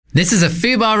This is a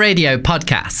Fubar Radio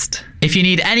podcast. If you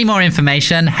need any more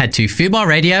information, head to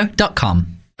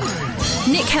fubarradio.com.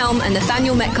 Nick Helm and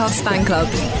Nathaniel Metcalf's fan club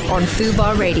on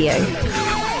Fubar Radio.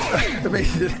 I mean,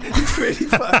 you really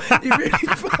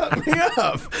fucked me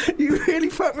up. You really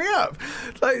fucked me up.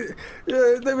 Like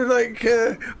they were like,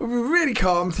 we were really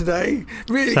calm today.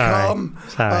 Really calm.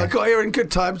 Got here in good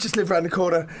time. Just lived around the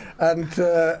corner, and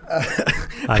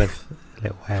I live a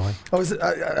little way away. I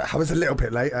was a little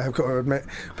bit late, I have got to admit,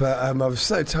 but I was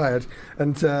so tired,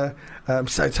 and I'm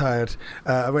so tired.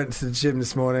 I went to the gym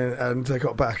this morning, and I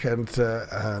got back, and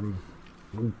I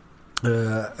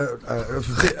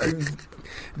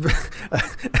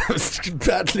was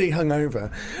badly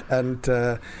hungover, and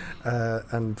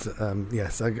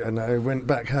yes, I went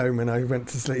back home and I went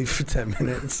to sleep for 10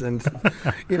 minutes, and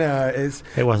you know how it is.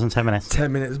 It wasn't 10 minutes.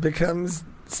 10 minutes becomes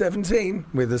 17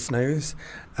 with a snooze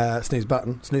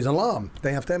button, snooze alarm.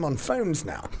 They have them on phones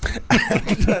now.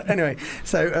 And, anyway,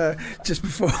 so just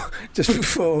before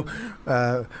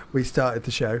we started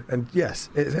the show, and yes,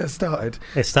 it has started.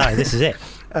 It started. This is it.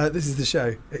 This is the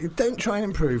show. Don't try and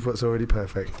improve what's already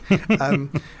perfect.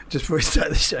 Just before we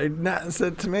started the show, Nat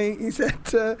said to me, he said,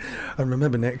 I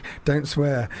remember, Nick, don't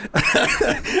swear.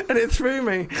 And it threw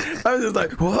me. I was just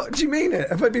like, what? Do you mean it?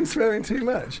 Have I been swearing too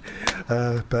much?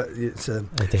 But it's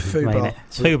Fubar.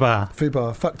 It's Fubar.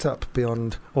 Fubar, fucked up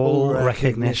beyond all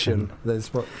recognition.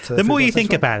 There's what. The more you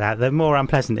think about that, the more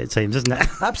unpleasant it seems, isn't it?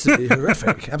 Absolutely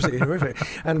horrific. Absolutely horrific.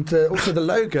 And also the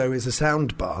logo is a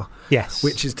sound bar. Yes.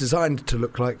 Which is designed to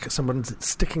look like someone's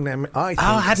sticking their... I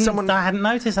hadn't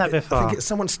noticed that before. I think it's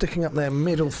someone sticking up their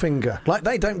middle finger. Like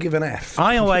they don't give an F.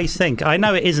 I always think, I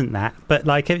know it isn't that, but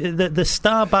like the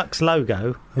Starbucks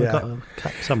logo, we've got a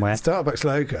cup somewhere. The Starbucks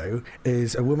logo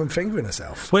is a woman fingering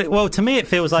herself. Well, to me it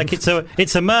feels like it's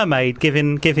a mermaid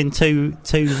giving two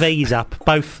V's up,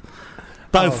 both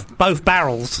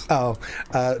barrels.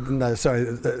 No,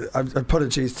 sorry.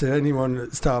 Apologies to anyone at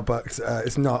Starbucks.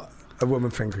 It's not a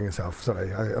woman fingering herself.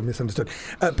 Sorry, I misunderstood.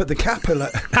 But the Kappa...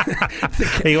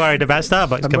 Are you worried about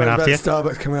Starbucks coming after you?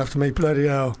 Starbucks coming after me, bloody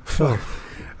hell.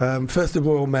 First the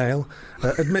Royal Mail.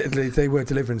 Admittedly, they were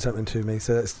delivering something to me,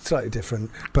 so it's slightly different.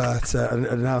 But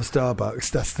and now Starbucks,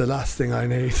 that's the last thing I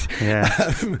need.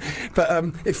 Yeah. But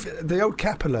if the old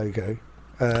Kappa logo...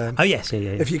 yes,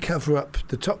 yeah. If you cover up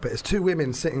the top bit, it's two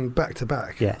women sitting back to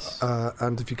back. Yes.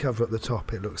 And if you cover up the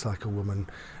top, it looks like a woman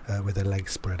with her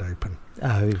legs spread open.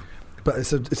 Oh. But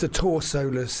it's a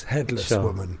torso-less, headless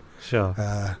woman. Sure.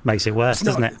 Makes it worse,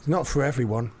 doesn't it? Not for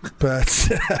everyone, but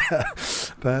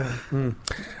it's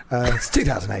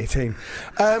 2018.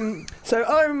 So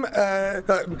I'm.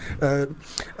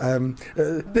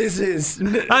 This is.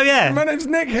 My name's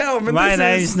Nick Helm. And my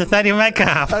name's Nathaniel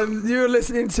Metcalf. And you're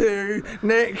listening to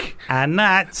Nick and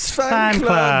Nat's Fan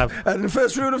Club. And the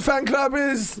first rule of Fan Club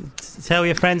is. Tell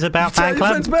your friends about Fan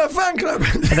Club. Tell your friends about Fan Club.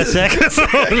 And the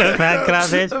second rule of Fan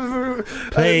Club is.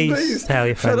 Please tell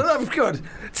your friends. For the love of God,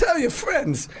 tell your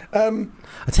friends. I'll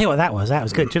tell you what that was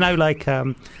good. Do you know, like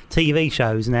TV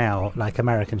shows now, like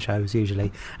American shows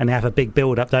usually, and they have a big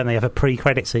build-up, don't they? Have a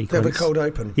pre-credit sequence. They have a cold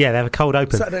open. Yeah, they have a cold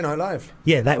open. Saturday Night Live.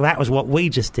 Yeah, that was what we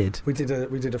just did. We did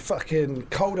a fucking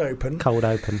cold open. Cold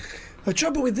open. The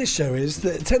trouble with this show is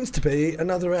that it tends to be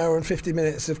another hour and 50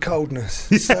 minutes of coldness.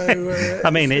 So, I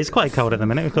mean, it's quite cold at the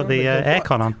minute. We've got the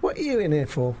aircon on. What are you in here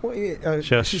for? What are you?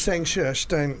 Shush. She's saying shush.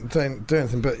 Don't do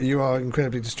anything. But you are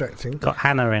incredibly distracting. Got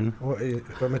Hannah in. What are you?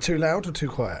 Am I too loud or too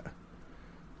quiet?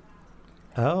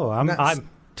 Oh, I'm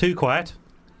too quiet.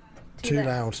 Too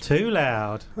loud. Too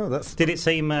loud. Oh, that's. Did it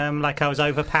seem like I was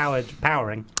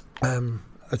powering?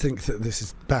 I think that this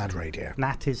is bad radio.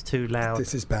 Nat is too loud.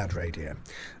 This is bad radio.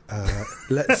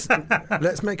 Let's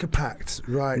make a pact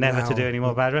right now. Never to do any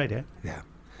more bad radio. Yeah,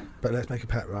 but let's make a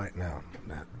pact right now.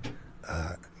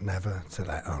 Never to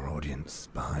let our audience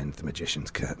behind the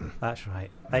magician's curtain. That's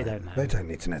right. They don't know. They don't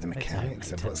need to know the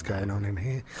mechanics of what's going on in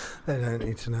here. They don't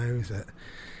need to know that.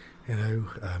 You know,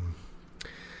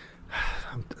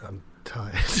 I'm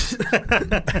tired.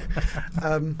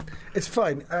 It's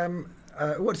fine.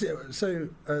 What is it? So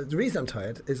the reason I'm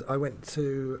tired is I went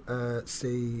to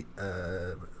see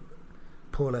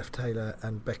Paul F. Taylor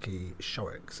and Becky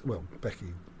Shorrocks. Well,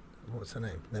 Becky, what's her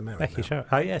name? They're married Becky now. Shorrocks.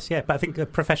 Oh, yes, yeah. But I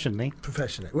think professionally.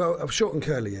 Professionally. Well, short and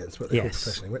curly is what they call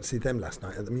professionally. Went to see them last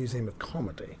night at the Museum of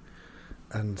Comedy.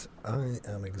 And I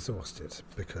am exhausted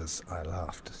because I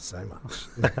laughed so much.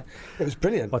 It was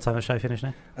brilliant. What time of the show finished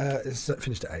now? It's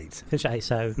finished at 8. Finished at 8,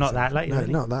 so not that late. No,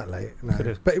 really? not that late. No.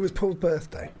 But it was Paul's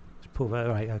birthday. Paul,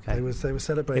 right, okay. They were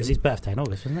celebrating. It was his birthday in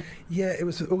August, wasn't it? Yeah, it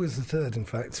was August the 3rd, in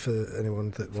fact, for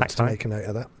anyone that wants to make a note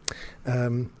of that.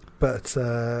 But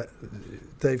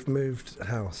they've moved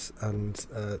house, and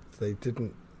they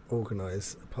didn't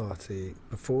organise a party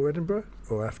before Edinburgh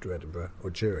or after Edinburgh or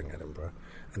during Edinburgh,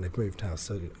 and they've moved house.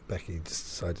 So Becky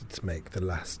decided to make the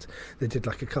last. They did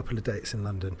like a couple of dates in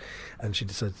London, and she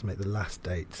decided to make the last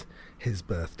date his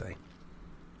birthday.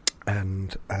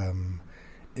 And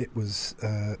it was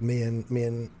me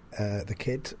and the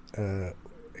kid.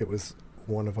 It was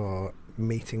one of our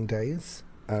meeting days.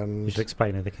 And you should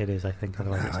explain who the kid is, I think.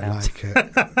 Otherwise it I sounds... like it.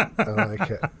 I like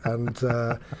it. And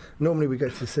normally we go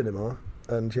to the cinema.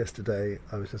 And yesterday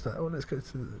I was just like, oh, let's go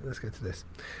to this.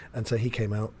 And so he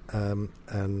came out,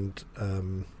 and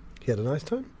he had a nice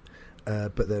time.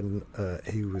 But then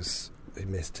he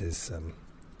missed his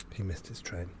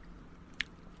train.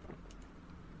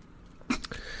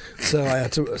 So I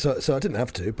had to. So I didn't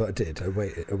have to, but I did. I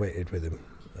waited with him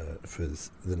for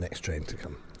the next train to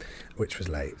come, which was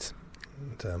late.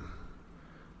 And,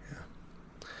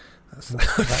 that's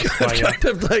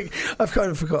I've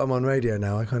kind of forgot I'm on radio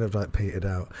now. I kind of like petered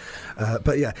out.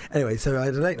 But yeah, anyway, so I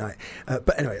had a late night.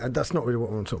 But anyway, that's not really what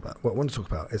I want to talk about. What I want to talk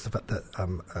about is the fact that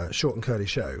Short and Curly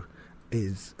Show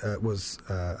was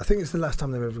I think it's the last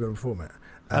time they've ever going to perform it.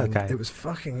 And it was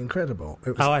fucking incredible.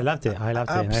 It was I loved it. I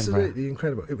loved it. Absolutely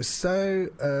incredible. It was so.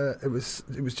 It was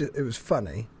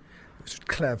funny. It was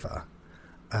clever,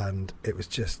 and it was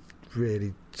just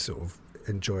really sort of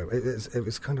enjoyable. It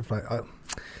was kind of like,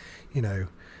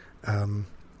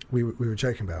 we were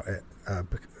joking about it.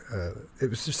 It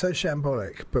was just so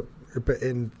shambolic, but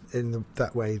in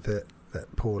that way that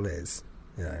Paul is,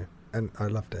 and I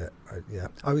loved it.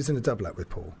 I was in a double act with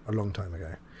Paul a long time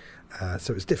ago.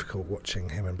 So it was difficult watching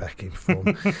him and Becky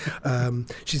perform.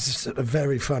 She's just a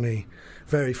very funny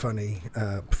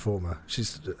performer.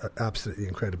 She's absolutely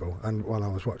incredible. And while I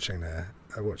was watching her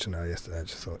yesterday, I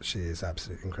just thought she is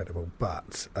absolutely incredible.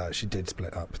 But she did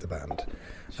split up the band.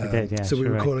 She did, yeah. So we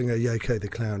were calling her Yoko the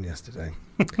Clown yesterday.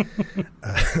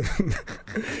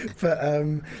 But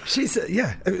she's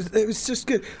it was just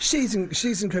good. She's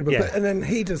incredible. Yeah. But, and then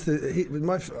he does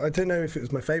I don't know if it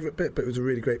was my favourite bit, but it was a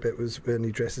really great bit. Was when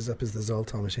he dresses up as the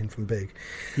Zoltar machine from Big.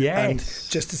 Yes. And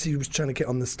just as he was trying to get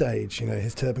on the stage,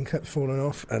 his turban kept falling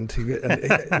off, and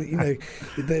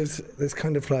there's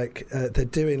kind of like they're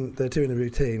doing a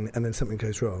routine, and then something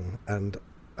goes wrong, and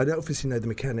I don't obviously know the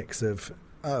mechanics of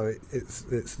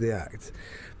it's the act,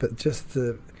 but just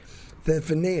the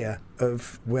veneer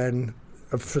of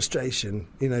frustration,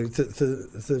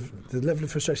 the level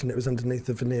of frustration that was underneath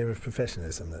the veneer of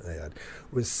professionalism that they had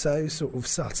was so sort of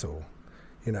subtle.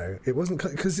 It wasn't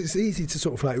because it's easy to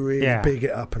sort of like really big it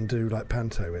up and do like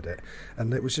panto with it,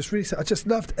 and it was just really. I just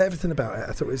loved everything about it.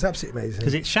 I thought it was absolutely amazing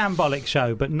because it's shambolic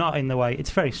show, but not in the way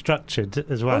it's very structured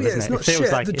as well. Isn't it's it? Not it feels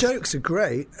shit. like The jokes are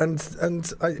great,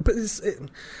 but it's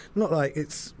not like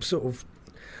it's sort of.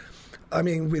 I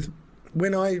mean,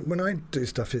 when I do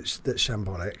stuff that's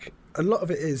shambolic, a lot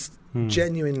of it is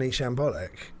genuinely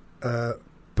shambolic,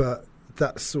 but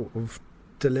that's sort of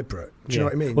deliberate. Do you know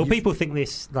what I mean? Well, people think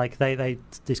this, like they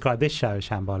describe this show as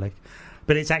shambolic,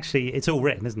 but it's all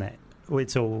written, isn't it?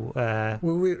 It's all.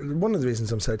 One of the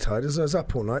reasons I'm so tired is I was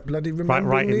up all night bloody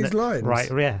remembering these lines.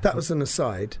 Right, yeah. That was an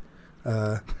aside.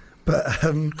 But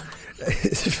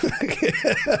it's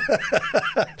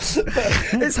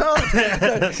hard.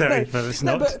 Sorry for the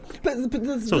snot. But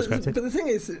the thing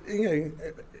is,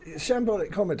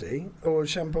 shambolic comedy or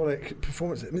shambolic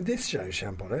performance. I mean, this show's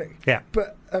shambolic. Yeah.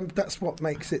 But that's what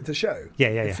makes it the show. Yeah.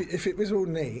 If it was all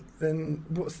neat, then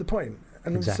what's the point?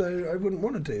 And exactly. Also, I wouldn't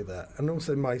want to do that. And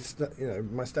also, my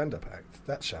stand-up act,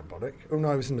 that's shambolic. When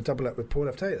I was in the double act with Paul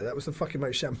F. Taylor, that was the fucking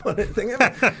most shambolic thing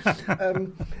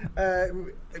ever.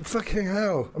 Fucking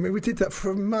hell. I mean, we did that for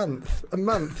a month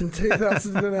in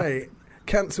 2008.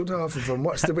 Cancelled half of them,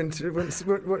 watched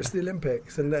the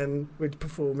Olympics, and then we'd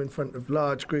perform in front of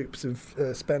large groups of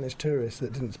Spanish tourists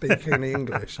that didn't speak any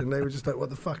English, and they were just like, what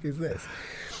the fuck is this?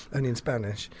 Only in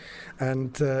Spanish.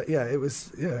 And it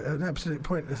was an absolute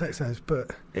pointless exercise,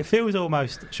 but it feels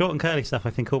almost Short and Curly stuff. I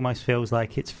think almost feels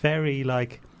like it's very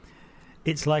like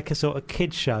it's like a sort of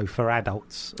kid show for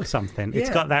adults or something.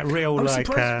 It's got that real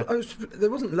there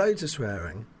wasn't loads of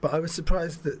swearing, but I was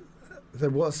surprised that there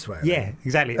was swearing. Yeah,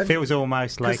 exactly. It feels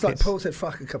almost like it's Paul said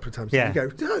fuck a couple of times. Yeah. And you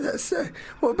go, no, that's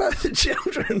what about the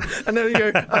children? And then you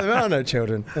go, oh, there are no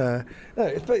children. No,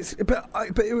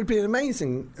 but it would be an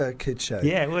amazing kids show.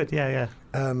 Yeah, it would. Yeah.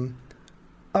 I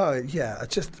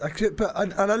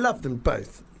love them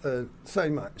both so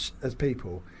much as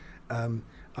people. I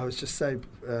was just so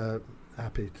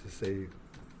happy to see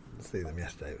them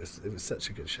yesterday. It was such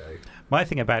a good show. My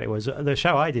thing about it was the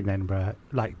show I did in Edinburgh,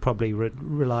 like probably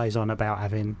relies on about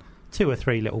having 2 or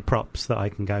 3 little props that I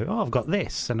can go, oh, I've got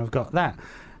this and I've got that.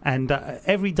 And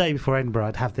every day before Edinburgh,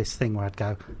 I'd have this thing where I'd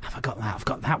go, have I got that? I've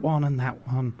got that one and that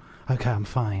one. Okay, I'm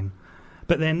fine.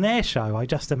 But then their show, I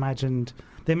just imagined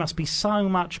there must be so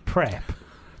much prep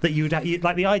that you'd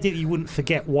like the idea that you wouldn't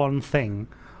forget one thing,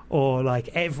 or like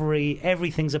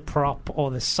everything's a prop,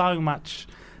 or there's so much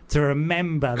to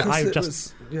remember that I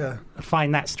just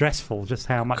find that stressful. Just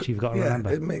how much you've got to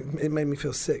remember. It made me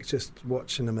feel sick just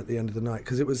watching them at the end of the night,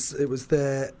 because it was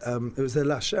their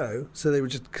last show, so they were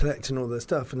just collecting all their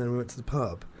stuff, and then we went to the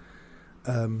pub,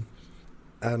 and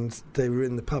they were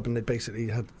in the pub, and they basically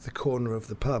had the corner of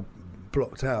the pub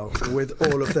blocked out with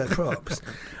all of their props,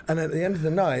 and at the end of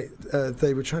the night,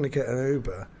 they were trying to get an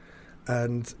Uber.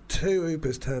 And 2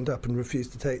 Ubers turned up and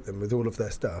refused to take them with all of their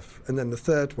stuff. And then the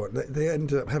third one, they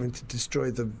ended up having to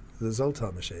destroy the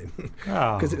Zoltar machine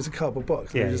because it was a cardboard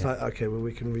box. They were just like, okay, well,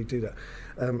 we can redo that.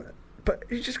 But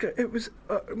you just go. It was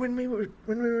when we were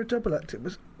a double act. It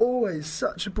was always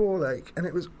such a ball ache, and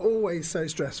it was always so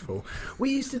stressful. We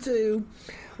used to do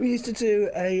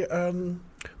a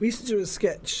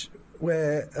sketch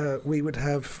where we would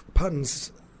have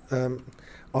puns on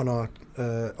our.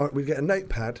 We'd get a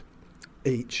notepad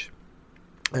each,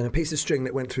 and a piece of string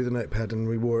that went through the notepad, and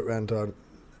we wore it around our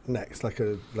necks like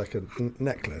a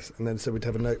necklace, and then so we'd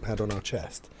have a notepad on our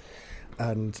chest,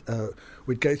 and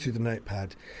we'd go through the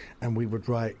notepad, and we would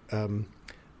write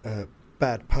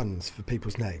bad puns for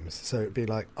people's names. So it'd be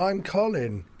like, I'm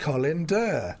Colin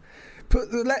Durr. Put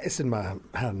the lettuce in my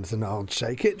hands and I'll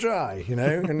shake it dry, you know?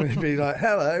 And it'd be like,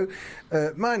 hello,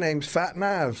 my name's Fat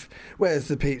Nav. Where's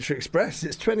the Pizza Express?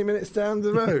 It's 20 minutes down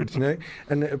the road, you know?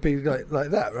 And it'd be like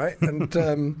that, right? And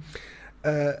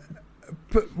but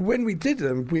when we did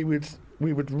them, we would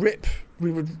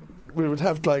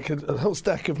have like a whole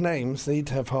stack of names. He'd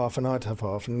have half and I'd have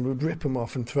half, and we'd rip them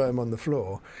off and throw them on the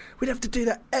floor. We'd have to do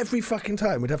that every fucking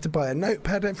time. We'd have to buy a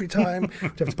notepad every time.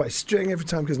 We'd have to buy string every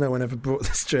time because no one ever brought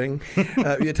the string.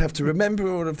 You'd have to remember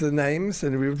all of the names,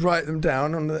 and we would write them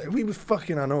down. We were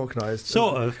fucking unorganised.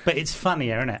 Sort of, but it's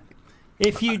funnier, isn't it?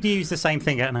 If you'd use the same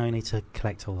thing, no, we need to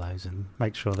collect all those and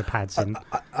make sure the pad's in.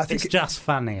 I think it's just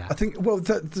funnier. I think, well,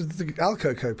 the Al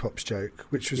Coco Pops joke,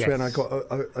 which was when I got,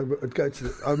 I would go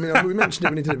to, I mean, we mentioned it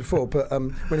when he did it before, but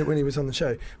when he was on the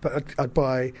show, but I'd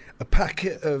buy a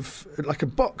packet of, like a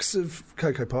box of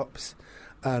Coco Pops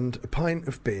and a pint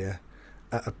of beer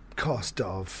at a cost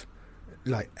of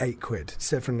like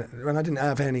 £8, and I didn't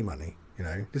have any money. You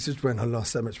know, this is when I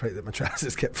lost so much weight that my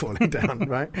trousers kept falling down,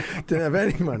 right? Didn't have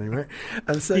any money, right?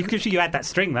 And so because you had that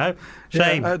string, though.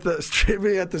 Shame. Yeah, I had that string.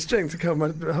 We had the string to hold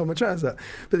my trousers up.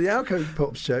 But the Alco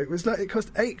Pops joke was like, it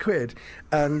cost £8,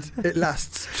 and it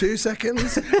lasts 2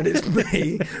 seconds, and it's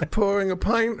me pouring a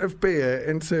pint of beer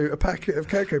into a packet of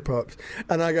Cocoa Pops,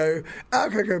 and I go,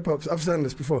 Cocoa Pops. I've done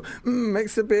this before.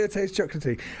 Makes the beer taste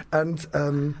chocolatey, and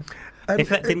if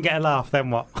that didn't get a laugh, then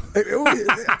what?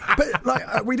 But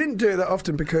like we didn't do it that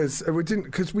often because we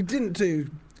didn't do.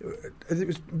 It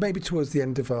was maybe towards the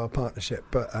end of our partnership,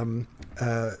 but so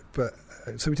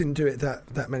we didn't do it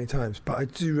that many times. But I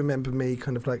do remember me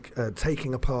kind of like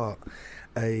taking apart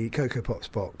a Cocoa Pops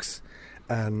box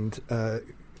and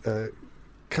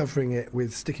covering it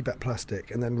with sticky back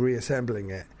plastic and then reassembling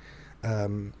it.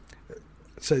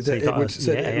 So that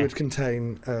it would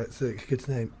contain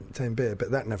beer,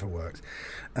 but that never worked.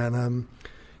 And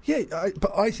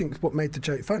but I think what made the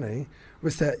joke funny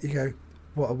was that you go,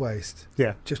 what a waste.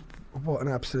 Yeah. Just what a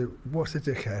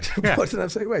dickhead. Yeah. What an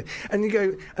absolute waste. And you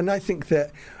go, and I think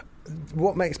that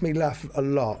what makes me laugh a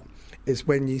lot is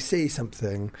when you see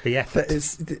something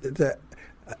that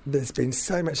there's been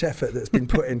so much effort that's been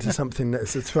put into something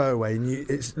that's a throwaway, and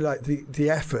it's like the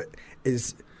effort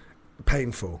is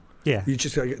painful. Yeah, you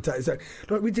just go.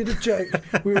 Like we did a joke.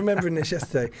 We were remembering this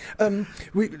yesterday.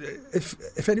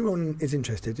 If anyone is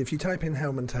interested, if you type in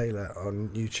Helm and Taylor on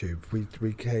YouTube, we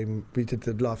did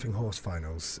the Laughing Horse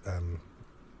finals.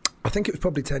 I think it was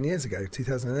probably 10 years ago,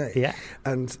 2008. Yeah,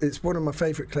 and it's one of my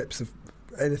favourite clips of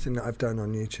anything that I've done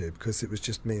on YouTube because it was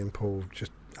just me and Paul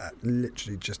just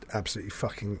literally just absolutely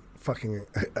fucking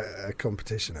a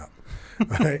competition up,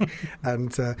 right? and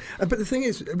but the thing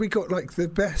is, we got like the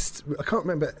best. I can't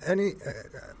remember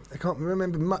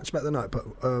much about the night, but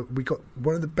we got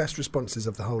one of the best responses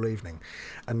of the whole evening,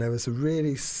 and there was a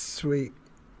really sweet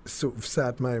sort of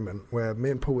sad moment where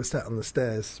me and Paul were sat on the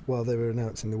stairs while they were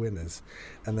announcing the winners,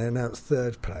 and they announced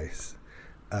third place,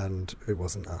 and it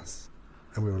wasn't us,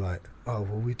 and we were like, oh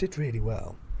well, we did really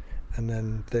well. And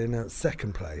then they announced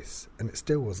second place, and it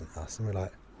still wasn't us. And we're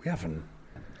like, we haven't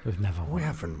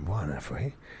won, have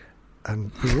we?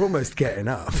 And we were almost getting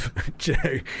up,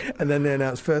 Joe. And then they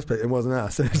announced first place. It wasn't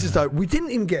us. And it's just like, we didn't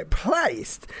even get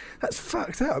placed. That's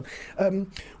fucked up.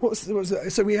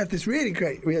 So we had this really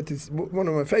great. We had this. One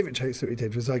of my favourite jokes that we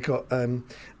did was I got an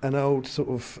old sort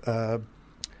of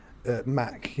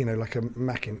Mac, like a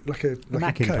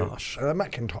Macintosh, a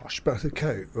Macintosh, but a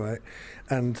coat, right?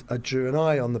 And I drew an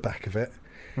eye on the back of it.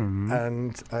 Mm-hmm.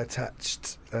 And I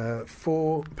attached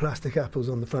 4 plastic apples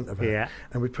on the front of it,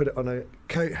 and we put it on a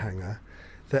coat hanger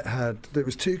there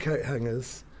was 2 coat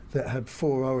hangers that had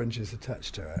 4 oranges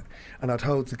attached to it, and I'd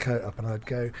hold the coat up and I'd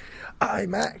go, "I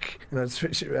Mac," and I'd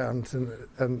switch it around and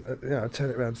I'd turn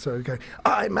it around, so I'd go,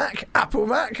 "I Mac, Apple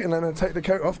Mac," and then I'd take the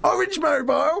coat off, "Orange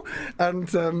Mobile," and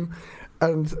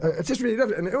I just really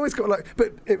loved it, and it always got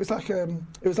but it was like an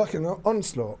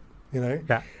onslaught,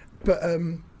 Yeah. But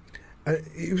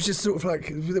it was just sort of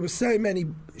like there were so many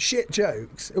shit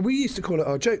jokes. We used to call it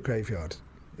our joke graveyard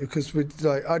because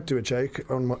I'd do a joke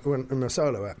on my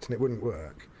solo act and it wouldn't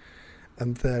work,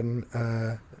 and then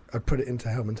I'd put it into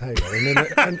Helm & Taylor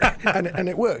and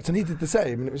it worked, and he did the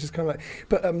same, and it was just kind of like.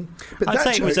 But I'd that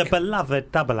say joke, it was a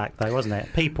beloved double act, though, wasn't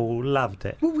it? People loved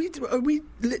it. Well, we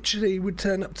literally would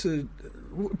turn up to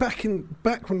back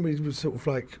when we were sort of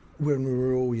like when we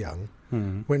were all young.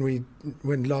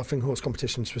 When Laughing Horse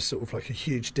competitions was sort of like a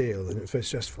huge deal and it was very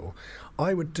stressful,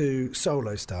 I would do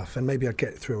solo stuff and maybe I'd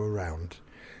get through a round.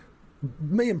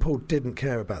 Me and Paul didn't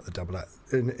care about the double act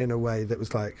in a way that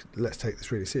was like, let's take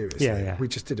this really seriously. Yeah. We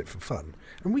just did it for fun.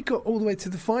 And we got all the way to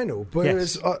the final,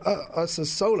 whereas us as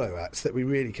solo acts that we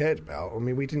really cared about,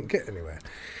 we didn't get anywhere.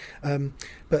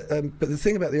 But the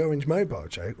thing about the Orange Mobile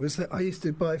joke was that I used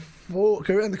to go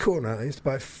around the corner, I used to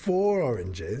buy 4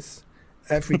 oranges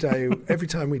every day. Every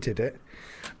time we did it,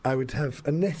 I would have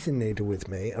a knitting needle with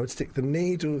me. I would stick the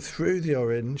needle through the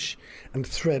orange and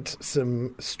thread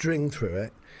some string through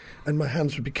it, and my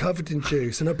hands would be covered in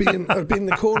juice. And I'd be in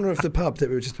the corner of the pub that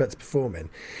we were just about to perform in,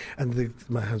 and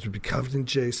my hands would be covered in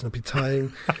juice, and I'd be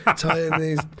tying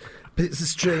these bits of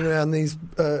string around these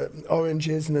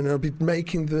oranges, and then I'd be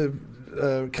making the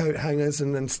coat hangers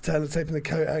and then taping the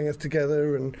coat hangers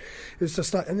together, and it was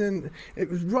just like, and then it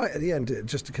was right at the end, it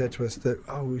just occurred to us that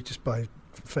we just buy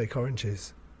fake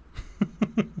oranges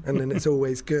and then it's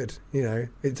always good,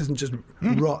 it doesn't just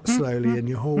rot slowly in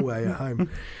your hallway at home.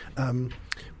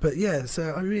 But yeah,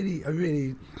 so I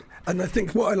really and I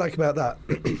think what I like about that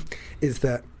is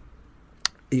that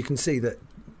you can see that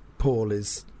Paul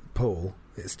is Paul,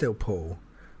 it's still Paul,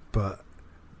 but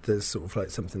there's sort of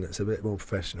like something that's a bit more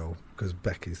professional because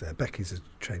Becky's there. Becky's a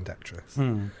trained actress,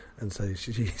 and so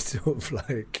she's sort of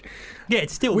like,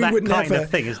 it's still that kind of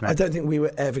thing, isn't it? I don't think we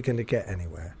were ever going to get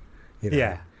anywhere,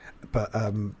 Yeah, but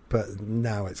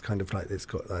now it's kind of like it's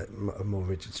got like a more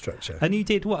rigid structure. And you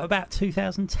did what, about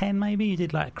 2010 maybe? You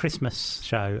did like a Christmas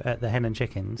show at the Hen and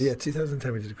Chickens. Yeah,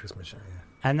 2010 we did a Christmas show. Yeah,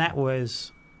 and that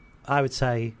was, I would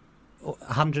say,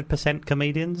 100%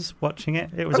 comedians watching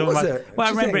it. It was almost. Well, I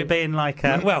remember it being like,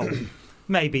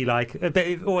 maybe like, but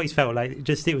it always felt like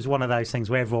it was one of those things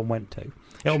where everyone went to.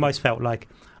 It almost felt like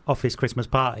Office Christmas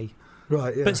Party.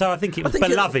 Right, yeah. But so I think it was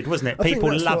beloved, wasn't it?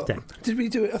 People loved it. Did we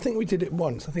do it? I think we did it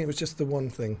once. I think it was just the one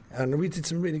thing, and we did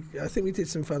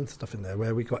some fun stuff in there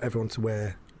where we got everyone to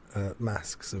wear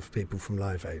masks of people from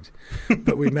Live Aid,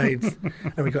 but we got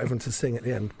everyone to sing at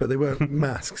the end, but they weren't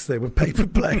masks, they were paper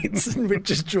plates, and we'd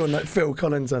just drawn like Phil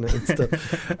Collins on it and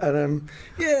stuff. And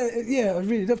I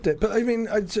really loved it. But anyway,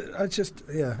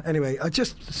 I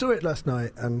just saw it last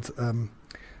night, and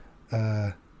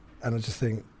I just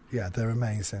think, they're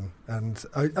amazing. And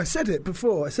I said it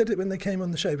before. I said it when they came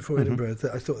on the show before Edinburgh,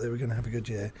 that I thought they were going to have a good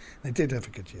year. They did have a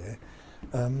good year.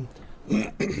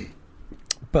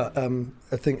 But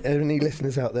I think any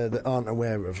listeners out there that aren't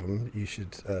aware of them, you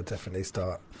should definitely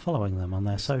start following them on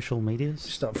their social medias.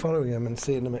 Start following them and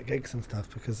seeing them at gigs and stuff,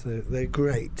 because they're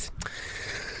great.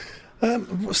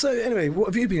 So anyway, what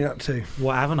have you been up to?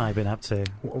 What haven't I been up to?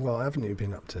 What haven't you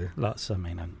been up to? Lots. I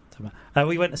mean,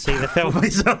 we went to see the film. We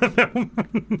saw the film.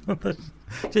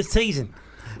 Just teasing.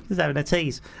 Just having a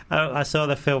tease. I saw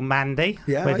the film Mandy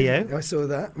with you. I saw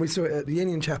that. We saw it at the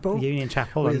Union Chapel.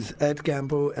 With Ed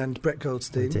Gamble and Brett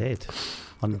Goldstein. We did.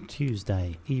 On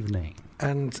Tuesday evening.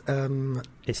 And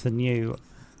it's the new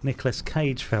Nicolas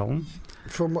Cage film.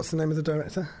 From, what's the name of the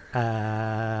director?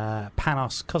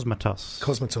 Panos Cosmatos.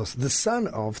 Cosmatos, the son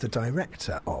of the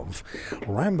director of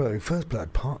Rambo First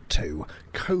Blood Part 2,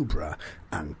 Cobra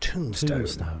and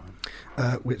Tombstone.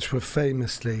 Which were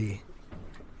famously...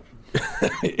 Are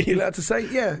you allowed to say?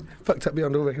 Yeah, fucked up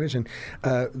beyond all recognition.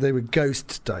 They were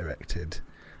ghost directed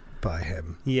by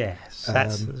him. Yes,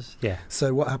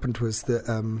 So what happened was that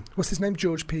what's his name?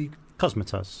 George P.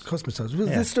 Cosmatos. Well,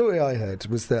 Yeah. the story I heard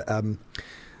was that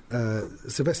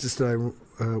Sylvester Stallone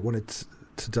wanted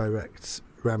to direct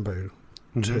Rambo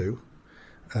 2.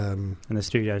 And the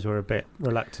studios were a bit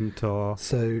reluctant, or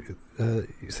So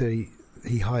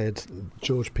he hired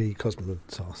George P.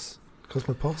 Cosmatos.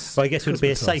 well, I guess it would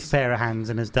be a safe pair of hands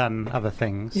and has done other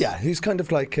things. Yeah, who's kind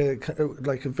of like a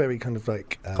very kind of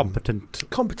like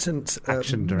competent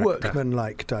action director.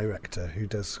 workman-like director who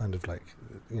does kind of like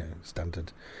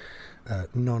standard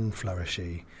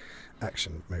non-flourishy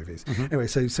action movies. Anyway,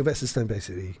 so Sylvester Stallone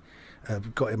basically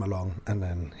got him along, and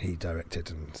then he directed,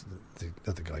 and the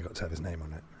other guy got to have his name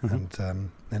on it.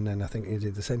 And then I think he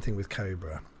did the same thing with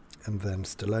Cobra, and then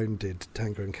Stallone did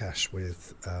Tango and Cash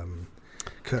with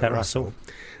Kurt Russell,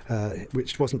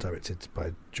 which wasn't directed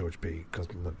by George B.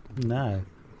 Cosmatos. No,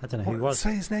 I don't know who he was.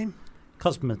 Say his name?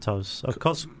 Cosmatos or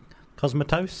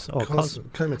Cosmatos or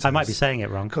Comatose. I might be saying it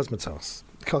wrong. Cosmatos.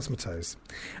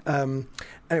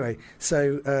 Anyway,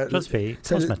 so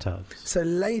Cosmatos. So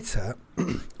later,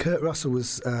 Kurt Russell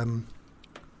was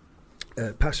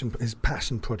his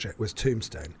passion project was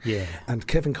Tombstone. Yeah. And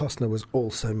Kevin Costner was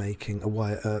also making a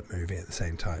Wyatt Earp movie at the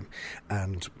same time.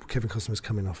 And Kevin Costner was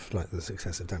coming off like the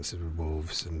success of Dances with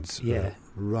Wolves and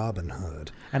Robin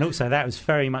Hood. And also that was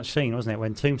very much seen, wasn't it?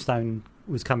 When Tombstone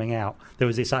was coming out, there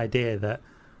was this idea that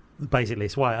basically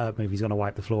this Wyatt Earp movie's going to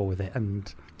wipe the floor with it,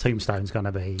 and Tombstone's going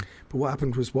to be... But what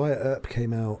happened was Wyatt Earp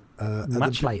came out...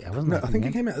 much later, wasn't it? I think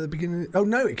it came out at the beginning... Oh,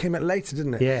 no, it came out later,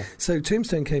 didn't it? Yeah. So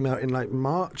Tombstone came out in like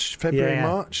February,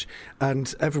 March,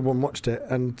 and everyone watched it,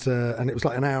 and it was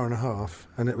like an hour and a half,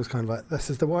 and it was kind of like,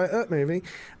 this is the Wyatt Earp movie.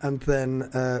 And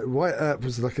then Wyatt Earp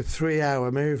was like a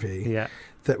 3-hour movie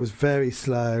that was very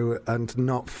slow and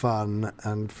not fun,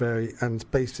 and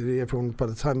basically everyone, by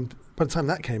the time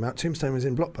that came out, Tombstone was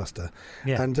in Blockbuster,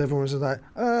 and everyone was like,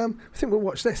 I think we'll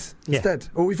watch this instead.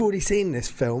 Or we've already seen this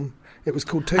film. It was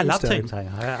called Tombstone. I love Tombstone.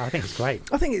 I think it's great.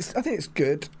 I think it's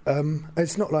good.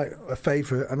 It's not like a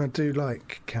favourite, and I do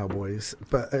like cowboys,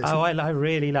 but I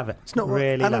really love it. It's not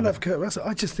really, and I love Kurt Russell.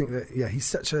 I just think that he's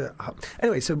such a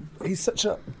so he's such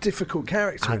a difficult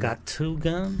character. I got 2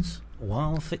 guns,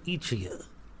 1 for each of you.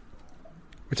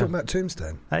 We're talking about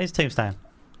Tombstone. That is Tombstone.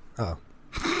 Oh.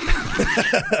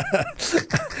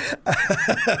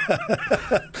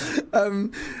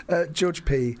 George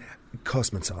P.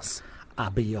 Cosmatos. I'll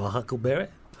be your Huckleberry.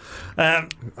 I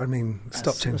mean,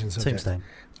 stop changing subject. Tombstone.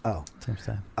 Oh.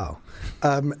 Tombstone. Oh.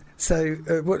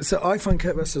 So I find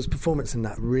Kurt Russell's performance in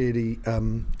that really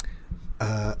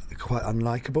quite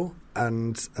unlikable,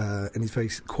 and he's very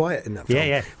quiet in that film.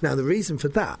 Yeah. Now, one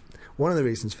of the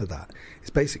reasons for that is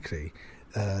basically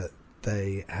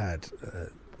they had...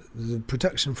 the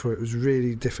production for it was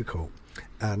really difficult,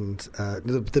 and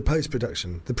the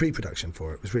post-production, the pre-production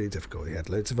for it was really difficult. He had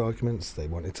loads of arguments. They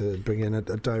wanted to bring in a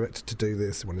director to do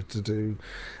this. They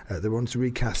wanted to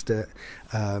recast it.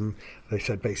 They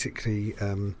said basically,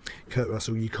 Kurt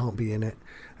Russell, you can't be in it.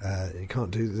 You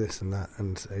can't do this and that,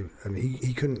 and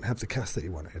he couldn't have the cast that he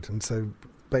wanted. And so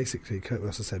basically, Kurt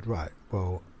Russell said, right,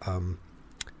 well,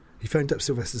 he phoned up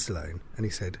Sylvester Stallone and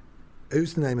he said,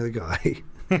 who's the name of the guy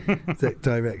that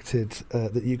directed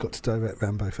that you got to direct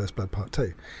Rambo First Blood Part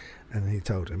 2? And he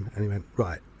told him, and he went,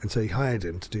 right. And so he hired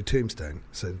him to do Tombstone.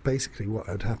 So basically what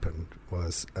had happened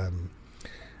was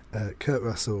Kurt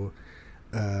Russell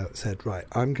said, right,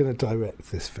 I'm going to direct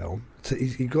this film. So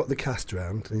he got the cast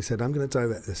around and he said, I'm going to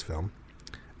direct this film,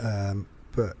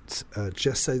 but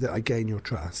just so that I gain your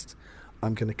trust,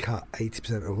 I'm going to cut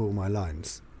 80% of all my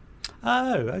lines.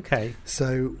 Oh, okay.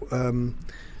 So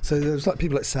there was like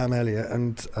people like Sam Elliott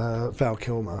and Val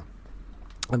Kilmer,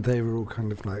 and they were all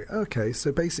kind of like, okay.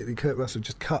 So basically, Kurt Russell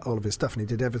just cut all of his stuff, and he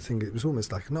did everything. It was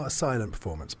almost like not a silent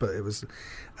performance, but it was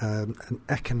an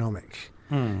economic.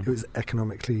 It was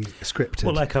economically scripted.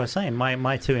 Well, like I was saying,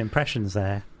 my 2 impressions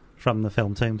there from the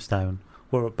film Tombstone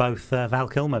were both Val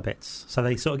Kilmer bits. So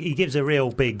he gives a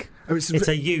real big... it's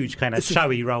a huge kind of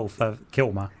showy role for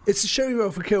Kilmer. It's a showy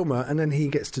role for Kilmer, and then he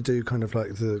gets to do kind of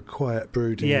like the quiet,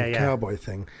 brooding cowboy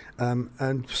thing.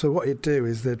 And so what he'd do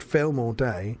is they'd film all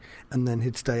day, and then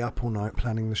he'd stay up all night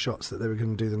planning the shots that they were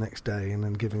going to do the next day, and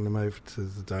then giving them over to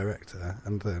the director.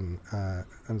 And then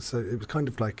and so it was kind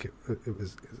of like it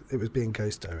was being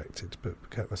ghost directed. But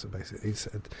Kurt Russell basically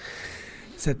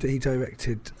said that he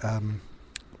directed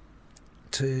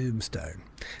Tombstone,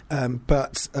 And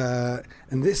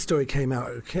this story came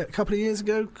out a couple of years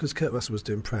ago because Kurt Russell was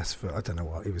doing press for, I don't know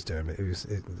what he was doing, but he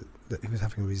was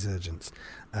having a resurgence,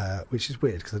 which is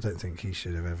weird because I don't think he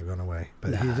should have ever gone away.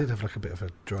 But he did have like a bit of a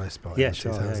dry spot in the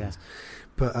 2000s. Yeah.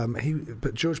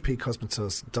 But George P.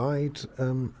 Cosmatos died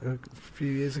a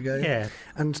few years ago. Yeah.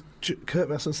 And Kurt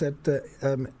Russell said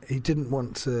that he didn't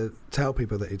want to tell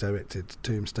people that he directed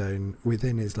Tombstone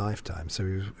within his lifetime.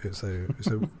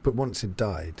 But once he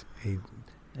died, he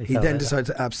then decided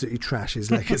to absolutely trash his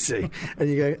legacy. And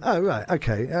you go, oh right,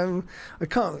 okay. I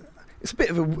can't. It's a bit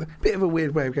of a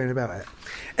weird way of going about it.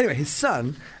 Anyway, his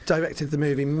son directed the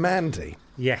movie Mandy.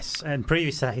 Yes, and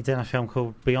previous to that, he'd done a film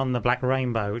called Beyond the Black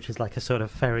Rainbow, which is like a sort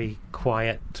of very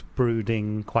quiet,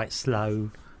 brooding, quite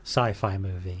slow sci-fi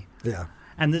movie. Yeah,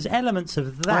 and there's elements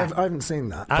of that. I haven't seen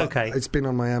that. Okay, it's been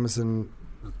on my Amazon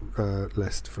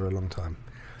list for a long time.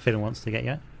 If anyone wants to get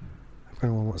you, if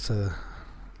anyone wants to,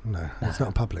 no, it's not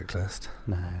a public list.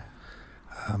 No.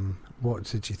 What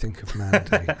did you think of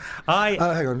Mandy?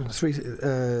 Hang on.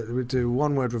 We do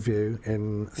one word review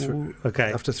in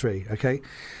after three. Okay.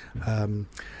 Hang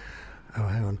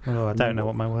on. Oh, I don't know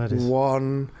what my word is.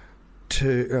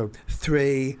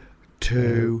 3,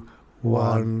 2,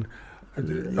 1.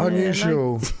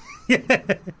 Unusual. Yeah,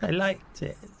 I liked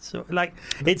it. So,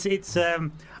 it's.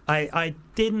 I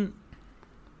didn't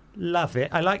love it.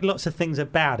 I like lots of things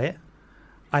about it.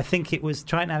 I think it was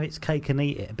trying to have its cake and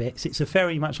eat it a bit. It's a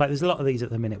very much like, there's a lot of these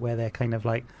at the minute where they're kind of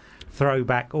like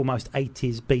throwback, almost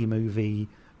 80s B-movie,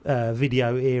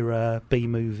 video era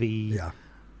B-movie,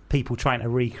 people trying to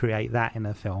recreate that in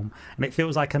a film. And it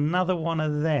feels like another one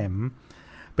of them,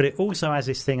 but it also has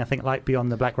this thing, I think, like Beyond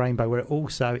the Black Rainbow, where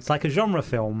it's like a genre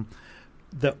film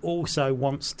that also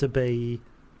wants to be,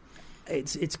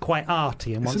 it's quite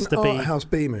arty and wants to be... It's an art house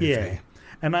B-movie. Yeah.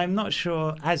 And I'm not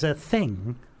sure, as a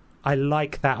thing... I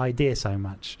like that idea so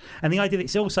much. And the idea that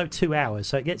it's also 2 hours,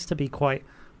 so it gets to be quite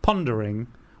pondering,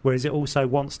 whereas it also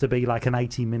wants to be like an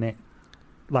 80-minute,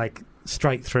 like,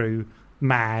 straight-through,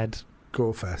 mad...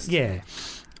 Gorefest. Yeah.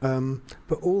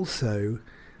 But also...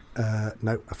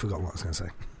 no, I've forgotten what I was going to say.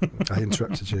 I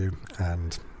interrupted you,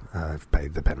 and I've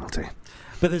paid the penalty.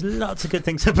 But there's lots of good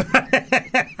things about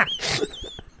it.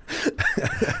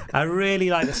 I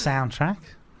really like the soundtrack.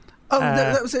 Oh,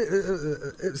 that was it.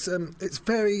 It's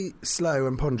very slow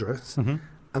and ponderous,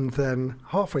 and then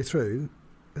halfway through,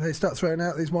 they start throwing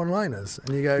out these one-liners,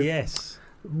 and you go, "Yes,"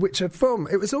 which are from.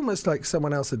 It was almost like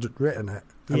someone else had written it,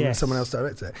 and someone else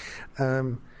directed it,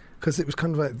 because it was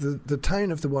kind of like the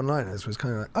tone of the one-liners was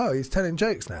kind of like, "Oh, he's telling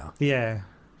jokes now." Yeah,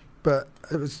 but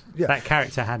it was that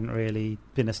character hadn't really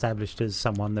been established as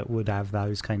someone that would have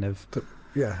those kind of.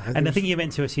 And I think you're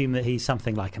meant to assume that he's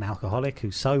something like an alcoholic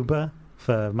who's sober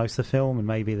for most of the film, and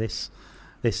maybe this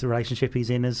relationship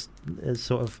he's in has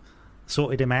sort of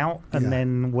sorted him out, and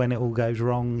then when it all goes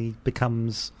wrong, he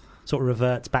becomes sort of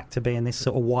reverts back to being this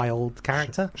sort of wild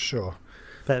character. Sure.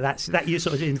 But that you're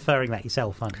sort of inferring that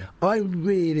yourself, aren't you? I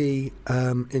really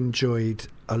enjoyed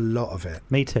a lot of it.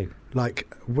 Me too. Like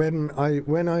when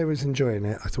I was enjoying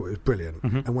it, I thought it was brilliant,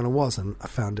 and when I wasn't, I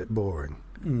found it boring.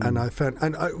 And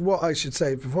what I should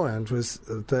say beforehand was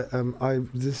that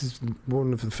this is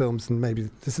one of the films, and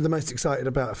maybe this is the most excited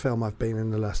about a film I've been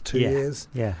in the last 2 years.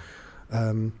 Yeah.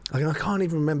 I can't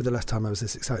even remember the last time I was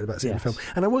this excited about seeing a film,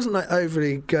 and I wasn't like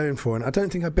overly going for it. I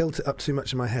don't think I built it up too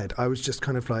much in my head. I was just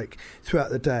kind of like,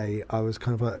 throughout the day, I was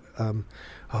kind of like,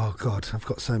 oh God, I've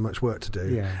got so much work to do.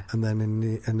 Yeah. And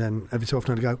then every so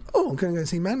often I'd go, oh, I'm going to go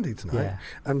see Mandy tonight. Yeah.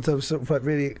 And I was sort of like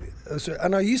really,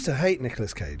 and I used to hate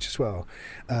Nicolas Cage as well,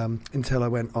 until I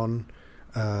went on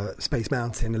Space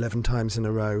Mountain 11 times in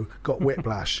a row, got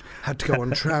whiplash, had to go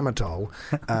on tramadol,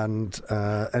 and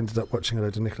ended up watching a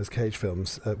load of Nicolas Cage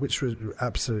films, which were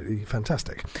absolutely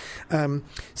fantastic. So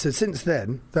since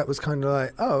then, that was kind of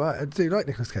like, oh, right, I do like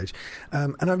Nicolas Cage.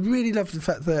 And I really love the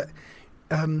fact that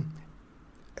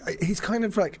he's kind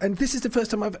of like, and this is the first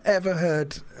time I've ever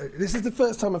heard, this is the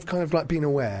first time I've kind of like been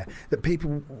aware that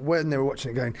people, when they were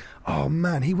watching it, going, oh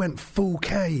man, he went full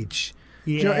Cage.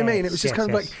 Do you know what I mean? It was just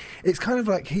kind of like, it's kind of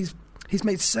like he's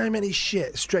made so many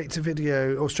shit straight to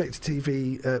video or straight to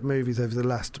TV movies over the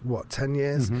last 10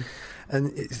 years,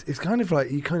 and it's kind of like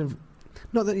you kind of,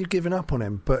 not that you've given up on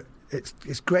him, but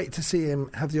it's great to see him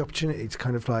have the opportunity to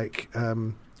kind of like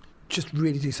just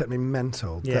really do something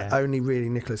mental that only really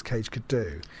Nicolas Cage could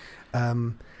do.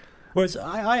 Whereas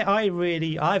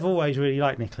I've always really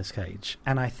liked Nicolas Cage,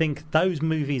 and I think those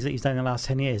movies that he's done in the last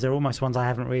 10 years are almost ones I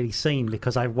haven't really seen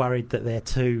because I've worried that they're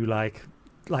too like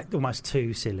almost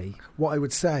too silly. What I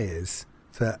would say is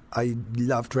that I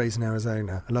loved Raising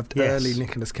Arizona. I loved early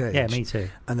Nicolas Cage. Yeah, me too.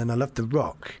 And then I loved The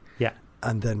Rock. Yeah.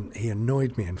 and then he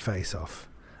annoyed me in Face Off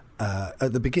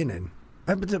at the beginning.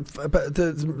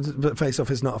 But Face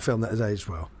Off is not a film that has aged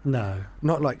well. No.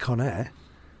 Not like Con Air.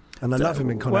 And I love him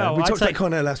in Con Air. Well, We I'd talked say- about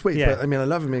Con Air last week, yeah. but I mean, I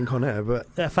love him in Con Air,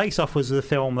 but Face Off was the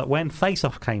film that when Face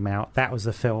Off came out, that was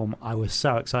the film I was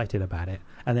so excited about it.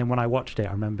 And then when I watched it,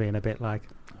 I remember being a bit like,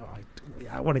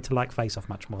 I wanted to like Face Off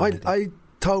much more. than I did. I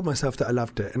told myself that I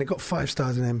loved it, and it got 5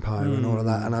 stars in Empire and all of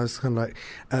that, and I was kind of like,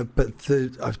 but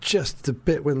the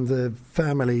bit when the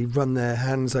family run their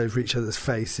hands over each other's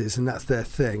faces, and that's their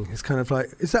thing. It's kind of like,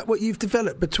 is that what you've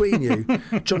developed between you,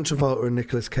 John Travolta and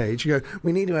Nicolas Cage? You go,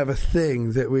 we need to have a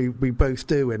thing that we both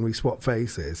do when we swap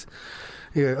faces.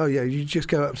 You go, oh yeah, you just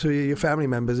go up to your family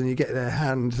members and you get their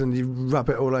hands and you rub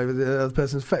it all over the other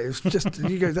person's face. It's just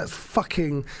you go, that's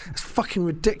fucking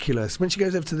ridiculous. When she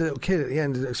goes over to the little kid at the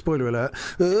end, spoiler alert.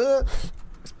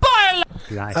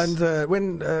 Nice. And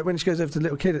when she goes over to the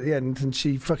little kid at the end and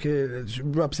she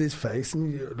fucking rubs his face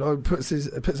and puts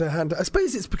her hand. I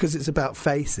suppose it's because it's about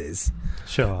faces,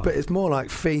 Sure. but it's more like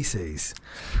feces.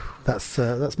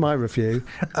 That's my review.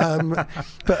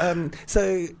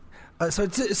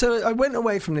 So I went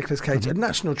away from Nicolas Cage. And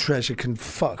National Treasure can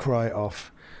fuck right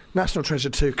off. National Treasure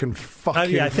 2 can fuck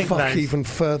even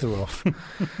further off.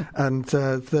 And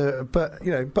but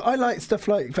I like stuff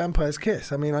like Vampire's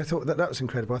Kiss. I mean, I thought that was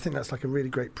incredible. I think that's like a really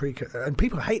great precursor. And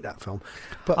people hate that film.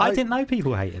 But I didn't know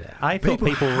people hated it. I thought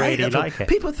people hate really that film. like it.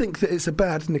 People think that it's a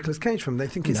bad Nicolas Cage film. They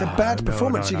think it's a bad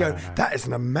performance. You go, that is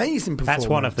an amazing performance. That's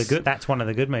one of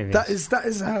the good movies.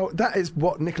 That is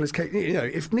what Nicolas Cage. You know,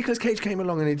 if Nicolas Cage came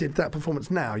along and he did that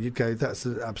performance now, you'd go, that's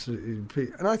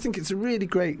absolutely. And I think it's a really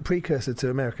great precursor to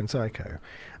American Psycho,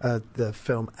 the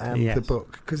film and the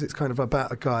book, because it's kind of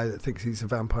about a guy that thinks he's a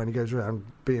vampire and he goes around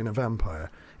being a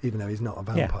vampire, even though he's not a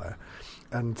vampire.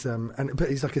 Yeah. But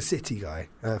he's like a city guy,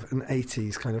 an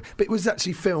 80s kind of. But it was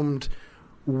actually filmed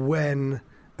when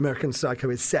American Psycho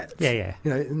is set. Yeah.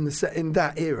 You know, in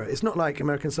that era. It's not like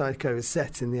American Psycho is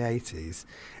set in the 80s.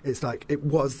 It's like it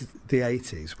was the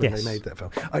 80s when they made that film.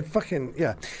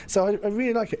 So I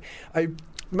really like it.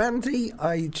 Mandy,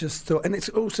 I just thought, and it's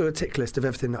also a tick list of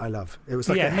everything that I love. It was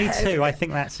like me too. I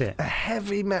think that's it. A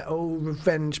heavy metal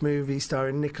revenge movie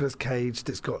starring Nicolas Cage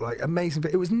that's got like amazing.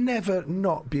 But it was never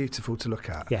not beautiful to look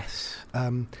at. Yes.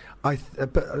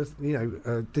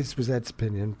 This was Ed's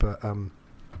opinion, but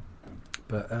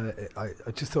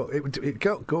I just thought it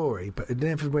got gory, but it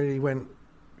never really went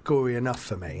gory enough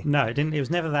for me. No, it didn't. It was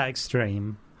never that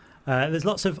extreme. There's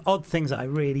lots of odd things that I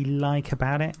really like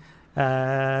about it.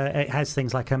 It has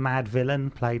things like a mad villain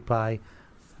played by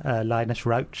Linus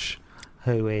Roach,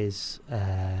 who is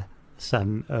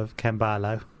son of Ken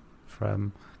Barlow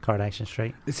from Coronation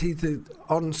Street. Is he the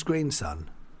on-screen son?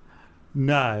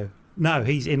 No,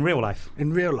 he's in real life.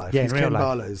 In real life, yeah, he's in real Ken life.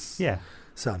 Barlow's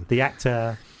son. The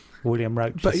actor William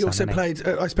Roach. But he also played.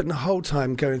 I spent the whole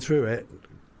time going through it.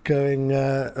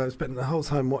 I spent the whole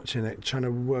time watching it, trying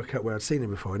to work out where I'd seen him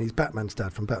before, and he's Batman's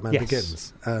dad from Batman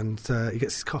Begins, and he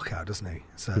gets his cock out, doesn't he?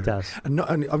 So, he does. And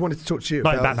not only, I wanted to talk to you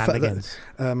not about in Batman Begins.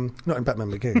 Not in Batman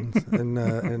Begins, in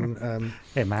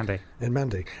Mandy. In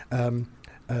Mandy.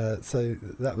 So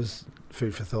that was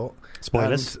food for thought.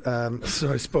 Spoilers. And,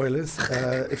 sorry, spoilers.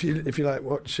 If you like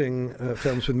watching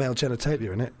films with male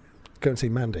genitalia in it, go and see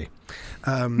Mandy.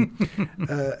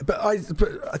 But I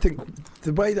think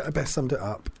the way that I best summed it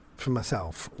up for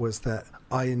myself was that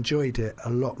I enjoyed it a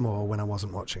lot more when I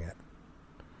wasn't watching it.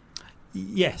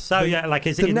 Yes. So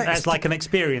as like an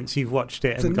experience, you've watched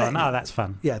it and gone, oh, that's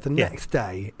fun. Yeah. Next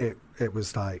day, it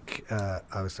was like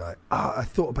I was like, I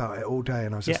thought about it all day,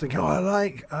 and I was just thinking, I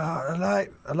like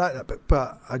that,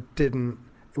 but I didn't.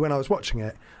 When I was watching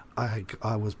it, I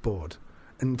was bored.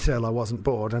 Until I wasn't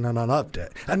bored, and then I loved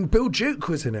it. And Bill Duke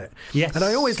was in it. Yes. And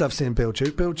I always love seeing Bill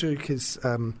Duke. Bill Duke is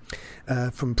from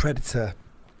Predator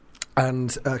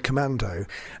and Commando,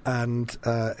 and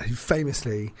he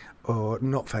famously, or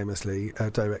not famously,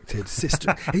 directed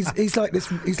Sister. he's like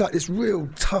this real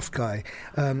tough guy.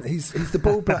 He's the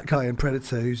bald black guy in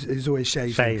Predator who's always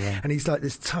shaving, and he's like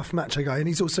this tough macho guy. And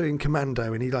he's also in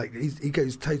Commando, and he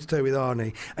goes toe to toe with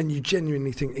Arnie, and you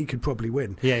genuinely think he could probably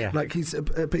win. Yeah. Like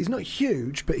but he's not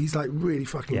huge, but he's like really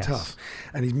fucking tough,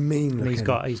 and he's mean looking.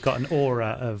 He's got an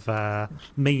aura of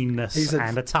meanness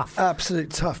and a tough, absolute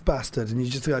tough bastard, and you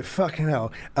just go fucking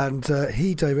hell. And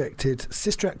he directed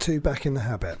Sister Act 2: Back in the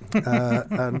Habit.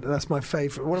 And that's my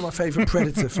favourite. One of my favourite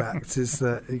Predator facts is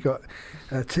that he got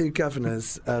 2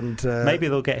 governors, and maybe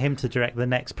they'll get him to direct the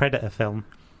next Predator film,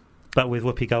 but with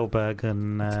Whoopi Goldberg.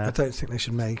 And I don't think they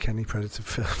should make any Predator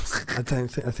films. I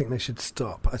think they should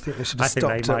stop. I think they should have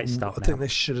stopped. They might stop now. I think they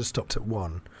should have stopped at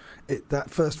 1. That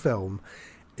first film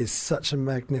is such a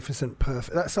magnificent,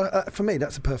 perfect. That's for me.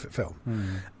 That's a perfect film.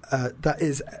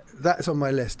 That's on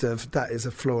my list of that is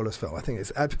a flawless film. I think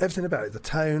it's everything about it: the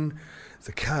tone,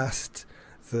 the cast,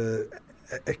 the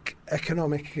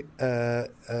economic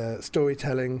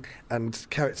storytelling, and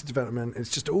character development.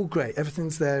 It's just all great.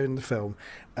 Everything's there in the film,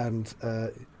 and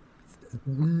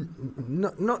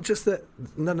not just that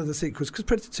none of the sequels, because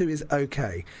Predator 2 is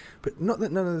okay, but not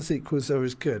that none of the sequels are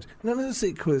as good. None of the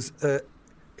sequels are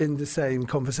in the same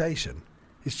conversation.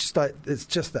 It's just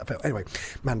that film. Anyway,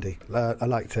 Mandy, I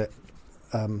liked it.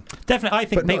 Definitely, I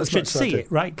think people should see it,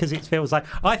 right? Because it feels like,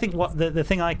 I think what the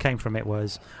thing I came from it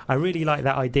was, I really like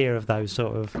that idea of those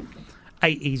sort of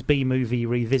 80s B-movie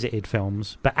revisited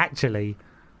films, but actually,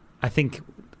 I think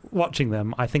watching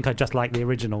them, I think I just like the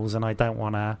originals, and I don't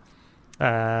want to.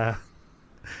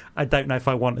 I don't know if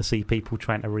I want to see people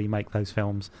trying to remake those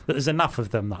films. But there's enough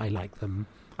of them that I like them.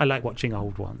 I like watching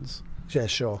old ones. Yeah,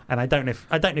 sure. And I don't know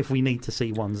if we need to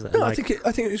see ones that. No, are I think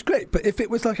it was great. But if it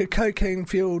was like a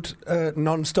cocaine-fueled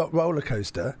non-stop roller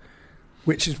coaster,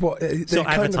 which is what it sort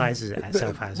of advertises it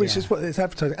itself as, which is what it's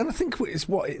advertising, and I think it's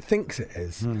what it thinks it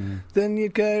is. Then you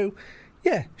go,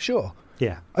 yeah, sure.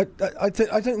 Yeah. I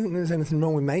don't think there's anything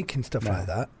wrong with making stuff like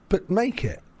that, but make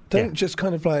it. Don't just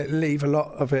kind of like leave a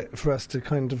lot of it for us to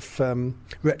kind of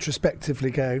retrospectively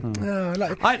go, oh, I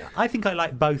like it. I think I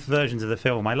like both versions of the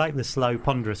film. I like the slow,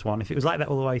 ponderous one. If it was like that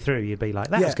all the way through, you'd be like,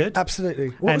 that was good. Absolutely.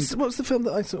 What's the film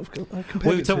that I sort of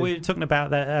compared it to? We were talking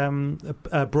about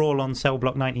that Brawl on Cell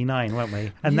Block 99, weren't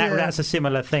we? And that's a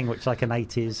similar thing, which is like an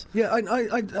 80s. Yeah,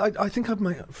 I think I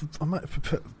might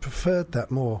have preferred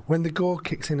that more. When the gore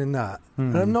kicks in that.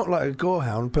 And I'm not like a gore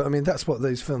hound, but I mean, that's what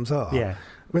those films are. Yeah.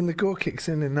 When the gore kicks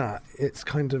in that, it's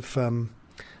kind of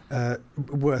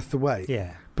worth the wait.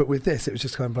 Yeah. But with this, it was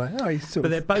just kind of like, you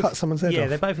sort of cut someone's head off. Yeah,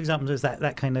 they're both examples of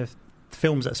that kind of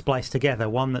films that splice together.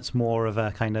 One that's more of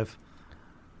a kind of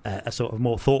a sort of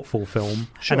more thoughtful film,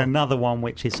 and another one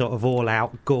which is sort of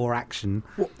all-out gore action.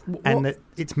 And that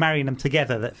it's marrying them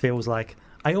together that feels like,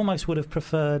 I almost would have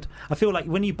preferred... I feel like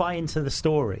when you buy into the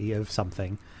story of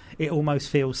something, it almost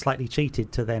feels slightly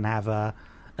cheated to then have a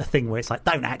thing where it's like,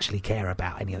 don't actually care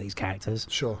about any of these characters.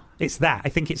 Sure. It's that. I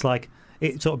think it's like,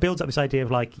 it sort of builds up this idea of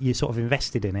like, you're sort of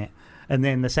invested in it, and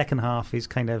then the second half is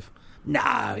kind of,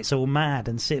 no, it's all mad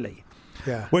and silly.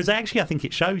 Yeah. Whereas actually I think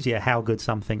it shows you how good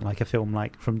something like a film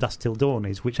like From Dusk Till Dawn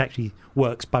is, which actually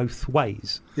works both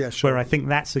ways. Yeah, sure. Where I think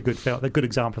that's a good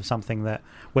example of something that,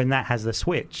 when that has the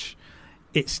switch,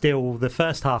 it's still, the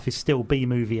first half is still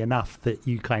B-movie enough that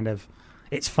you kind of,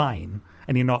 it's fine,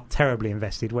 and you're not terribly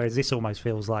invested, whereas this almost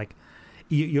feels like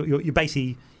you're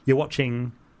basically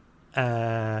watching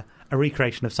a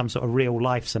recreation of some sort of real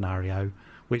life scenario,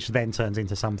 which then turns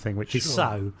into something which is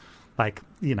so, like,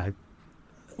 you know,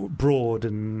 broad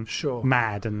and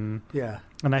mad, and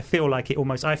and I feel like it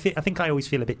almost, I think I always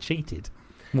feel a bit cheated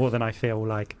more than I feel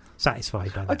like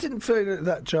satisfied by that. I didn't feel it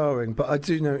that jarring, but I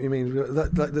do know what you mean.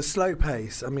 Like the slow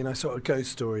pace. I mean, I saw a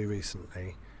Ghost Story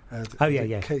recently.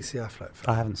 Casey Affleck film.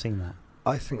 I haven't seen that.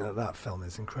 I think that film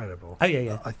is incredible. Oh,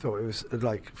 yeah. I thought it was,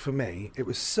 like, for me, it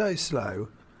was so slow,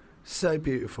 so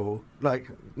beautiful, like,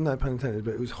 no pun intended,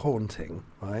 but it was haunting,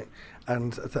 right?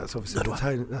 And that's obviously the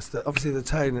tone. That's obviously the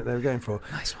tone that they were going for.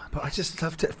 Nice one. But I just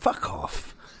loved it. Fuck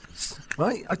off.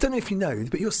 Right? I don't know if you know,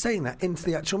 but you're saying that into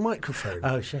the actual microphone.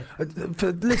 Oh, shit.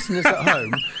 For listeners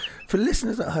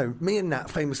at home, me and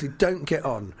Nat famously don't get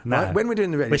on. No. Right? When we're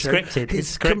doing the radio show, scripted.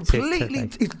 He's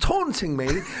completely, he's taunting me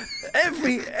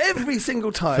every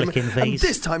single time. And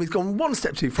this time he's gone one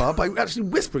step too far by actually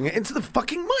whispering it into the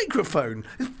fucking microphone.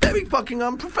 It's very fucking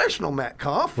unprofessional,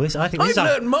 Metcalf. Well, I've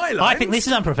learned my lines. I think this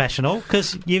is unprofessional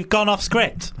because you've gone off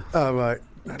script. Oh, right.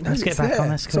 No, let's get back on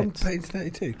the script. It's on page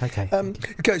 32. Okay.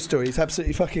 Ghost Story is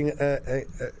absolutely fucking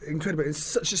incredible. It's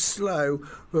such a slow...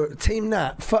 Team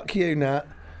Nat. Fuck you, Nat.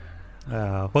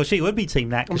 Oh, well, she would be Team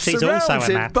Nat because she's also a Nat.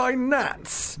 Surrounded by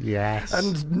gnats. Yes.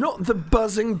 And not the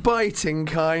buzzing, biting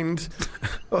kind.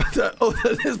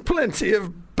 Although there's plenty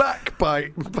of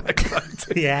backbiting.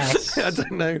 Yes. I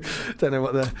don't know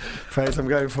what the phrase I'm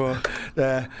going for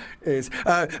there is.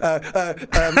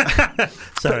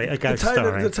 Sorry, a Ghost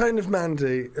Story. The tone of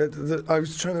Mandy. I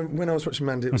was trying to, when I was watching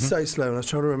Mandy, it was so slow, and I was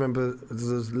trying to remember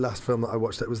the last film that I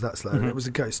watched that was that slow, and it was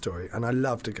a Ghost Story, and I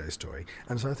loved a Ghost Story,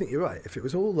 and so I think you're right. If it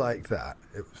was all like that,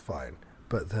 it was fine.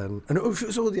 But then, and if it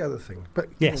was all the other thing, but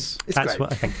yes, it's that's great.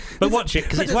 What I think. But watch it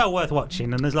because it's well worth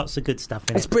watching, and there's lots of good stuff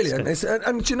in it. It's brilliant.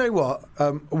 And do you know what?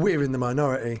 We're in the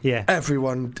minority. Yeah,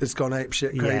 everyone has gone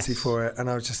apeshit crazy for it, and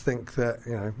I just think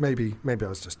that maybe I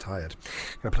was just tired.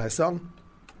 I'm gonna play a song.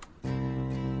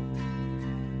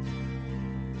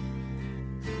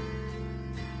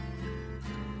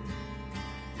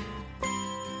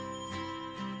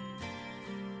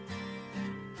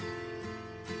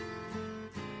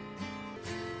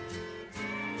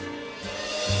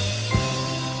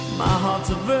 heart's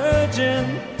a virgin,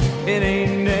 it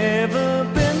ain't never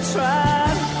been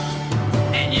tried.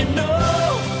 And you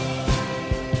know,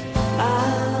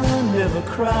 I never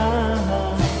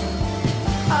cry.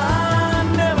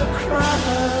 I never cry.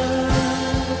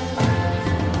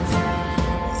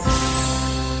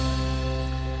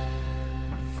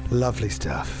 Lovely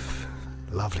stuff.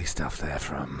 Lovely stuff there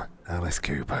from Alice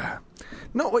Cooper.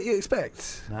 Not what you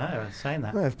expect. No, I was saying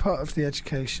that. No, part of the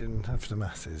education of the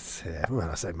masses here. Well,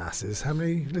 I say masses. How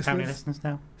many listeners? How many listeners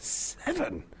now?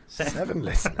 7. 7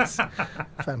 listeners.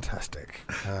 Fantastic.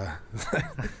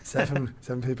 7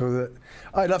 people that...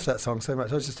 I love that song so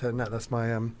much. I was just heard that. That's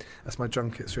my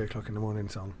drunk at 3 o'clock in the morning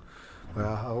song.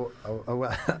 Well,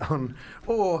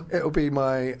 or it'll be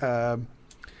my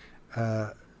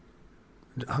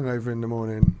hungover in the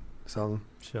morning song.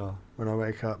 Sure. When I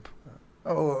wake up.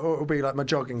 Or it'll be like my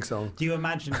jogging song. Do you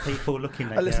imagine people looking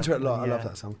at I listen to it a lot. Yeah. I love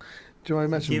that song. Do I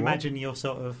imagine? Do you imagine you're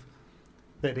sort of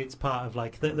that it's part of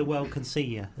like the world can see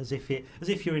you as if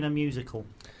you're in a musical?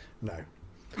 No,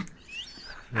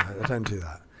 I don't do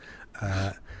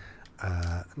that.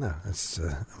 No, it's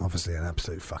obviously an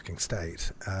absolute fucking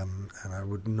state, and I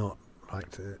would not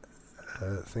like to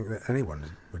think that anyone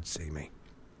would see me.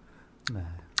 No.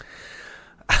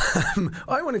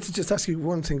 I wanted to just ask you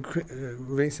one thing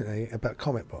recently about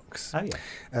comic books. Oh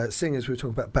yeah. Seeing as we were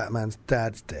talking about Batman's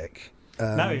dad's dick.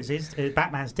 No, it's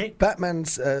Batman's dick.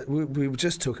 Batman's. We were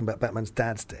just talking about Batman's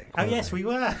dad's dick. Oh yes, we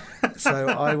were. So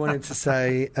I wanted to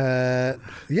say,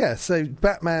 So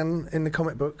Batman in the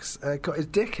comic books got his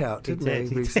dick out, didn't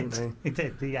he? Recently, he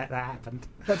did. Yeah, that happened.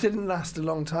 That didn't last a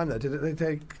long time, though, did it?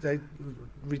 They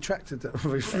retracted.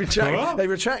 They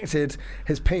retracted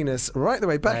his penis right the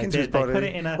way back into his body, they put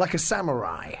it in like a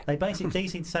samurai. They basically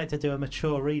decided to do a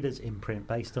mature reader's imprint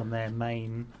based on their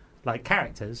main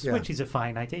characters, which is a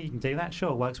fine idea. You can do that,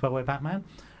 sure, works well with Batman.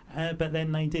 But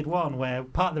then they did one where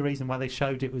part of the reason why they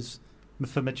showed it was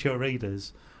for mature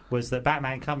readers was that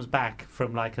Batman comes back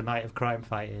from a night of crime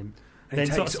fighting, and then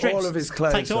takes all of his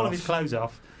clothes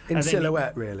off. In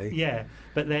silhouette, really. Yeah,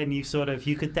 but then you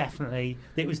could definitely,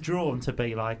 it was drawn to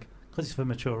be because it's for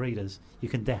mature readers, you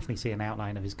can definitely see an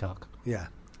outline of his cock. Yeah.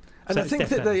 And I think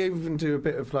that they even do a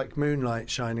bit of moonlight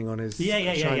shining on his. Yeah.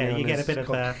 You get a bit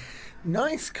cock.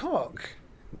 Nice cock.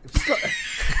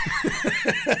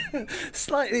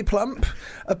 Slightly plump,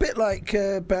 a bit like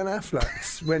Ben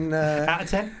Affleck's when out of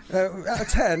 10. Out of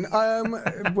 10,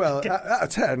 well, out of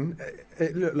 10,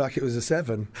 it looked like it was a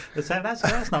 7.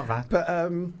 That's not bad.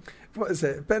 But what is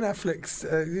it? Ben Affleck's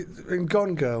in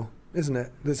Gone Girl, isn't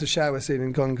it? There's a shower scene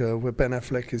in Gone Girl where Ben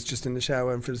Affleck is just in the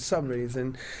shower, and for some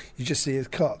reason, you just see his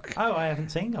cock. Oh, I haven't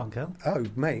seen Gone Girl. Oh,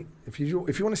 mate, if you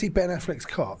want to see Ben Affleck's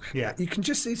cock, you can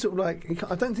just see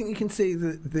I don't think you can see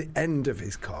the end of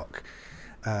his cock.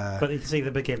 But you can see the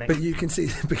beginning. But you can see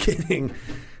the beginning.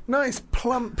 Nice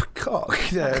plump cock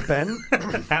there, Ben.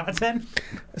 Out of 10?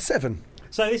 A 7.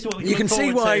 So this is what you can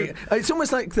see why it's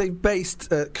almost like they based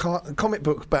comic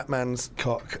book Batman's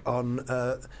cock on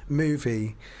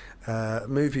movie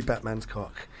Batman's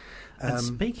cock. And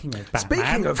speaking of Batman,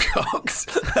 speaking of cocks,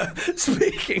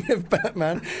 speaking of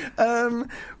Batman,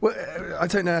 well, I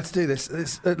don't know how to do this.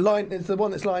 It's the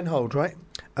one that's line hold, right?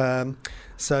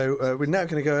 So we're now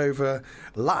going to go over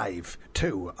live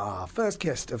to our first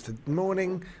guest of the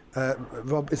morning.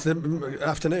 It's the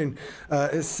afternoon.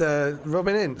 It's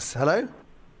Robin Ince. Hello.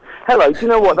 Hello. Do you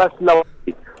know what? That's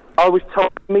lovely. I was told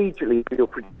immediately you're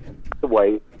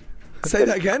away. Say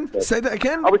that again. Say that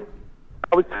again. I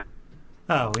was.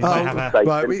 Oh, we might have a...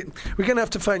 Right, we're going to have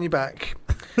to phone you back.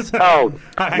 Hang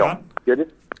on.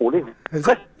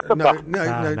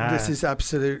 No. This is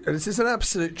absolute. This is an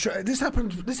absolute. This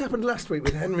happened last week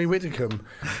with Henry Widdicombe.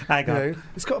 Hang on.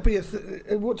 It's got to be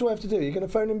what do I have to do? Are you going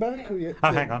to phone him back?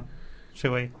 Hang on.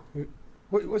 Shall we?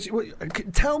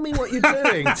 Tell me what you're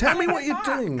doing. Tell me what you're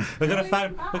doing. We're going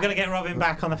to get Robin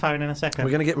back on the phone in a second.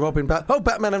 We're going to get Robin back. Oh,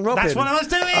 Batman and Robin. That's what I was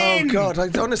doing. Oh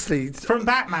God! Honestly, from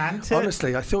Batman to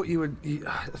honestly, I thought we were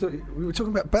talking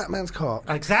about Batman's cock.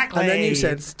 Exactly. And then you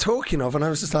said talking of, and I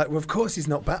was just like, well, of course he's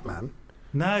not Batman.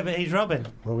 No, but he's Robin.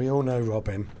 Well, we all know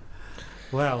Robin.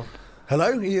 Well, hello,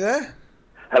 are you there?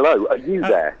 Hello, are you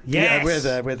there? Yes. Yeah,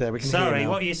 we're there. We can Sorry, hear you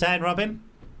now. what are you saying, Robin?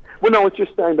 Well, no, I was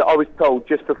just saying that I was told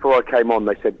just before I came on,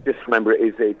 they said, just remember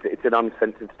it's an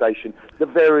uncensored station. The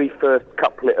very first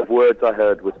couplet of words I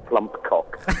heard was plump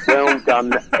cock. Well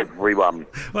done, everyone.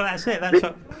 Well, that's it.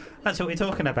 That's what we're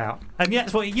talking about. And yeah,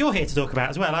 that's what you're here to talk about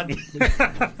as well, aren't you?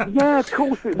 Yeah, of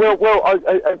course. Well,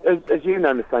 as you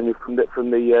know, Nathaniel, from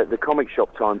the comic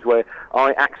shop times, where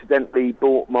I accidentally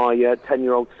bought my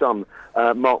 10-year-old son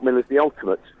Mark Miller's The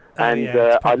Ultimates. And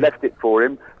I left it for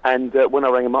him And when I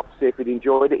rang him up to see if he'd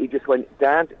enjoyed it, he just went,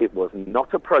 "Dad, it was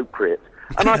not appropriate."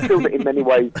 And I feel that in many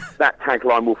ways that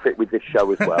tagline will fit with this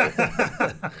show as well.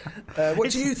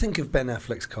 What do you think of Ben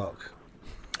Affleck's cock?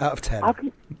 Out of 10.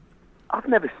 I've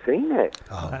never seen it.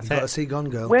 Oh, That's you've got it. to see Gone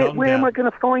Girl. Where Gone am Girl. I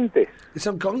going to find this? It's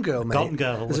on Gone Girl, mate. Gone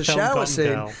Girl, There's the a film shower Gone scene.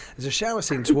 Girl. There's a shower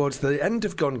scene towards the end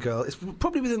of Gone Girl. It's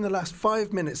probably within the last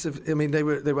 5 minutes of. I mean, they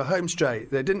were home straight.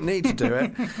 They didn't need to do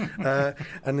it.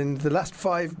 And in the last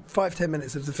 5-10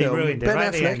 minutes of the film, ruined it Ben right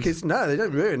at the Affleck end. is no, they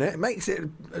don't ruin it. It makes it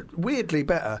weirdly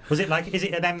better. Was it like? Is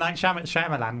it an M Night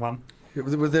Shyamalan one?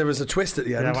 There was a twist at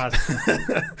the end There was.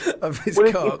 of his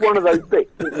Well, cock. it's one of those bits,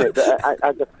 isn't it, that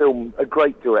as a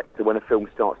great director, when a film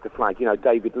starts to flag,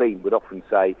 David Lean would often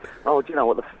say, "Oh, do you know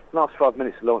what, the last 5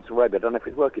 minutes of Lawrence of Arabia, I don't know if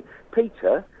it's working.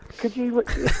 Peter, could you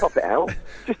just pop it out?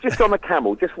 Just on the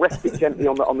camel, just rest it gently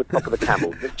on the top of the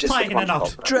camel. Just Tighten one a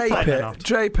knot. top."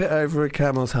 Drape it over a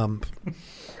camel's hump.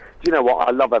 Do you know what?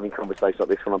 I love having conversations like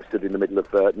this when I'm stood in the middle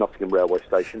of Nottingham railway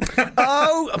station.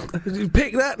 Oh,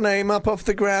 pick that name up off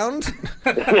the ground.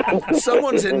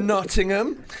 Someone's in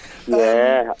Nottingham.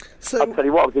 Yeah. so- I'll tell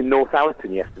you what, I was in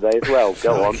Northallerton yesterday as well.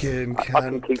 Go on. Fucking I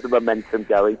can cunt. keep the momentum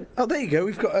going. Oh, there you go.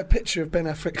 We've got a picture of Ben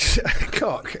Affleck's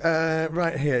cock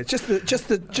right here. Just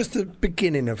the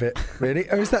beginning of it, really.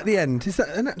 Or is that the end? Is that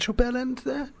an actual bell end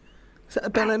there? Is that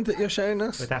a bell end that you're showing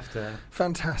us? We'd have to.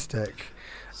 Fantastic.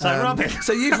 So, Robin.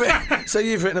 So you've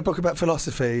written a book about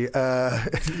philosophy.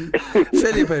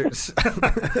 Fill your boots.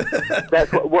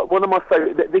 That's one of my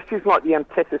favourite. This is like the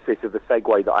antithesis of the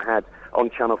segue that I had on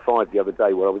Channel 5 the other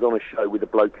day, where I was on a show with a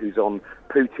bloke who's on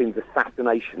Putin's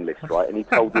assassination list, right? And he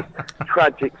told this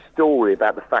tragic story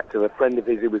about the fact of a friend of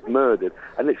his who was murdered.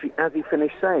 And literally, as he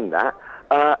finished saying that,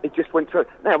 it just went through.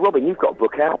 "Now, Robin, you've got a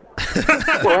book out."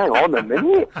 Well, hang on a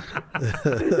minute.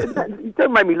 You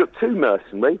don't make me look too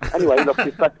mercenary. Anyway, he lost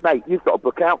his best mate. You've got a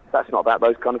book out. That's not about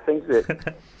those kind of things, is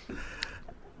it?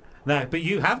 No, but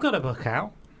you have got a book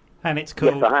out, and it's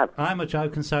called Yes, I have. I'm a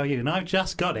Joke and So Are You. And I've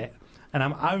just got it, and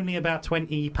I'm only about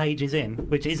 20 pages in,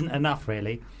 which isn't enough,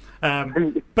 really.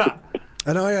 But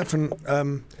And I haven't.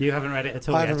 you haven't read it at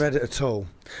all I yet. haven't read it at all.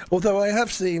 Although I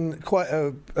have seen quite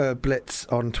a blitz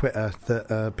on Twitter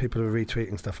that people are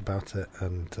retweeting stuff about it,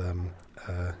 and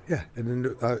yeah, and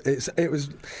it was.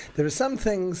 There are some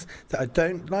things that I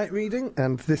don't like reading,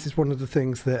 and this is one of the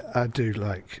things that I do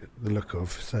like the look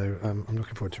of. So I'm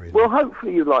looking forward to reading. Well, it.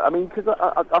 hopefully you like. I mean, because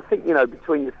I think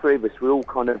between the three of us, we're all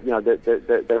kind of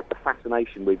the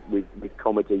fascination with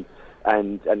comedy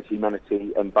and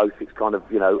humanity, and both its kind of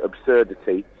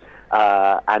absurdity.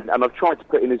 And I've tried to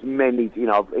put in as many.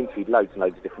 I've interviewed loads and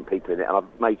loads of different people in it, and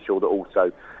I've made sure that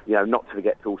also, not to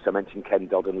forget to also mention Ken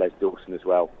Dodd and Les Dawson as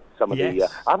well. Some of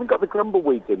Yes. I haven't got the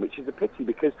Grumbleweeds in, which is a pity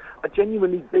because I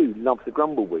genuinely do love the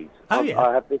Grumbleweeds. Oh, yeah.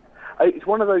 I have this. It's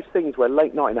one of those things where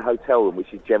late night in a hotel room,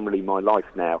 which is generally my life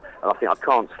now, and I think I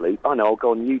can't sleep. I know I'll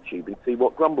go on YouTube and see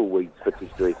what Grumbleweeds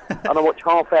footage there is, and I watch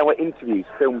half-hour interviews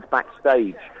filmed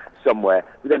backstage somewhere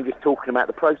with them just talking about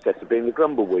the process of being the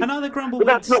Grumbleweed. And are the But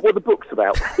that's Grumbleweeds... not what the book's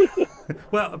about.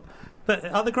 Well, but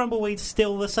are the Grumbleweeds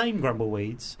still the same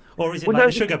Grumbleweeds? Or is it Well, like no,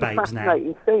 the Sugar this is Babes a now?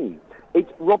 fascinating thing. It's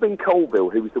Robin Colville,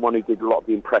 who was the one who did a lot of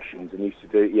the impressions and used to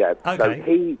do, So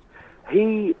Okay.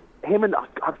 him and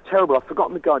I'm terrible. I've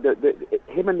forgotten the guy.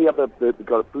 Him and the other the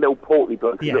guy, little portly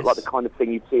bloke, who Yes. looked like the kind of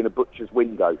thing you'd see in a butcher's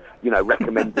window.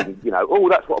 Recommending, oh,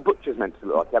 that's what a butcher's meant to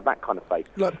look like. Have that kind of face.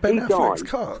 Like Ben He Affleck's died.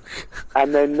 cock.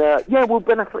 And then, Ben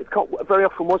Affleck's cock very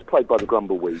often was played by the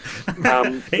Grumbleweed.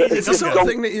 It's the sort of John-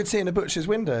 thing that you'd see in a butcher's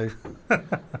window.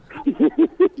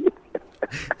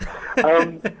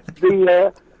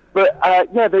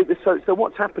 So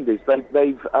what's happened is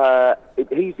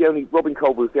he's the only, Robin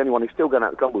Colville's the only one who's still going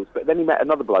out to Grumbles, but then he met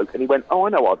another bloke and he went, oh, I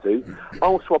know what I'll do.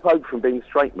 I'll swap over from being the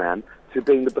straight man to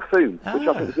being the buffoon, which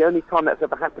I think is the only time that's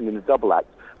ever happened in a double act,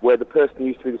 where the person who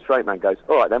used to be the straight man goes,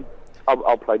 all right then,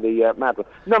 I'll play the mad one.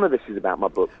 None of this is about my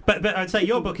book. But I'd say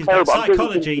your book is about Terrible. I'm doing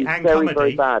psychology things and very, comedy.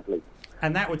 very badly.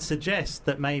 And that would suggest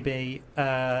that maybe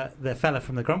the fella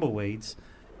from the Grumbleweeds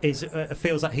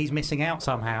feels like he's missing out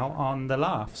somehow on the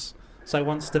laughs. So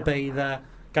wants to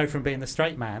go from being the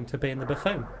straight man to being the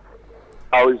buffoon.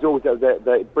 Oh, it was always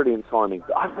the brilliant timing.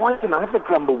 Why didn't I have the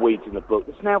Grumbleweeds in the book?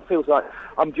 This now feels like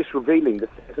I'm just revealing the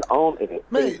things that aren't in it.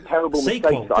 Mate, These terrible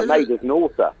sequel. mistakes that I made as an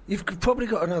author. You've probably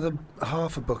got another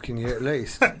half a book in you at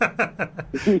least.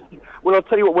 Well, I'll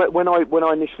tell you what. When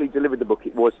I initially delivered the book,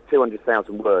 it was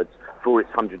 200,000 words for its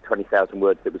 120,000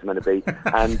 words that it was meant to be,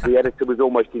 and the editor was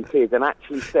almost in tears and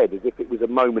actually said, as if it was a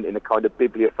moment in a kind of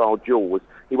bibliophile Jaws,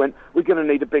 he went, "We're going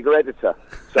to need a bigger editor."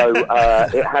 So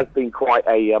it has been quite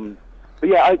a. But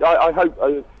yeah, I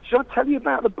hope Should I tell you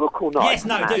about the book or not? Yes,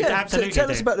 no, do. Absolutely Tell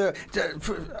do. us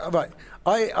about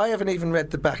right. I haven't even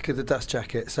read the back of the dust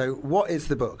jacket. So, what is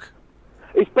the book?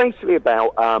 It's basically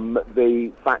about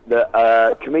the fact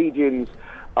that comedians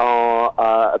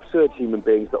are absurd human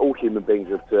beings, that all human beings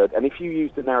are absurd. And if you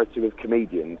use the narrative of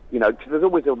comedians, you know, because there's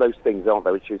always all those things, aren't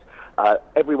there, which is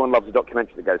everyone loves a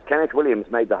documentary that goes, Kenneth Williams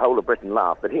made the whole of Britain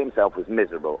laugh, but he himself was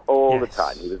miserable all the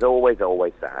time. He was always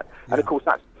sad. And of course,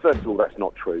 first of all, that's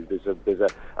not true. There's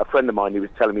a friend of mine who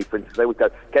was telling me, for instance, they would go,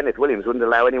 Kenneth Williams wouldn't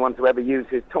allow anyone to ever use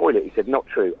his toilet. He said, not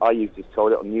true. I used his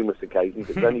toilet on numerous occasions.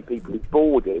 It was only people who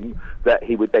bored him that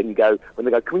he would then go, when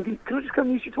they go, can I just go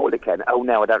and use your toilet, Ken? Oh,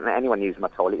 no, I don't let anyone use my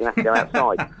toilet. You have to go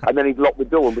outside. And then he'd lock the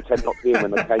door and pretend not to be in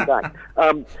when they came back.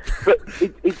 But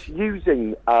it's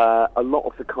using a lot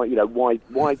of the kind, you know,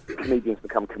 why comedians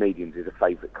become comedians is a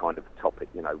favourite kind of topic,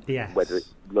 you know, whether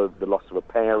it's the loss of a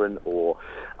parent or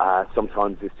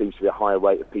sometimes there seems to be a higher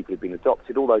rate of people who've been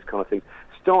adopted, all those kind of things.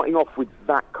 Starting off with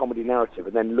that comedy narrative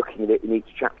and then looking at it in each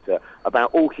chapter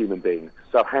about all human beings.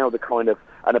 So how the kind of,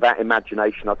 and about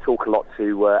imagination. I talk a lot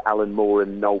to Alan Moore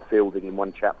and Noel Fielding in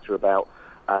one chapter about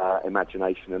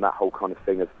imagination and that whole kind of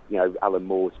thing of, you know, Alan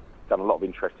Moore's done a lot of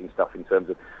interesting stuff in terms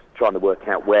of trying to work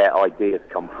out where ideas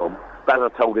come from. But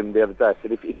as I told him the other day, I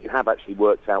said, if you have actually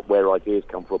worked out where ideas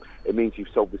come from, it means you've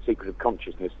solved the secret of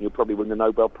consciousness and you'll probably win the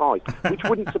Nobel Prize, which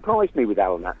wouldn't surprise me with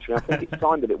Alan, actually. I think it's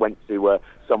time that it went to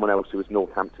someone else who was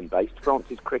Northampton-based.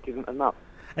 Francis Crick isn't enough.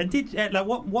 And did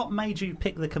what made you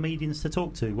pick the comedians to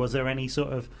talk to? Was there any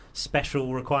sort of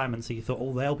special requirements that you thought,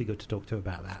 oh, they'll be good to talk to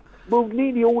about that? Well,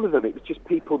 nearly all of them. It was just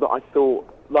people that I thought,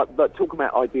 like talking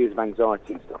about ideas of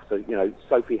anxiety and stuff. So, you know,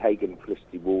 Sophie Hagen and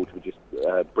Felicity Ward were just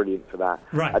brilliant for that.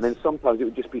 Right. And then sometimes it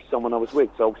would just be someone I was with.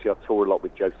 So obviously I toured a lot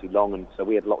with Josie Long, and so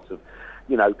we had lots of,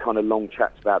 you know, kind of long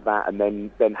chats about that. And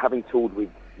then having toured with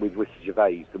Ricky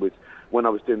Gervais, there was, when I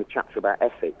was doing the chapter about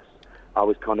ethics, I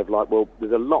was kind of like, well,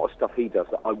 there's a lot of stuff he does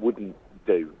that I wouldn't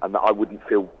do and that I wouldn't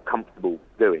feel comfortable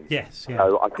doing. Yes, yeah.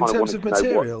 So I kind In of terms wanted of to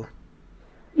know material?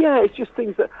 Yeah, it's just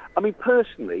things that, I mean,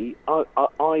 personally,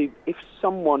 I if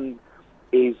someone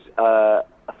is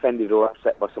offended or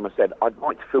upset by someone said, I'd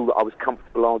like to feel that I was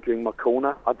comfortable arguing my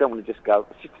corner. I don't want to just go,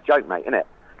 it's just a joke, mate, innit?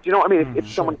 Do you know what I mean?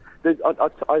 If someone,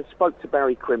 I spoke to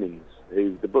Barry Crimmins,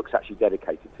 who the book's actually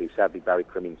dedicated to. Sadly, Barry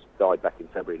Crimmins died back in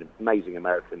February, an amazing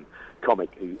American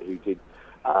comic who did,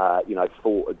 you know,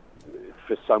 fought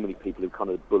for so many people who kind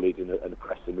of bullied and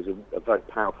oppressed him, was a very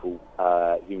powerful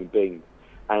human being.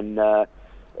 And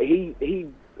he,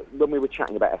 when we were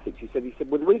chatting about ethics, he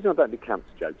said, well, the reason I don't do cancer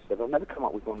jokes, he said, I've never come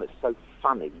up with one that's so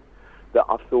funny that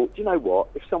I thought, do you know what,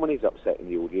 if someone is upset in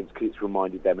the audience because it's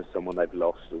reminded them of someone they've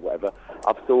lost or whatever,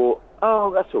 I've thought,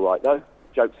 oh, that's all right, though.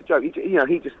 Joke's a joke.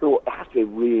 He just thought, it has to be a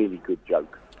really good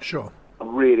joke. Sure.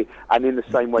 Really. And in the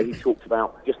same way, he talked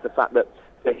about just the fact that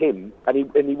for him, and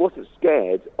he wasn't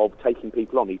scared of taking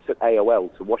people on. He took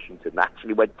AOL to Washington and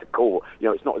actually went to court. You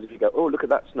know, it's not as if you go, oh, look at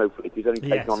that snowflake. He's only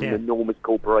taken on an enormous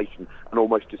corporation and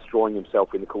almost destroying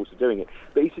himself in the course of doing it.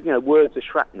 But he said, you know, words are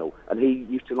shrapnel, and he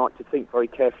used to like to think very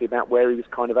carefully about where he was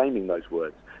kind of aiming those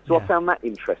words. So I found that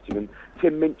interesting. And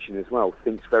Tim Minchin as well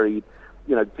thinks very,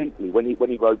 you know, deeply. When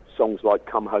he wrote songs like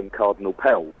Come Home Cardinal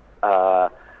Pell,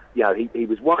 you know, he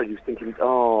was worried. He was thinking,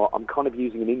 oh, I'm kind of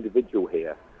using an individual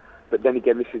here. But then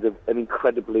again, this is an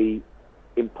incredibly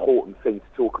important thing to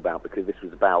talk about because this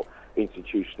was about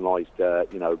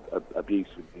institutionalised, you know, abuse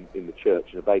in the church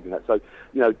and evading that. So,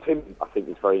 you know, Tim, I think,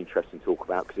 is very interesting to talk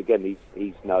about because, again,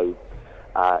 he's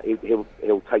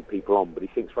he'll take people on, but he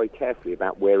thinks very carefully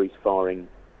about where he's firing,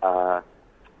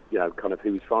 you know, kind of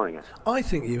who he's firing at. I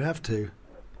think you have to,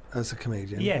 as a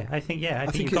comedian. Yeah, I think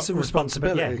you've it's got a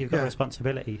responsibility. Yeah, you've got a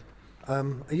responsibility.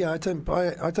 I don't buy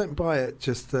it. I don't buy it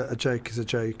just that a joke is a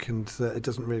joke and that it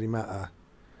doesn't really matter,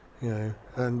 you know.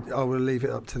 And I will leave it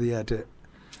up to the edit.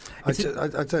 I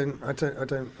don't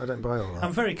buy all that.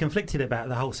 I'm very conflicted about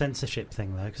the whole censorship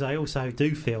thing, though, because I also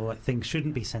do feel like things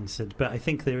shouldn't be censored. But I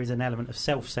think there is an element of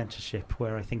self-censorship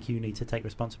where I think you need to take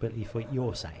responsibility for what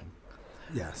you're saying.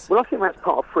 Yes. Well, I think that's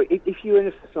part of free. If you're in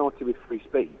a society with free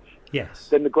speech, yes,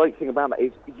 then the great thing about that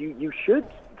is you should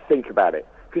think about it.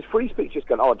 Because free speech is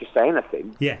going, oh, just say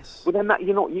anything. Yes. Well, then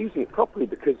you're not using it properly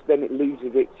because then it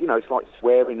loses its, you know, it's like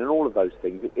swearing and all of those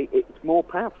things. It's more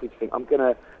powerful to think, I'm going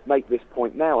to make this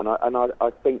point now. And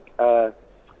I think, I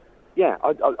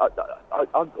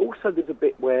also there's a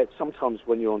bit where sometimes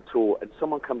when you're on tour and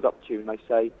someone comes up to you and they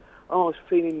say, oh, I was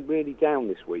feeling really down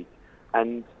this week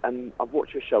and I've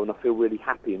watched your show and I feel really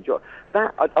happy and joy.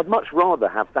 That, I'd much rather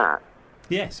have that.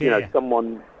 Yes, you know,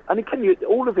 someone... And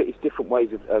all of it is different ways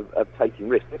of taking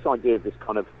risks. This idea of this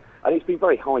kind of and it's been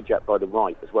very hijacked by the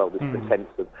right as well, this sense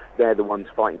of they're the ones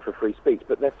fighting for free speech,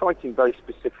 but they're fighting very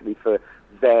specifically for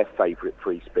their favourite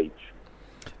free speech.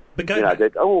 But going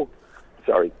back...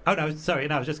 Sorry. Oh, no, sorry.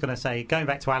 No, I was just going to say, going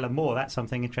back to Alan Moore, that's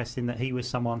something interesting, that he was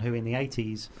someone who in the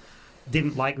 80s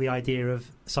didn't like the idea of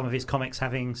some of his comics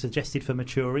having suggested for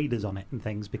mature readers on it and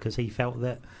things, because he felt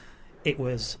that it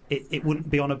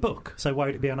wouldn't be on a book, so why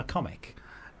would it be on a comic?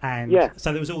 And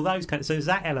so there was all those so there's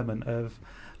that element of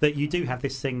that. You do have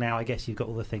this thing now, I guess you've got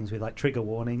all the things with like trigger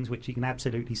warnings, which you can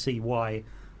absolutely see why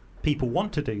people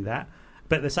want to do that,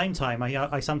 but at the same time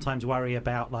I sometimes worry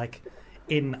about, like,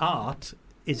 in art,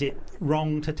 is it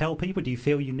wrong to tell people? Do you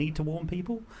feel you need to warn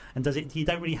people? And you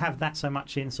don't really have that so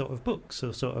much in sort of books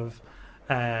or sort of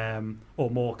or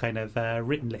more kind of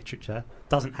written literature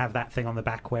doesn't have that thing on the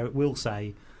back where it will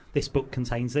say this book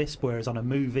contains this, whereas on a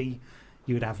movie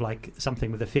you would have like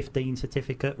something with a 15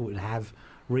 certificate, would have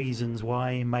reasons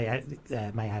why, may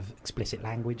have explicit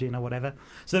language in or whatever.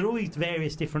 So there are all these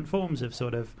various different forms of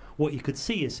sort of what you could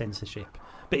see as censorship.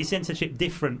 But is censorship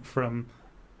different from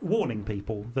warning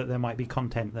people that there might be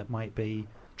content that might be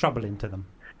troubling to them?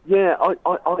 Yeah,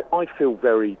 I feel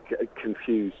very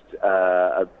confused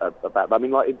about that. I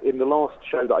mean, like in the last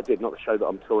show that I did, not the show that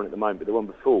I'm touring at the moment, but the one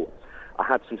before, I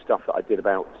had some stuff that I did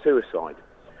about suicide.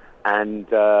 And,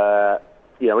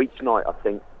 each night I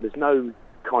think there's no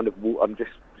kind of... I'm just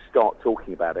start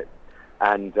talking about it.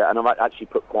 And I've actually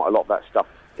put quite a lot of that stuff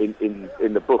in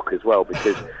the book as well,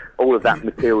 because all of that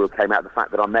material came out of the fact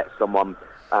that I met someone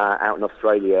out in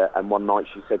Australia, and one night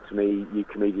she said to me, "You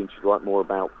comedians should write more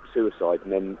about suicide,"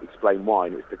 and then explain why.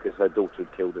 And it was because her daughter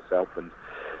had killed herself, and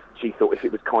she thought if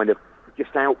it was kind of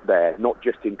just out there, not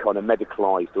just in kind of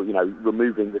medicalised or,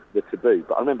 removing the taboo.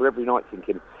 But I remember every night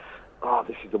thinking,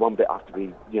 this is the one bit I have to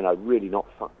be, really not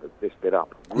fuck this bit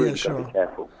up. Really got to be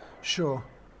careful. Sure.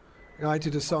 I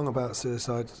did a song about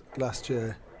suicide last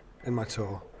year in my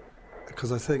tour,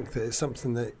 because I think that it's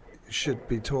something that should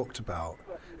be talked about.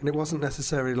 And it wasn't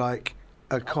necessarily like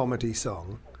a comedy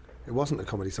song. It wasn't a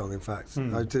comedy song, in fact.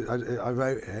 I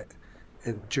wrote it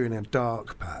during a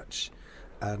dark patch,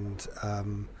 and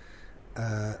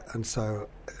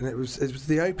it was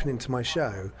the opening to my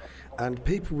show, and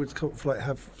people would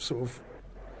have sort of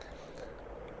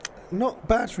not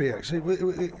bad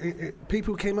reaction.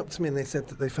 People came up to me and they said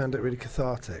that they found it really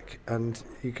cathartic, and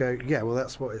you go, yeah, well,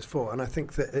 that's what it's for. And I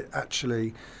think that it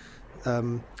actually,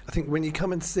 I think when you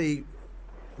come and see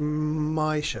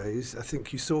my shows, I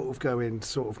think you sort of go in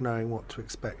sort of knowing what to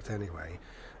expect anyway,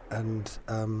 and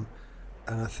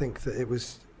I think that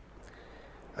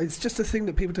it's just a thing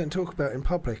that people don't talk about in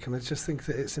public, and I just think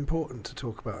that it's important to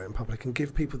talk about it in public and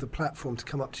give people the platform to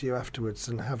come up to you afterwards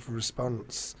and have a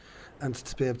response and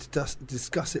to be able to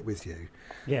discuss it with you.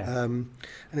 Yeah. And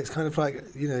it's kind of like,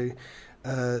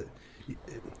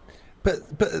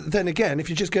 But then again, if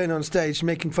you're just going on stage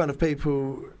making fun of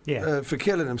people for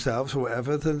killing themselves or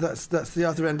whatever, then that's the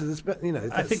other end of the spectrum.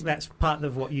 I think that's part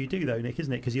of what you do, though, Nick,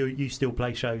 isn't it? Because you still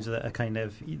play shows that are kind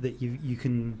of that you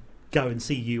can go and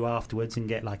see you afterwards and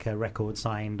get like a record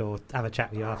signed or have a chat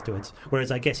with you afterwards.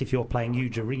 Whereas I guess if you're playing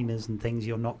huge arenas and things,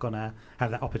 you're not going to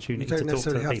have that opportunity to talk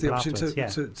to the people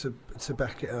afterwards. To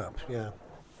back it up. Yeah.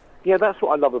 Yeah, that's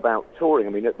what I love about touring.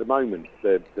 I mean, at the moment,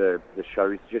 the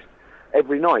show is just.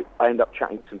 Every night I end up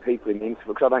chatting to some people in the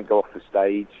interval, because I don't go off the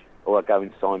stage or I go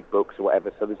and sign books or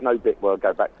whatever, so there's no bit where I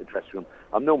go back to the dressing room.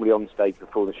 I'm normally on stage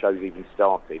before the show's even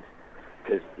started,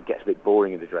 because it gets a bit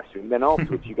boring in the dressing room. Then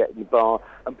afterwards you get in the bar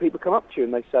and people come up to you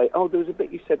and they say, "Oh, there was a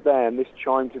bit you said there and this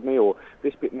chimed with me," or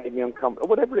 "This bit made me uncomfortable," or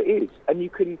whatever it is. And you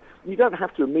don't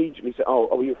have to immediately say,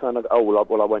 "Oh, you're a fan of,"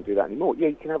 well, I won't do that anymore. Yeah,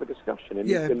 you can have a discussion.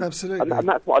 And absolutely. And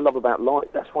that's what I love about live.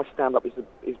 That's why stand-up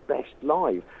is best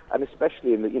live. And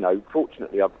especially in the,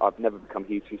 fortunately I've never become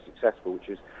hugely successful, which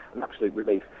is an absolute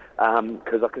relief,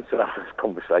 because I can still have those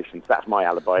conversations. That's my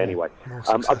alibi anyway.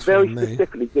 I very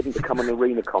specifically didn't become an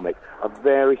arena comic. I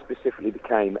very specifically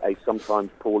became a sometimes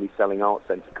poorly selling art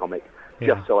centre comic,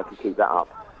 just so I could keep that up.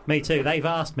 Me too. They've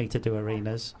asked me to do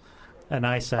arenas, and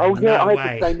I say, "Oh yeah, no I way."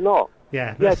 had the same lot.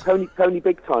 Yeah, yeah. Tony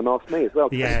Big Time asked me as well.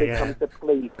 Yeah, Tony Big Time said,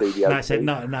 "Please do the And I said,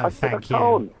 "No, I thank said, I you."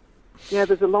 can't. Yeah,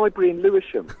 there's a library in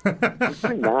Lewisham. I'm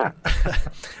doing that.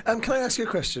 Can I ask you a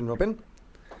question, Robin?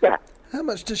 Yeah. How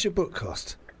much does your book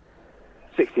cost?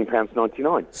 £16.99.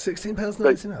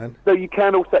 £16.99. So you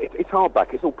can also. It's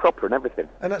hardback. It's all proper and everything.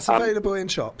 And that's available in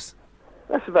shops.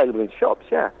 That's available in shops.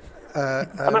 Yeah.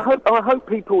 And I hope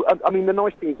people. I mean, the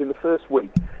nice thing is in the first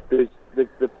week, there's the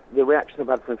reaction I've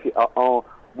had from a few are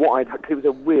what I'd. It was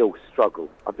a real struggle.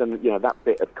 I've done that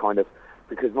bit of kind of,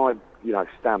 because my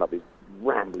stand up is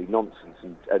rambly nonsense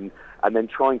and then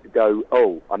trying to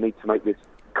go, I need to make this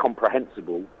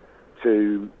comprehensible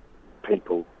to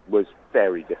people was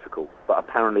very difficult, but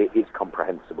apparently it is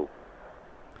comprehensible.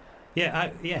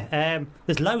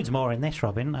 There's loads more in this,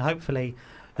 Robin. Hopefully,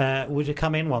 would you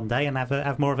come in one day and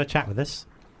have more of a chat with us?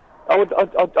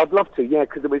 I'd love to, yeah,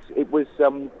 because it was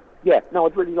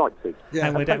I'd really like to. Yeah,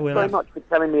 and thanks very much for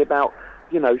telling me about,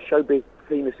 showbiz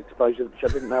penis exposure, which I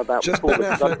didn't know about Just before.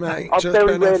 Ben Affleck, mate. I Just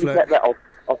very Ben rarely Affleck. get that off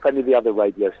any of the other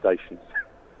radio stations.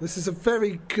 This is a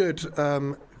very good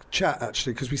chat,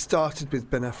 actually, because we started with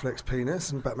Ben Affleck's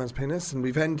penis and Batman's penis, and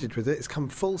we've ended with it. It's come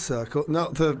full circle.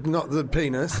 Not the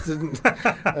penis. Didn't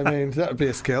I mean, that would be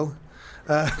a skill.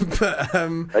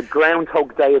 A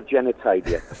Groundhog Day of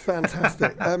genitalia.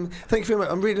 Fantastic. Thank you very much.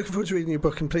 I'm really looking forward to reading your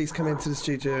book, and please come into the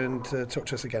studio and talk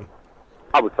to us again.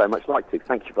 I would so much like to.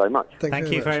 Thank you very much.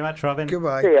 Thank you very much, Robin.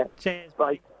 Goodbye. See ya. Cheers.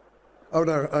 Bye. Oh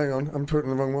no, hang on, I'm putting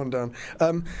the wrong one down.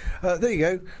 There you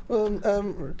go. Well,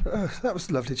 that was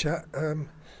a lovely chat.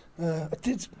 I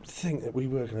did think that we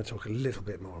were going to talk a little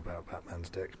bit more about Batman's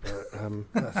dick,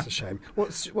 but that's a shame.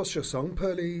 What's your song,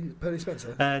 Pearly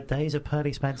Spencer? Days of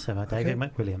Pearly Spencer by David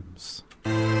McWilliams.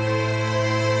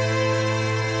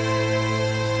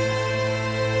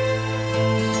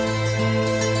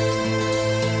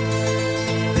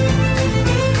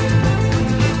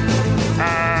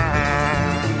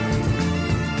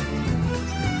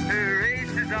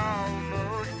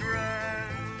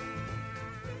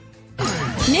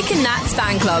 Nick and Nat's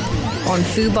Fan Club on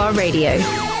Fubar Radio.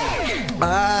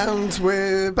 And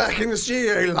we're back in the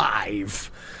studio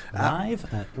live. Live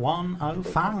at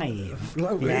 1:05.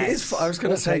 Well, Yes. it is. I was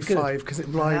going to say 5 because it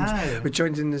rhymes. No. We're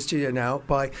joined in the studio now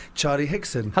by Charlie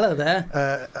Hickson. Hello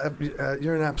there.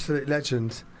 You're an absolute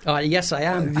legend. Yes, I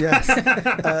am. Yes.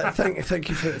 Thank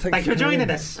you for joining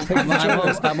us.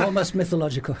 I'm almost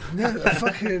mythological. No,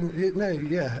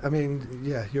 I mean,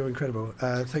 you're incredible.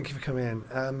 Thank you for coming in.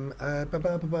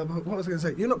 What was I going to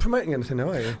say? You're not promoting anything now,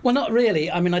 are you? Well, not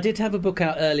really. I mean, I did have a book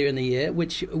out earlier in the year,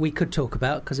 which we could talk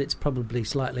about because it's probably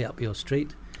slightly up your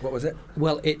street. What was it?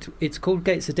 Well, it's called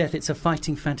Gates of Death. It's a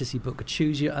fighting fantasy book, a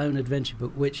choose-your-own-adventure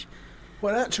book, which...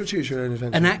 Well, an actual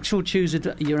choose-your-own-adventure. An actual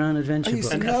choose-your-own-adventure I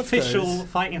used book. to An love official those.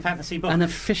 fighting fantasy book. An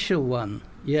official one,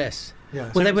 yes.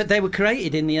 Yeah. Well, they were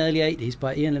created in the early 80s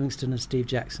by Ian Livingstone and Steve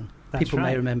Jackson. That's People may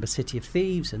right. remember City of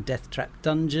Thieves and Death Trap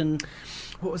Dungeon.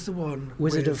 What was the one?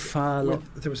 Wizard with- of Farlock.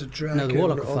 There was a dragon. No, the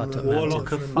Warlock of on Fartop the- Mountain.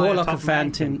 Warlock of Warlock Firetop of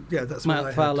Fountain. Yeah, that's what I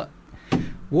had. Farlock.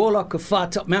 Warlock of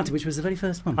Fartop Mountain, which was the very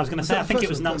first one. I was going to Was say, that I think the it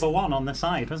was first one? number one on the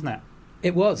side, wasn't it?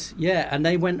 It was, yeah, and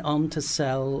they went on to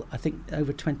sell, I think,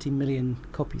 over 20 million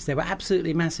copies. They were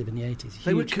absolutely massive in the 80s,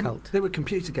 huge cult. They were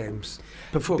computer games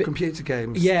before But- computer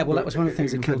games. Yeah, well, were that was one of the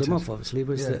things that killed them invented. off, obviously,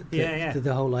 was Yeah. that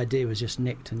the whole idea was just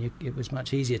nicked, and it was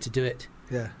much easier to do it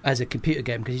Yeah, as a computer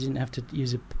game because you didn't have to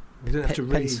use a you didn't have to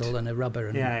read. pencil and a rubber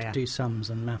and Yeah. do sums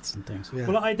and maths and things. Yeah.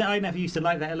 Well, I never used to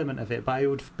like that element of it, but I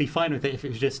would be fine with it if it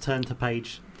was just turned to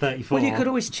page 34. Well, you could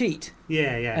always cheat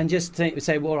Yeah. and just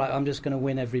say, well, all right, I'm just going to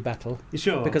win every battle.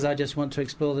 Sure. Because I just want to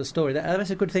explore the story. That's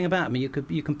a good thing about me. You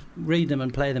can read them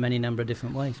and play them any number of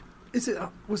different ways.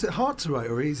 Was it hard to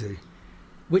write or easy?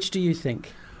 Which do you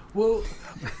think? Well,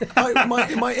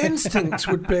 my instinct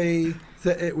would be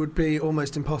that it would be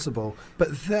almost impossible.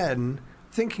 But then,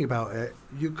 thinking about it,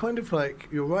 you're kind of like,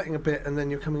 you're writing a bit and then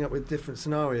you're coming up with different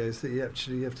scenarios that you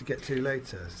actually have to get to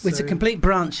later. It's a So- complete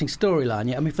branching storyline.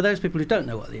 Yeah, I mean, for those people who don't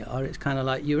know what they are, it's kind of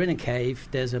like you're in a cave,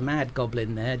 there's a mad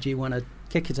goblin there. Do you want to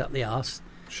kick it up the arse?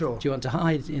 Sure. Do you want to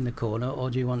hide in the corner, or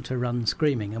do you want to run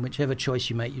screaming? And whichever choice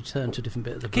you make, you turn to a different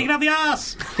bit of the book. Kick it up the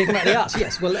arse! Kick it up the arse,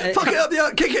 yes. Well, Fuck it up the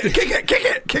arse! Kick it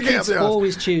up kids the arse!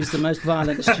 always choose the most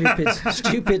violent,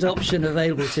 stupid option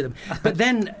available to them. But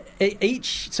then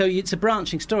so it's a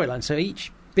branching storyline. So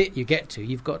each bit you get to,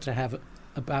 you've got to have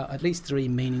about at least 3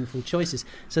 meaningful choices.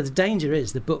 So the danger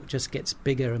is the book just gets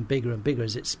bigger and bigger and bigger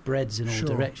as it spreads in all Sure.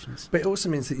 directions. But it also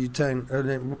means that you don't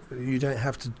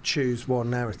have to choose one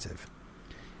narrative.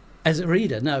 As a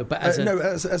reader, no, but as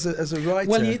as a writer.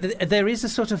 well, there is a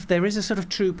sort of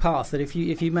true path that if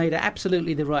you made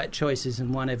absolutely the right choices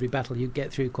and won every battle, you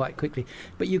get through quite quickly.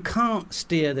 But you can't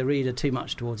steer the reader too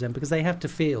much towards them because they have to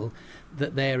feel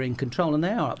that they're in control, and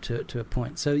they are up to a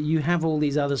point. So you have all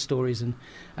these other stories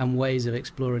and ways of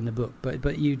exploring the book,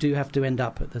 but you do have to end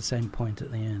up at the same point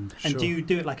at the end. And Sure. do you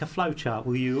do it like a flowchart?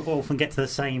 Will you often get to the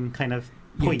same kind of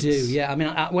points? You do, yeah. I mean,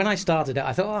 when I started it,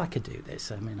 I thought, I could do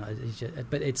this. I mean,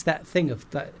 but it's that thing of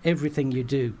that everything you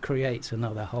do creates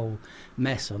another whole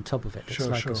mess on top of it. It's Sure,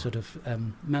 like sure. a sort of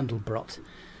Mandelbrot.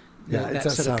 Yeah, it that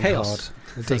does sort sound of chaos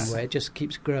hard. It thing does. where it just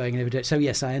keeps growing every day. So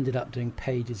yes, I ended up doing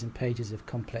pages and pages of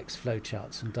complex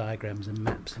flowcharts and diagrams and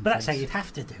maps. And But that's how things. you'd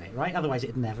have to do it, right? Otherwise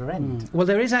it'd never end. Well,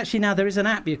 there is an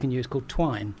app you can use called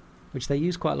Twine, which they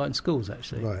use quite a lot in schools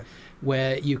actually, Right.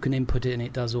 where you can input it and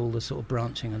it does all the sort of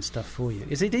branching and stuff for you.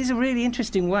 It is a really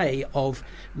interesting way of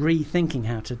rethinking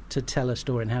how to tell a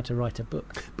story and how to write a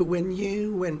book. But when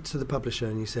you went to the publisher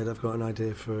and you said, "I've got an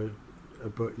idea for a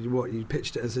book," you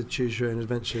pitched it as a choose your own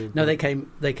adventure? No, book?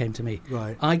 they came to me.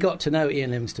 Right. I got to know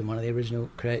Ian Livingstone, one of the original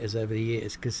creators, over the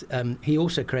years, because he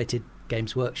also created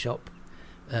Games Workshop,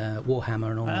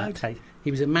 Warhammer and all that. Okay. He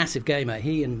was a massive gamer.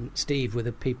 He and Steve were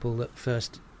the people that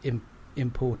first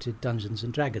imported Dungeons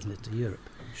and Dragons into Europe.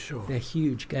 Sure. They're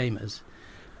huge gamers.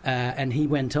 And he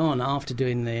went on, after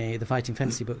doing the Fighting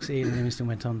Fantasy books, Ian Livingstone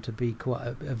went on to be quite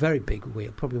a very big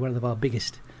wheel, probably one of our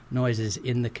biggest noises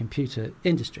in the computer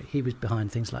industry. He was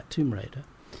behind things like Tomb Raider,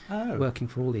 working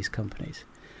for all these companies.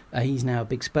 He's now a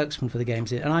big spokesman for the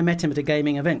games. And I met him at a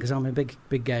gaming event because I'm a big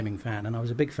gaming fan, and I was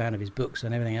a big fan of his books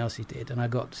and everything else he did. And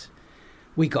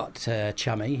we got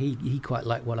chummy. He quite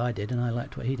liked what I did, and I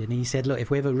liked what he did. And he said, "Look,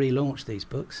 if we ever relaunch these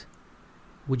books,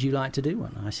 would you like to do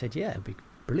one?" And I said, "Yeah, it'd be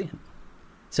brilliant."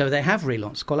 So they have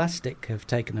relaunched. Scholastic have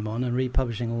taken them on and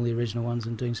republishing all the original ones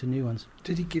and doing some new ones.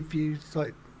 Did he give you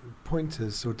like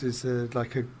pointers, or is there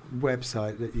like a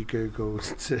website that you Google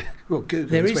to? Well, Google.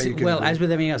 There is is, where you Google. well, as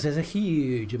with everything else, there's a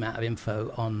huge amount of info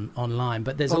online,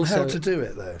 but there's on also how to do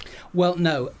it though. Well,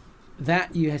 no,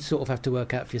 that you sort of have to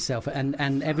work out for yourself, and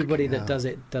everybody Fucking that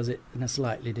hell. does it in a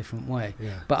slightly different way.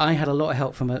 Yeah. But I had a lot of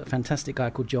help from a fantastic guy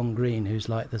called John Green, who's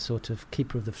like the sort of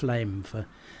keeper of the flame for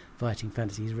Fighting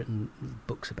Fantasy. He's written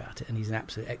books about it, and he's an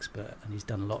absolute expert, and he's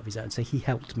done a lot of his own. So he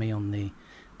helped me on the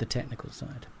technical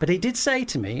side. But he did say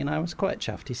to me, and I was quite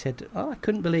chuffed, he said, "Oh, I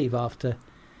couldn't believe after,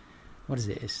 what is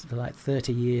it, it's like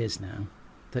 30 years now,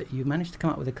 that you managed to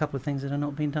come up with a couple of things that have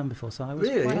not been done before." So I was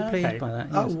Really? quite pleased Okay. by that.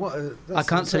 Oh, yes. what? I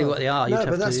can't tell you what they are. You'd No, have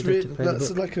but to- that's you'd have to play the that's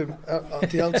book. like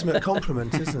the ultimate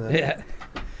compliment, isn't it? Yeah.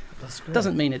 That's great.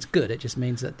 Doesn't mean it's good, it just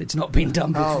means that it's not been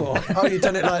done before. Oh, you've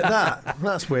done it like that?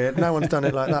 That's weird. No one's done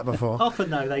it like that before. Often,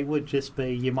 though, they would just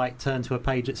be, you might turn to a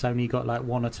page that's only got like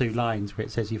 1 or 2 lines where it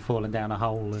says you've fallen down a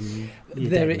hole and you're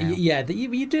dead now.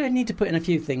 You do need to put in a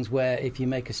few things where if you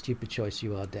make a stupid choice,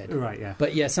 you are dead. Right, yeah.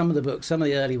 But yeah, some of the books, some of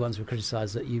the early ones were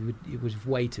criticised that it was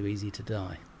way too easy to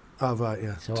die. Oh, right,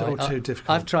 yeah. So Or too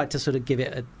difficult. I've tried to sort of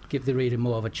give the reader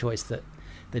more of a choice that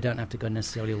they don't have to go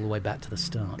necessarily all the way back to the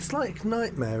start. It's like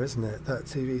Nightmare, isn't it? That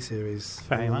TV series.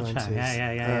 Very in the much so. 90s.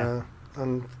 Yeah.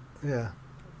 And yeah,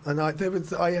 and I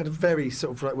had a very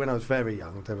sort of like when I was very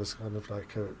young, there was kind of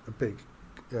like a big.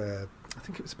 I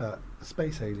think it was about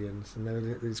space aliens, and there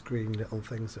were these green little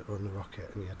things that were on the rocket,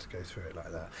 and you had to go through it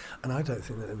like that. And I don't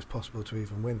think that it was possible to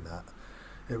even win that.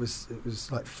 It was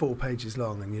like 4 pages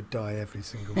long, and you'd die every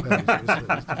single page.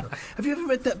 Have you ever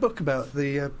read that book about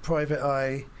the private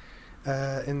eye?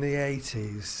 In the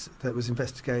 80s, that was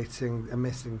investigating a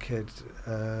missing kid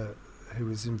who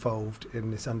was involved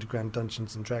in this underground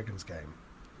Dungeons and Dragons game.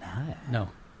 No.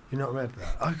 You've not read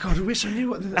that? Oh God, I wish I knew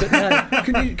what.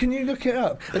 no. Can you look it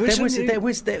up? I But wish there I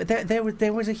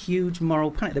knew. was a huge moral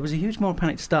panic. There was a huge moral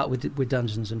panic to start with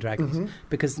Dungeons and Dragons Mhm.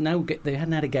 because they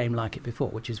hadn't had a game like it before,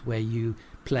 which is where you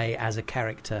play as a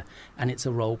character and it's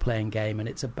a role-playing game and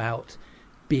it's about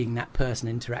being that person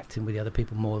interacting with the other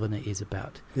people more than it is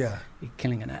about Yeah.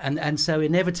 killing it. And so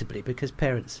inevitably, because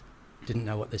parents didn't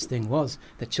know what this thing was,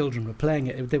 the children were playing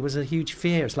it, there was a huge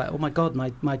fear. It's like, oh my God,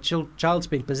 my child's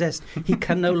been possessed. He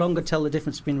can no longer tell the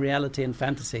difference between reality and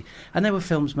fantasy. And there were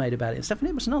films made about it and stuff, and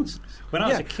it was nonsense. When I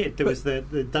was Yeah, a kid, there was the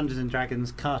Dungeons and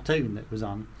Dragons cartoon that was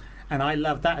on, and I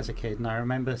loved that as a kid. And I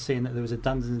remember seeing that there was a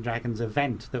Dungeons and Dragons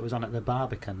event that was on at the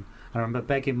Barbican. I remember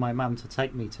begging my mum to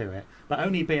take me to it, but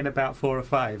only being about 4 or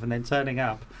 5, and then turning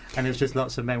up, and there's just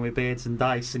lots of men with beards and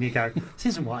dice, and you go, "This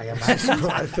isn't what I That's imagined."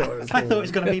 what I thought it was. I thought it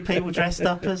was going to be people dressed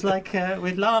up as like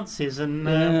with lances and.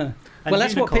 Yeah. and Well,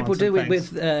 that's what people unicorns do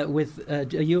and with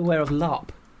things. are you aware of LARP?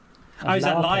 Oh, is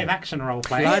that LARPing? live action role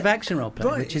play? Live action role play,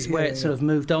 Right, which is where yeah, it sort yeah. of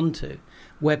moved on to,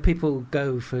 where people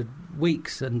go for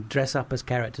weeks and dress up as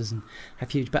characters and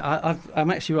have huge. But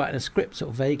I'm actually writing a script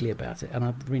sort of vaguely about it, and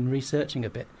I've been researching a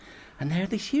bit. And there are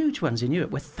these huge ones in Europe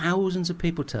where thousands of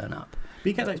people turn up, But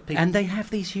you get those people. and they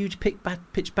have these huge pitch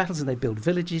battles, and they build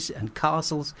villages and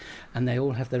castles, and they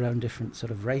all have their own different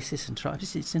sort of races and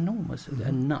tribes. It's enormous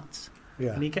and nuts.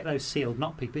 Yeah. And you get those sealed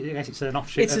knot people. I guess it's an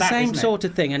offshoot It's of the that, same isn't it? sort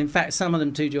of thing, and in fact, some of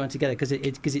them do join together because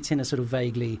it's in a sort of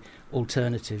vaguely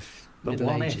alternative But Middle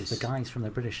what Ages. if the guys from the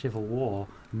British Civil War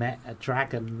met a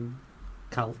dragon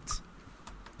cult?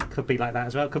 Could be like that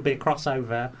as well. Could be a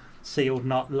crossover sealed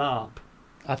knot LARP.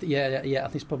 I think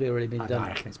it's probably already been I done.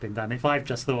 reckon it's been done. If I've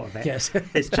just thought of it, Yes,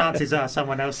 its chances are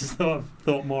someone else has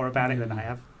thought more about it than I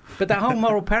have. but that whole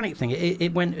moral panic thing,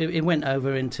 it went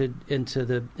over into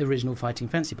the original Fighting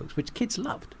Fantasy books, which kids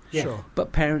loved. Yeah. Sure.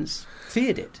 But parents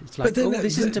feared it. It's like, But then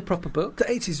this isn't a proper book. The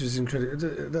 80s was incredible.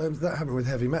 That happened with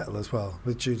heavy metal as well,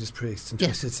 with Judas Priest and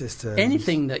Yes. Twisted Sister.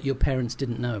 Anything that your parents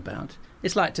didn't know about.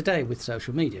 It's like today with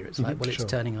social media. It's like, well, it's Sure.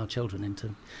 turning our children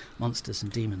into monsters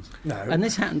and demons. No. And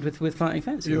this happened with Fighting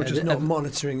Fancy. You're You know, just the- not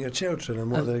monitoring your children and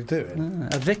what they're doing.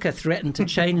 a vicar threatened to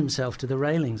chain himself to the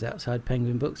railings outside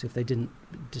Penguin Books if they didn't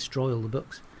destroy all the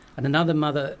books. And another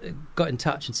mother got in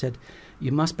touch and said,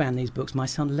 "You must ban these books. My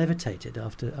son levitated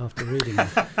after reading them."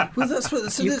 Well, that's what.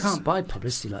 So You this, can't buy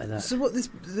publicity like that. So what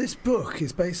this book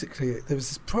is basically, there was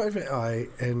this private eye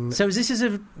in. So this is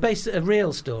a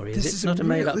real story. This Is it not a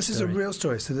made up? This is a real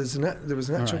story. So there was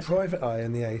an actual Right. private eye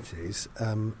in the 80s,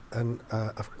 there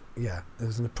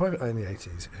was a private eye in the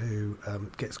 80s who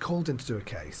gets called in to do a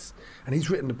case, and he's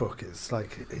written a book. It's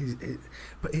like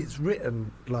but it's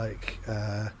written like.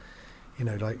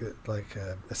 Like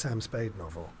a Sam Spade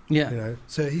novel. Yeah. You know,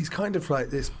 so he's kind of like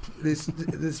this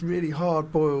really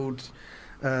hard-boiled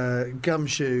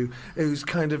gumshoe who's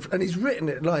kind of, and he's written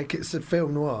it like it's a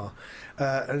film noir,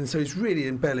 and so he's really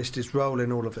embellished his role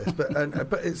in all of this. But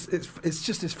it's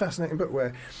just this fascinating book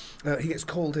where he gets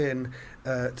called in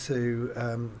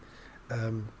to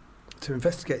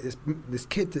investigate this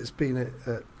kid that's been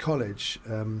at college,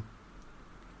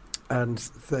 and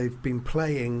they've been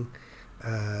playing.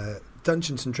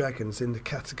 Dungeons and Dragons in the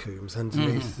catacombs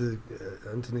underneath the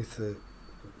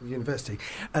university,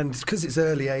 and because it's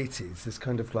early 80s, there's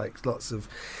kind of like lots of,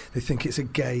 they think it's a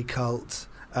gay cult,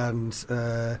 and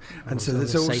so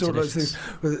there's all sorts of things.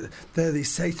 There are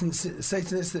these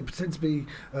Satanists that pretend to be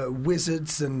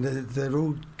wizards, and they're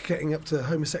all getting up to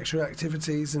homosexual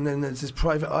activities, and then there's this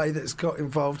private eye that's got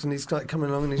involved, and he's like coming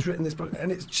along and he's written this book,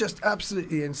 and it's just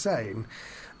absolutely insane,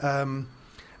 and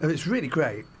it's really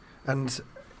great. And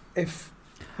I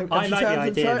like the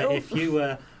idea that if you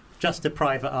were just a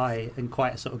private eye and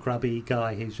quite a sort of grubby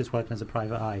guy who's just working as a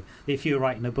private eye, if you were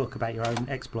writing a book about your own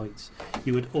exploits,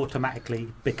 you would automatically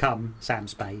become Sam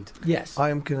Spade. Yes.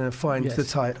 I am going to find Yes. the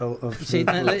title of. See,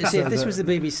 the book if so this that- was the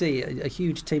BBC, a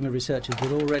huge team of researchers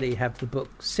would already have the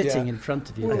book sitting Yeah. in front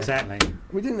of you. Well, Exactly.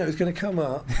 we didn't know it was going to come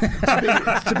up.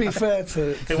 to be fair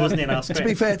to It wasn't in our script. To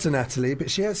be fair to Natalie, but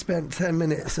she has spent 10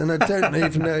 minutes, and I don't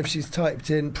even know if she's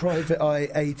typed in Private Eye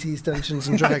 80s Dungeons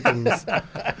and Dragons.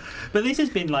 But this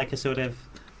has been like a sort of,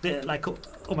 like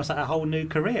almost like a whole new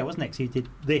career, wasn't it? 'Cause you did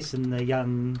this and the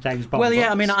young James Bond. Well,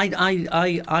 yeah, I books. mean,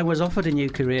 I was offered a new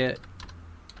career,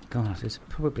 God, it's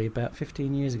probably about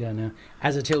 15 years ago now,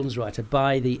 as a children's writer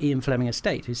by the Ian Fleming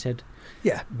estate, who said,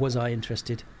 Yeah. was I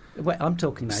interested? Wait, I'm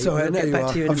talking now. Sorry, I We'll know get you back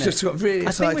are. to you in a I've minute. just got really I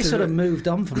excited. think we sort of moved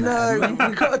on from No, that. haven't we?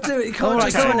 you've got to do it. You can't All right,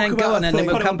 just go on talk then, go about on, and then things.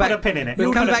 we'll come Put a back. pin in it. We'll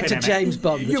Put come a back pin to in it. James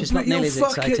Bond, which is not nearly as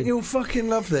exciting. You'll fucking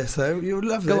love this, though. You'll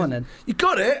love Go this. on then. You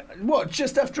got it? What,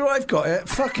 just after I've got it?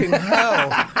 Fucking hell.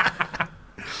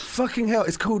 Fucking hell.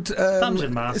 It's called...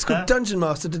 Dungeon Master. It's called Dungeon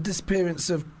Master, The Disappearance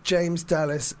of James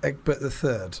Dallas Egbert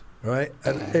III. Right?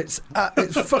 And it's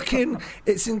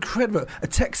incredible. A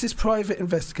Texas private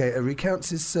investigator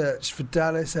recounts his search for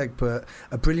Dallas Egbert,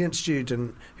 a brilliant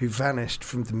student who vanished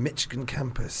from the Michigan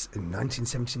campus in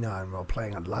 1979 while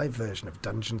playing a live version of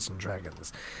Dungeons and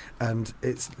Dragons. And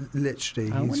it's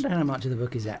literally... I wonder how much of the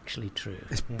book is actually true.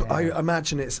 I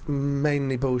imagine it's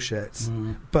mainly bullshit,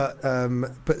 but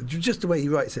just the way he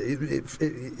writes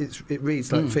it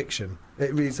reads like fiction.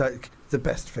 It reads like the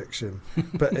best fiction,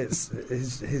 but it's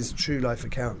his true life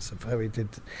accounts of how he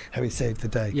saved the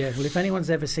day. Yeah, well, if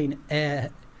anyone's ever seen is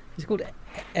it called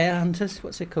Air Hunters?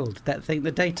 What's it called? That thing,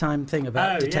 the daytime thing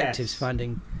about detectives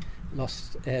finding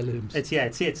lost heirlooms. It's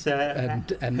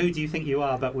and Who Do You Think You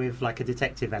Are, but with like a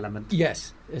detective element.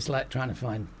 Yes, it's like trying to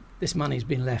find this money's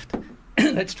been left.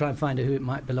 Let's try and find out who it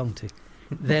might belong to.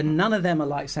 Then none of them are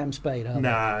like Sam Spade, are they?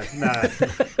 No.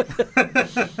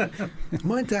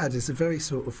 My dad is a very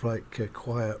sort of like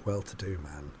quiet, well-to-do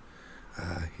man.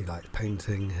 He liked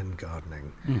painting and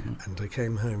gardening. And I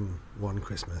came home one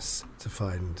Christmas to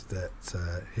find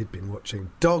that he'd been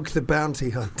watching Dog the Bounty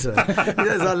Hunter. He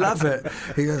goes, I love it.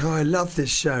 He goes, oh, I love this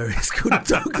show. It's called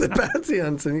Dog the Bounty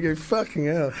Hunter. And you go, fucking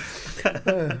hell.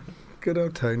 Good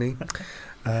old Tony.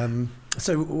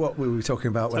 So what were we talking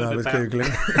about when I was Googling?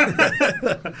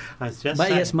 I was just But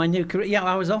saying. yes, my new career. Yeah,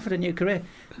 I was offered a new career.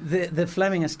 The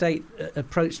Fleming estate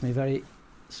approached me very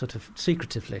sort of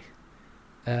secretively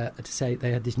to say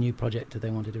they had this new project that they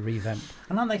wanted to revamp.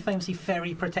 And aren't they famously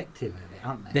very protective of it,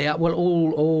 aren't they? They are, well,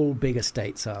 all big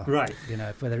estates are. Right. You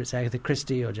know, whether it's Agatha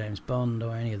Christie or James Bond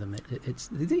or any of them, it's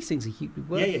these things are huge.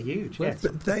 Huge. Yeah.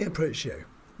 But they approach you.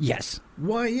 Yes.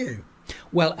 Why you?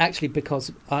 Well, actually,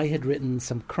 because I had written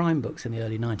some crime books in the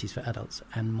early 90s for adults,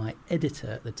 and my editor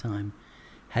at the time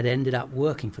had ended up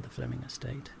working for the Fleming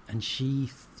estate, and she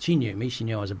knew me. She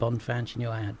knew I was a Bond fan. She knew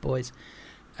I had boys,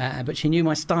 but she knew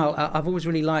my style. I've always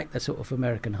really liked the sort of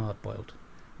American hard-boiled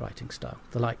writing style,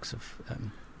 the likes of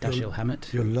Dashiell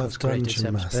Hammett. Your love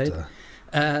Dungeon Master.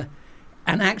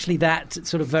 And actually, that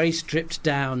sort of very stripped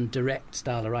down, direct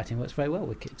style of writing works very well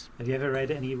with kids. Have you ever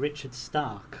read any Richard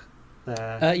Stark?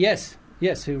 Yes,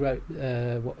 who wrote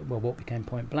what became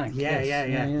Point Blank. Yeah.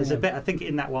 Yes. There's a bit, I think,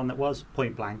 in that one that was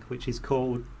Point Blank, which is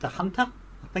called The Hunter,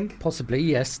 I think. Possibly,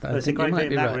 yes. There's a great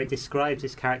bit in that where it describes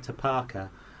this character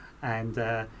Parker, and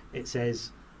it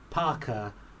says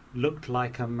Parker looked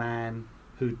like a man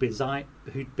who'd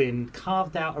been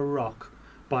carved out of rock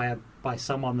by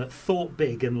someone that thought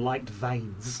big and liked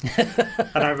veins. And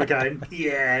I remember going,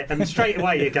 yeah. And straight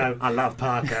away you go, I love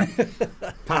Parker.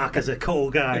 Parker's a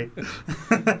cool guy.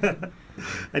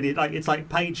 And it's like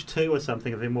page 2 or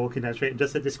something of him walking down the street, and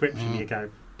just the description you go,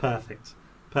 perfect.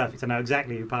 I know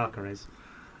exactly who Parker is.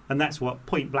 And that's what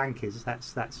Point Blank is.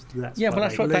 That's yeah, well,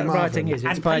 that's what that writing is.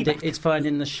 It's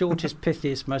finding the shortest,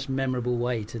 pithiest, most memorable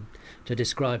way to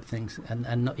describe things,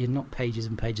 and not pages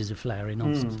and pages of flowery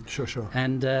nonsense. Sure.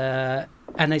 And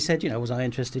they said, was I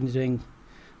interested in doing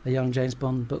a young James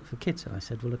Bond book for kids? And I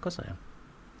said, well, of course I am.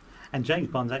 And James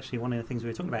Bond's actually one of the things we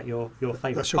were talking about. Your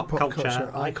favourite pop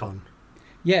culture icon.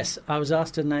 Yes, I was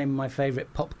asked to name my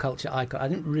favourite pop culture icon. I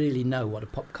didn't really know what a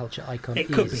pop culture icon is.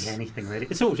 It could be anything, really.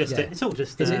 It's all just. It's all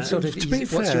just. Is it sort of? To be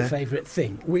fair, what's your favourite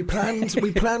thing? We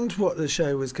planned what the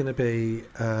show was going to be.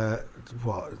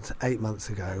 8 months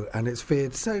ago, and it's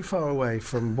veered so far away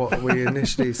from what we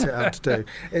initially set out to do.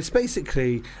 It's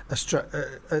basically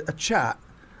a chat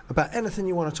about anything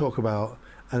you want to talk about.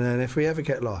 And then, if we ever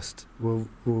get lost, we'll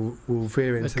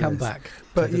veer into come this. back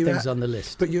but to the things on the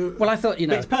list. But I thought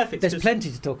it's perfect. There's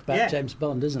plenty to talk about James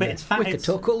Bond, isn't there? We could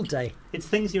talk all day. It's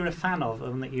things you're a fan of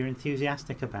and that you're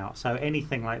enthusiastic about. So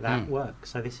anything like that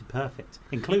works. So this is perfect,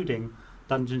 including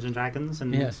Dungeons and Dragons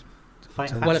and. Yes.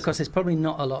 Well, of course, there's probably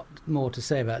not a lot more to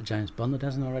say about James Bond that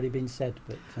hasn't already been said.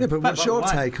 But what's your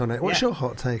take on it? What's your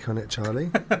hot take on it,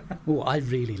 Charlie? Oh, I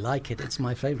really like it. It's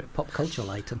my favourite pop cultural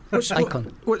icon. Who's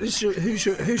your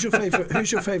favourite?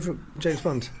 Who's your favourite James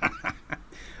Bond?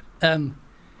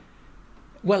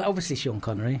 Well, obviously Sean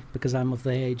Connery, because I'm of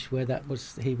the age where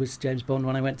he was James Bond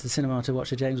when I went to the cinema to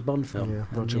watch a James Bond film. Yeah,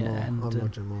 Roger Moore. I'm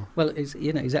Roger Moore. Well,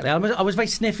 exactly. I was very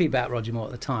sniffy about Roger Moore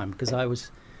at the time because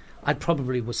I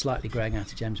probably was slightly growing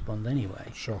out of James Bond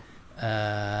anyway. Sure.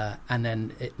 And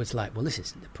then it was like, well, this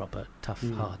isn't the proper, tough,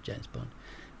 hard James Bond.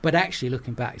 But actually,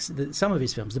 looking back, some of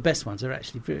his films, the best ones, are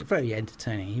actually very, very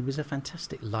entertaining. He was a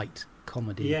fantastic light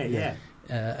comedy. Yeah.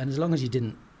 And as long as you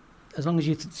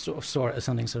sort of saw it as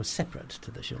something sort of separate to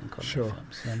the Sean Connery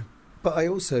films. But I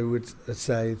also would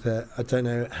say that I don't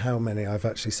know how many I've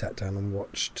actually sat down and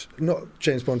watched, not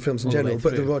James Bond films in general,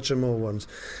 but the Roger Moore ones.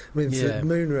 I mean,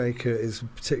 Moonraker is a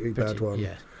particularly bad one.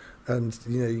 Yeah. And,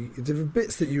 there are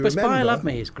bits that you remember. But Spy Love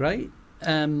Me is great.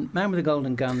 Man with a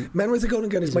Golden Gun. Man with a Golden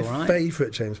Gun is my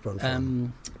favourite James Bond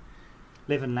film.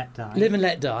 Live and Let Die. Live and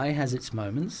Let Die has its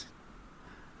moments.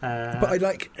 But I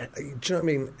like, do you know what I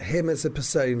mean? Him as a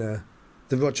persona,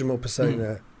 the Roger Moore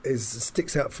persona,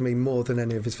 sticks out for me more than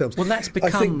any of his films. Well, that's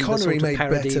become I think Connery the sort of made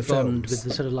parody better Bond films. with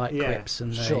the sort of light quips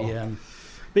and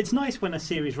But it's nice when a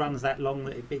series runs that long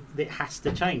that it has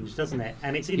to change, doesn't it?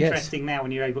 And it's interesting now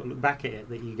when you're able to look back at it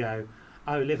that you go,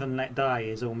 oh, Live and Let Die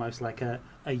is almost like a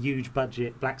huge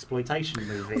budget blaxploitation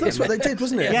movie. Well, that's what they did,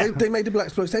 wasn't it? They made a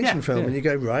blaxploitation film, and you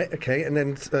go, right, okay, and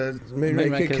then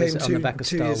Moonraker came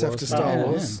 2 years after Star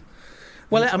Wars. Yeah.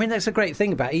 Well, I mean, that's a great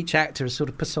thing about each actor has sort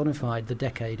of personified the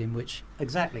decade in which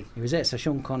exactly he was there. So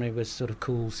Sean Connery was sort of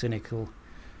cool, cynical,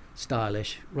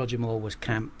 stylish. Roger Moore was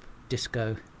camp,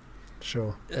 disco.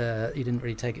 Sure. He didn't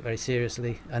really take it very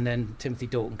seriously. And then Timothy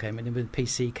Dalton came in, and when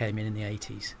PC came in the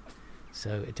 80s.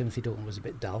 So Timothy Dalton was a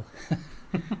bit dull.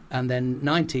 And then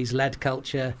 90s, lad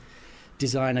culture,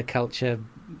 designer culture,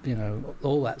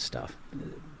 all that stuff.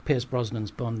 Pierce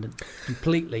Brosnan's Bond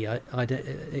completely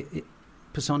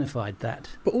personified that.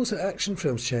 But also action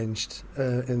films changed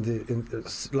hugely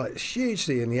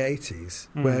in the 80s,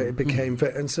 where it became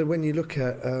and so when you look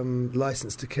at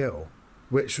Licence to Kill,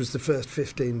 which was the first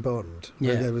 15 Bond,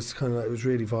 and there was kind of it was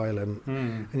really violent,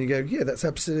 and you go, that's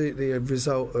absolutely a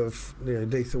result of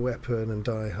Lethal Weapon and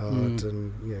Die Hard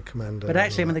and Commando. But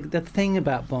actually, I mean, the thing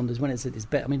about Bond is when it's at its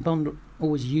best. I mean, Bond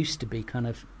always used to be kind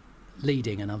of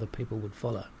leading, and other people would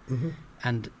follow.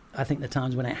 And I think the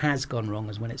times when it has gone wrong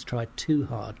is when it's tried too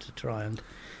hard to try and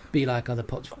be like other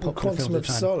popular Quantum films of are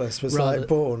trying. Solace was rather- like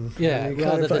Bourne. Yeah, And you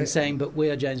kind rather of than like- saying, but we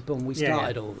are James Bond, we Yeah.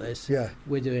 started all this, Yeah.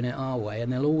 we're doing it our way.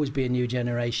 And there'll always be a new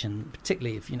generation,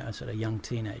 particularly if, sort of young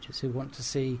teenagers who want to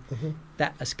see Mhm.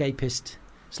 that escapist,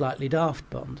 slightly daft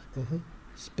Bond. Mhm.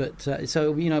 But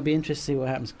so it'd be interesting to see what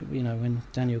happens. When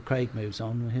Daniel Craig moves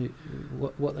on,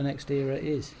 what the next era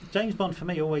is. James Bond for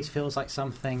me always feels like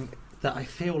something that I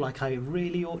feel like I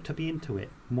really ought to be into it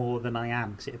more than I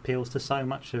am, because it appeals to so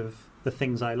much of the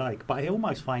things I like. But I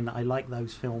almost find that I like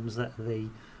those films that are the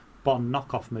Bond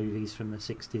knockoff movies from the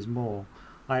 60s more.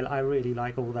 I really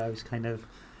like all those kind of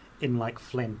In Like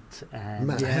Flint and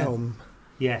Matt Helm.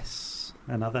 Yes,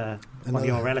 another one of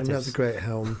your relatives. Another great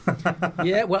Helm.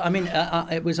 Yeah, well,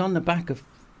 it was on the back of.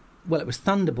 Well, it was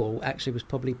Thunderball. Actually, was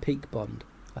probably peak Bond.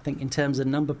 I think in terms of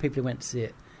the number of people who went to see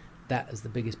it, that is the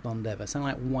biggest Bond ever. Something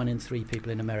like 1 in 3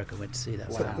 people in America went to see that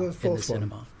Wow. film The in the fourth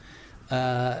one?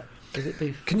 cinema. Is it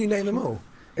the? Can you name them all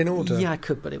in order? Yeah, I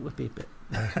could, but it would be a bit.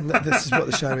 This is what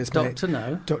the show is, mate. Doctor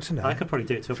No, Doctor No. I could probably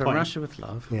do it to a From point. Russia with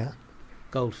Love, Yeah.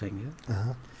 Goldfinger,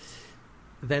 Uh-huh.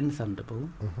 then Thunderball.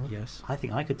 Mhm. Yes. I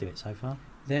think I could do it so far.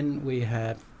 Then we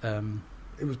have.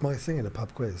 It was my thing in a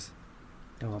pub quiz.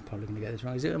 Oh, I'm probably going to get this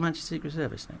wrong. Is it A Manchester Secret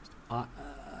Service next?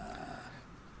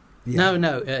 Yeah.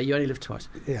 No. You Only Live Twice.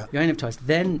 Yeah. You Only Live Twice.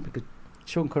 Then, because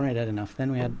Sean Connery had enough,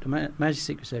 then we had Majesty's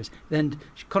Secret Service. Then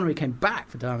Connery came back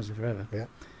for Diamonds Are Forever. Yeah.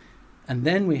 And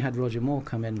then we had Roger Moore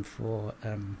come in for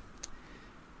Live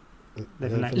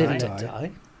and Let Live and Die. Let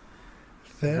Die.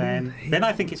 Then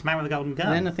I think it's Man with a Golden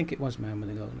Gun. Then I think it was Man with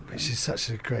a Golden Gun. Which is such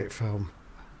a great film.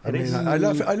 It is. I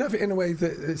love it. I love it in a way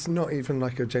that it's not even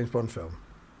like a James Bond film.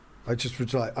 I just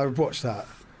would I would watch that.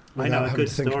 I know without a having good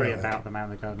to think story it. about the Man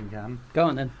with a Golden Gun. Go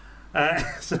on then.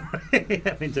 Sorry,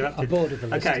 I've interrupted. I'm bored of the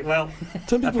list. Okay, well,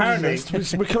 Some people Apparently-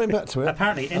 resist. We're coming back to it.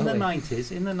 apparently in Are the we?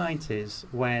 90s,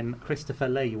 when Christopher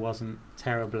Lee wasn't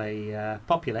terribly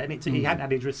popular, and he hadn't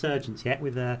had his resurgence yet,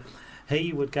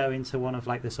 he would go into one of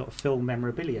like the sort of film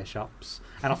memorabilia shops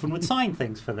and often would sign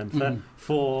things for them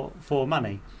for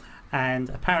money. And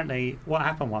apparently, what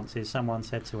happened once is someone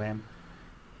said to him,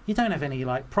 "You don't have any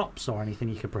like props or anything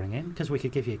you could bring in, because we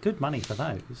could give you good money for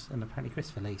those." And apparently,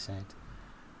 Christopher Lee said,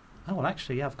 "Oh well,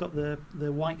 actually, yeah, I've got the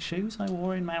white shoes I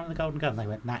wore in Man with the Golden Gun." They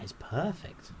went, "That is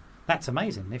perfect. That's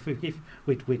amazing. If we'd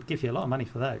give you a lot of money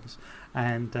for those."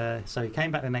 And so he came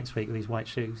back the next week with these white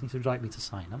shoes. And he said, "Would you like me to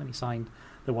sign them?" And he signed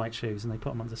the white shoes, and they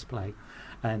put them on display.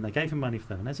 And they gave him money for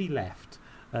them. And as he left,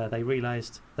 they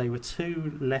realised they were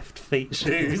 2 left feet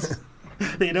shoes.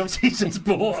 They'd obviously just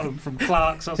bought them from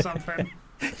Clark's or something.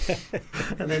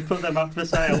 And then put them up for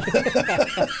sale.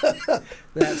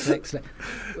 That's excellent.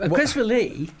 Christopher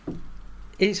Lee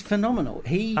is phenomenal.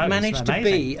 He Oh, he's managed to amazing.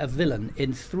 be a villain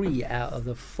in 3 out of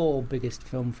the 4 biggest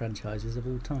film franchises of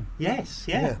all time. Yes,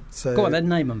 yeah. So Go on, then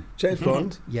name them. James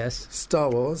Bond, Yes. Star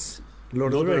Wars,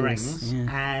 Lord of the Rings. Yeah.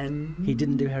 And He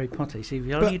didn't do Harry Potter. You see, if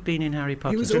But only he'd been in Harry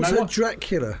Potter. He was Do you know also what?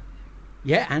 Dracula.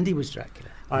 Yeah, and he was Dracula.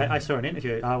 I saw an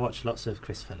interview. I watched lots of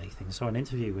Christopher Lee things. I saw an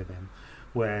interview with him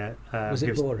where Was he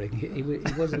it boring? He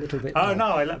was a little bit. Oh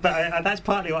dull. no! That's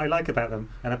partly what I like about them.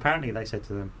 And apparently, they said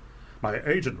to them, "My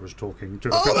agent was talking to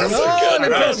the Oh, that's producers." a good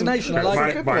an one. impersonation. I like That's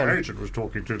it. a good my one. agent was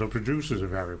talking to the producers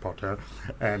of Harry Potter,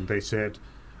 and they said,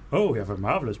 "Oh, we have a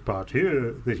marvelous part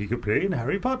here that he could play in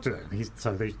Harry Potter." And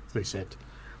so they said,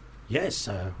 "Yes,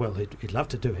 well, he'd love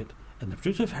to do it." And the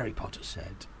producer of Harry Potter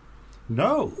said,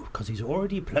 "No, because he's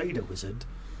already played a wizard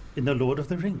in The Lord of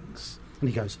the Rings." And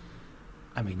he goes,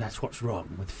 "I mean, that's what's wrong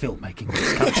with filmmaking in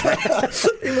this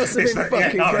country." He must have been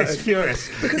fucking oh, good. it's furious.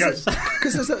 Because Yes.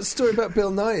 because there's that story about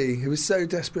Bill Nighy, who was so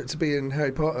desperate to be in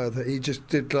Harry Potter that he just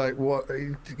did like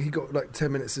he got like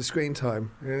 10 minutes of screen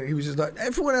time. He was just like,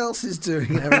 everyone else is doing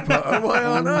Harry Potter, why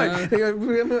aren't I? He goes,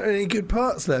 we haven't got any good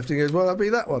parts left. He goes, well, I'll be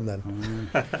that one then.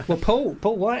 Well, Paul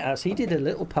Whitehouse, he did a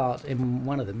little part in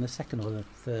one of them, the second or the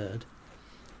third,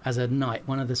 as a knight,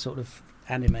 one of the sort of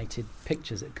animated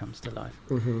pictures that comes to life.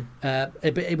 Mm-hmm.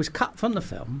 It was cut from the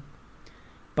film,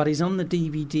 but he's on the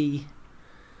DVD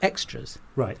extras,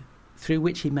 Right. through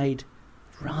which he made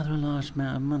rather a large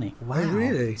amount of money. Wow. Oh,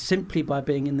 really? Simply by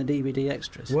being in the DVD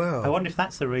extras. Wow. I wonder if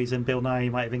that's the reason Bill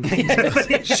Nighy might have been getting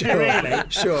to Sure, really?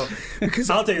 sure. Because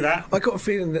I'll do that. I got a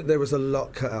feeling that there was a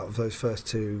lot cut out of those first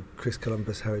 2 Chris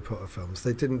Columbus Harry Potter films.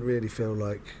 They didn't really feel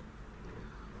like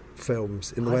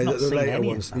films in the I've way not that the seen later any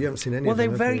of ones. them. You haven't seen any Well, of they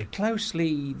them. have very you?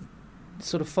 closely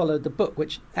sort of followed the book,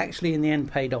 which actually in the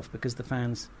end paid off because the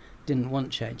fans didn't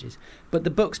want changes. But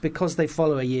the books, because they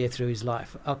follow a year through his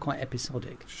life, are quite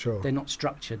episodic. Sure. They're not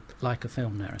structured like a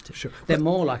film narrative. Sure. They're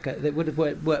more like they would have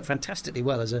worked fantastically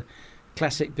well as a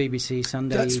classic BBC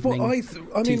Sunday That's evening what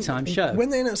I mean. tea time show. When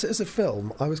they announced it as a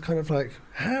film, I was kind of like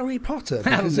Harry Potter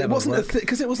That'll because it never wasn't work.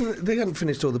 because it wasn't. They hadn't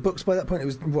finished all the books by that point. It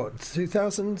was what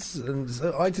 2000s, and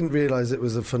so I didn't realise it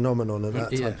was a phenomenon at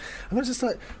that Yeah. time. And I was just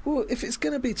like, well, if it's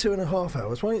going to be 2.5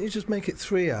 hours, why don't you just make it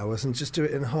 3 hours and just do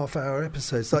it in half-hour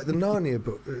episodes, like the Narnia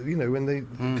book? When they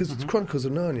because Chronicles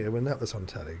of Narnia when that was on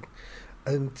telly,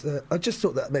 and I just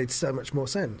thought that made so much more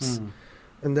sense.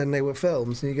 And then they were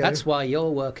films, and you go, That's why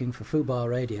you're working for Fubar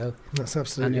Radio, that's and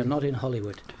absolutely, you're not in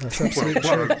Hollywood. that's absolutely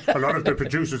true. A lot of the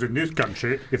producers in this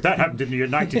country, if that happened in the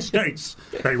United States,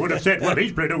 they would have said, well,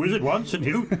 he's played a wizard once and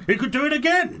he could do it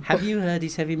again. Have you heard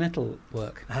his heavy metal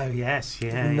work? Oh yes,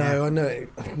 yeah. No, I know it.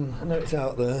 I know it's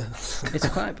out there. It's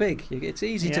quite big. It's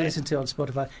easy to Yeah. listen to on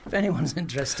Spotify if anyone's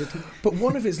interested. But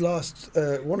one of his last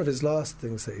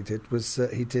things that he did was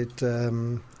he did.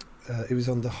 It was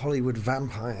on the Hollywood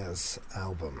Vampires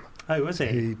album. Oh, was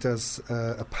it? He does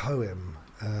a poem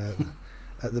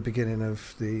at the beginning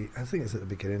of the. I think it's at the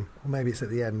beginning, or maybe it's at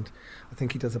the end. I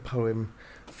think he does a poem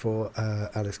for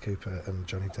Alice Cooper and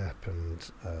Johnny Depp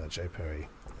and Joe Perry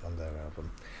on their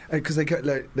album, because they get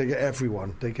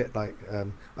everyone. They get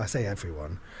I say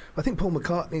everyone. I think Paul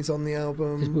McCartney's on the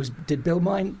album. Did Bill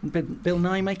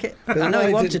Nye make it? Bill I know he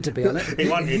Nye wanted did- to be on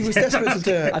it. He was desperate to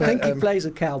do it. I but, think he plays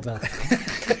a cowbell.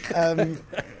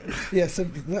 Yeah, so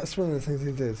that's one of the things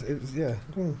he did. It was, there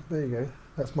you go.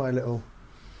 That's my little.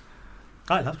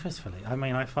 I love Christopher Lee. I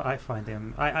mean, I find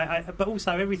him. But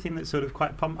also everything that's sort of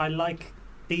quite. I like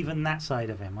even that side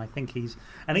of him. I think he's,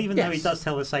 and even though he Yes. does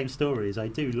tell the same stories, I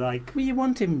do like. Well, you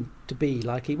want him to be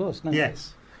like he was, don't you?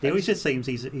 Yes. He always just seems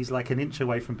he's like an inch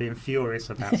away from being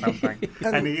furious about something,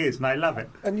 and he is, and I love it.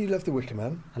 And you love The Wicker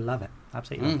Man. I love it.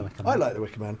 Absolutely love the Wicker I Man. like The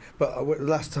Wicker Man, but the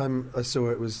last time I saw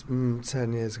it was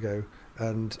 10 years ago,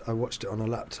 and I watched it on a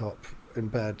laptop in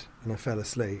bed, and I fell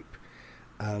asleep,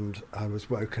 and I was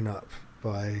woken up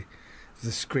by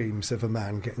the screams of a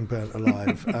man getting burnt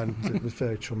alive, and it was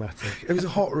very traumatic. It was a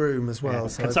hot room as well. Yeah.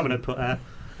 So And someone had put a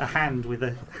hand with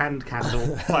a hand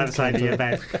candle by the side of your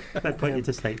bed. They'd put you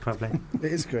to sleep, probably.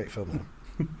 it is a great film.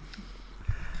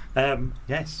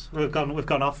 Yes, we've gone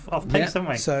off pace, haven't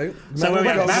we? So, So Man we're with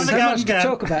the Man with So the Golden- much to gun.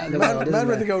 talk about in the world, Man isn't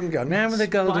with the there? Golden Gun. Man with the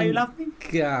Spy Golden Love Me?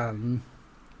 Gun.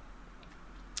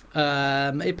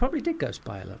 It probably did go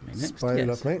Spy Love Me next. Spy yes.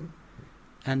 Love Me.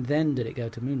 And then did it go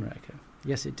to Moonraker?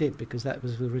 Yes, it did, because that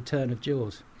was the return of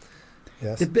Jaws.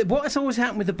 Yes. What has always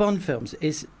happened with the Bond films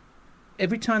is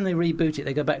every time they reboot it,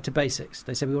 they go back to basics.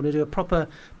 They say, we want to do a proper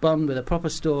Bond with a proper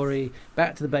story,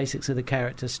 back to the basics of the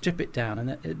character, strip it down,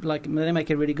 and they make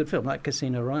a really good film, like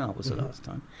Casino Royale was the last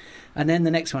time. And then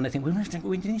the next one, they think, we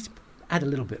need to add a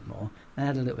little bit more, and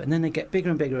add a little bit. And then they get bigger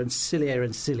and bigger and sillier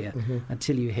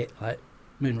until you hit, like,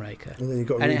 Moonraker. And then you've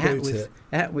got to And it reboot it.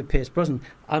 happened with Pierce Brosnan.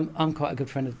 I'm quite a good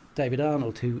friend of David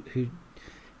Arnold, who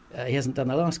he hasn't done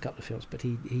the last couple of films, but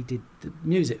he did the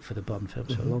music for the Bond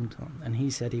films for a long time. And he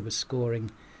said he was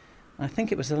scoring, I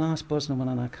think it was the last Brosnan one,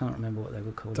 and I can't remember what they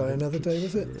were called. Die Another Day,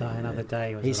 was it? Die Another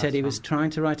Day. Was He the said last he was one. trying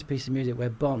to write a piece of music where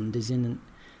Bond is in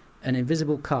an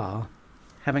invisible car,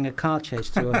 having a car chase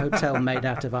through a hotel made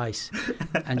out of ice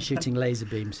and shooting laser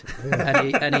beams.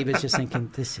 And he was just thinking,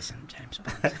 this isn't James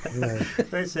Bond. Yeah.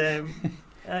 There's,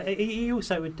 he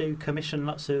also would commission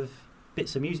lots of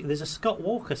bits of music. There's a Scott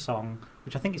Walker song,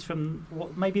 which I think is from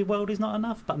maybe World Is Not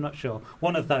Enough, but I'm not sure.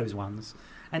 One of those ones.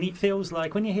 And it feels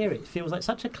like, when you hear it, it feels like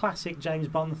such a classic James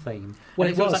Bond theme. Well,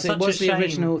 And it feels was. like It such was a the shame.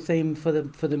 original theme for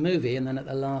the movie, and then at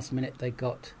the last minute they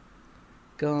got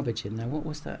garbage in there. What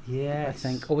was that? Yes. I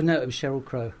think. Oh no, it was Sheryl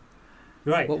Crow.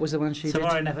 Right. What was the one she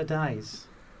Tomorrow did? Never Dies.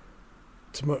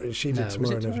 Tomorrow, she No, did was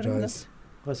Tomorrow it Never Tomorrow Dies.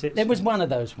 Was it? It was one of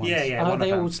those ones. Yeah, yeah, Oh, one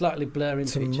they of all them. slightly blur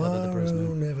into each other. The Tomorrow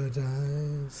Brosnan. Never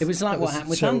Dies. It was like That what happened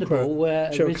with Sheryl Crow. Thunderball, where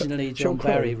Sheryl originally John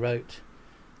Crow. Barry wrote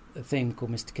a theme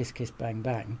called Mr. Kiss Kiss Bang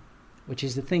Bang, which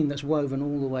is the theme that's woven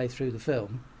all the way through the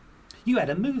film. You had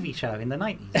a movie show in the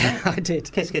 90s. Right? I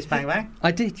did. Kiss Kiss Bang Bang.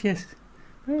 I did, yes.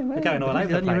 Very well. We're going all You've over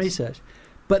the done your place. research.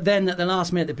 But then at the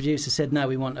last minute, the producer said, no,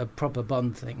 we want a proper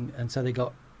Bond thing. And so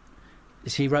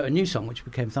he wrote a new song, which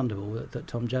became Thunderball, that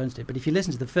Tom Jones did. But if you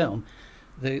listen to the film,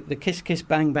 the Kiss Kiss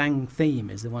Bang Bang theme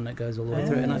is the one that goes all the way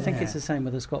through. And I think it's the same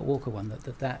with the Scott Walker one,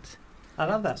 that I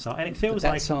love that song, and it feels that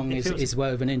like song it feels is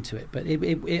woven into it. But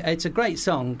it's a great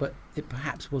song, but it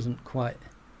perhaps wasn't quite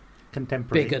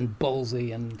contemporary. big and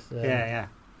ballsy and yeah.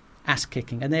 ass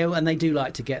kicking. And they do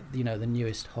like to get the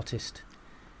newest, hottest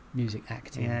music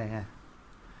acting, Yeah.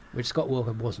 which Scott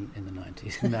Walker wasn't in the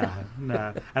 90s.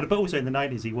 No. But also in the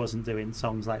 90s, he wasn't doing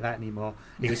songs like that anymore.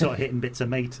 He was sort of hitting bits of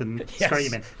meat and Yes.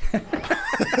 screaming.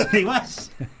 He was.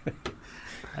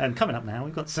 And coming up now,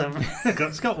 we've got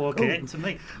got Scott Walker getting to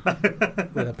me.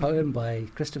 With a poem by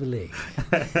Christopher Lee.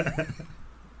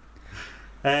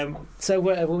 So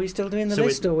were we still doing the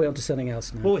list, or are we on to something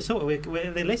else now? Well,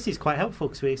 the list is quite helpful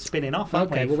because we're spinning off,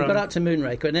 aren't okay, we? We got up to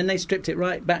Moonraker, and then they stripped it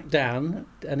right back down,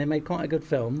 and they made quite a good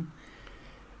film,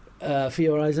 For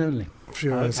Your Eyes Only. For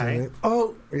Your Eyes Only.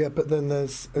 Oh, yeah, but then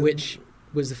there's... Which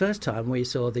was the first time we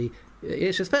saw the...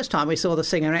 It's the first time we saw the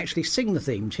singer actually sing the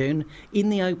theme tune in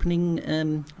the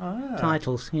opening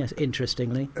titles. Yes,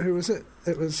 interestingly. Who was it?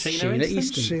 It was Sheena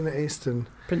Easton. Sheena Easton.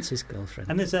 Prince's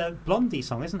girlfriend. And there's a Blondie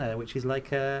song, isn't there, which is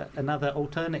like another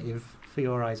alternative For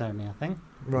Your Eyes Only, I think.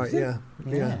 Right, yeah.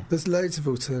 There's loads of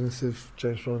alternative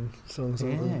James Bond songs,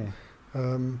 aren't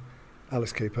there?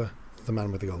 Alice Cooper, The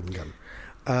Man with the Golden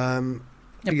Gun.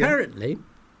 Apparently...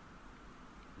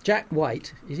 Jack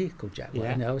White, is he called Jack White?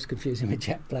 Yeah. No, I was confusing with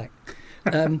Jack Black.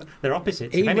 They're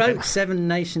opposites. He wrote Seven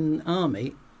Nation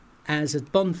Army as a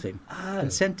Bond theme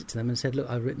and sent it to them and said, look,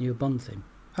 I've written you a Bond theme.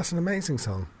 That's an amazing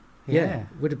song. Yeah,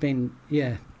 would have been,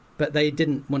 but they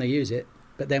didn't want to use it.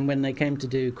 But then when they came to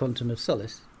do Quantum of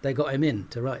Solace, they got him in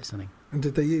to write something. And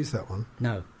did they use that one?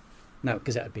 No,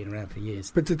 because that had been around for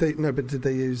years. But did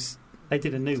they use... They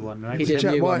did a new one, right? He did a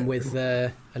Jack new White one with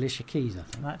Alicia Keys, I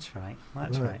think. That's right.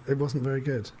 That's right. It wasn't very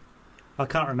good. I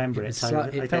can't remember it.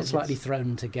 It felt slightly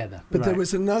thrown together. But there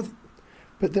was another...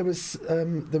 But there was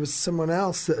someone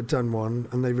else that had done one,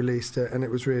 and they released it, and it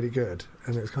was really good.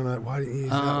 And it was kind of like, why didn't you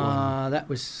use that one? That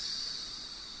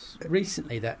was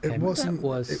recently. That came. It wasn't. That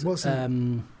was, it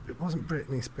wasn't. It wasn't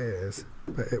Britney Spears,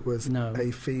 but it was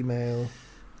a female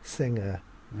singer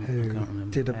who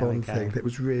did a Bond thing that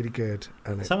was really good.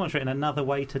 And someone's written Another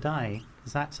Way to Die.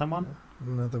 Is that someone?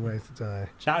 Another Way to Die.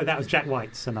 Oh, that was Jack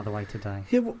White's Another Way to Die.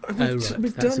 Yeah,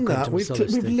 we've done that. We've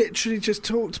literally just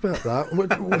talked about that.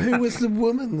 Who was the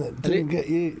woman that didn't get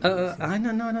you? I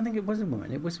don't think it was a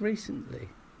woman. It was recently.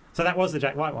 So that was the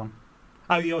Jack White one.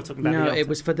 Oh, you're talking about it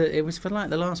was for like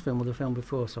the last film or the film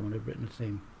before someone had written a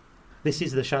theme. This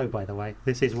is the show, by the way.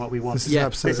 This is what we want. This is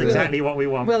absolutely This is exactly what we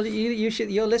want. Well, you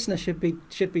should. Your listeners should be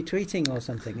tweeting or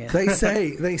something. Yeah. They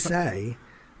say.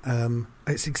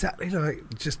 It's exactly like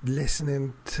just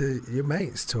listening to your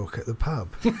mates talk at the pub,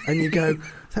 and you go,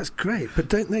 "That's great," but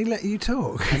don't they let you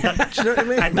talk? Do you know what I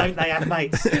mean? And don't they have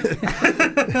mates?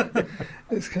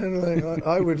 It's kind of like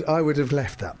I would have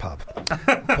left that pub,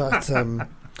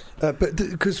 but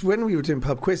because when we were doing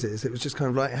pub quizzes, it was just kind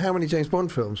of like, how many James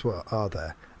Bond films are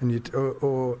there, and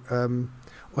or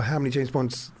how many James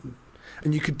Bonds,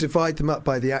 and you could divide them up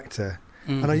by the actor.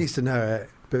 And I used to know it,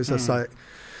 but it was just like,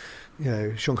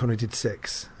 Sean Connery did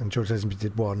 6, and George Lazenby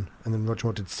did 1, and then Roger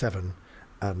Moore did 7,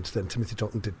 and then Timothy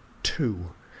Dalton did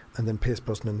 2, and then Pierce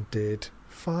Brosnan did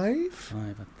 5? 5,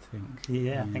 I think.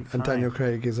 Yeah, I think 5. And Daniel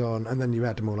Craig is on, and then you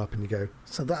add them all up and you go,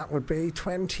 so that would be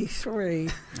 23.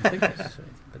 I think that's right,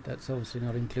 but that's obviously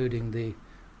not including the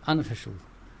unofficial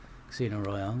Casino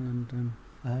Royale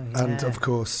and of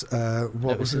course,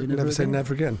 what was it? Never Say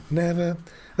Never Again. Never.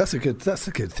 That's a good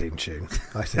theme tune,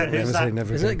 I think. Never Say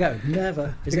Never Again. Does it go?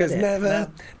 Never. It goes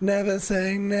never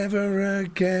say never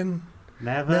again.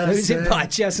 Never. Who's it by?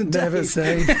 Jason Never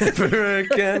say never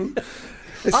again.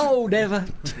 Never.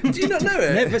 Do you not know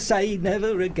it? Never say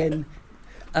never again.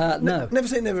 No. Never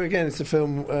Say Never Again. It's a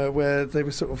film where they were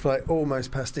sort of like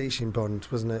almost pastiching Bond,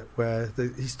 wasn't it? Where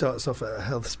he starts off at a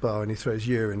health spa and he throws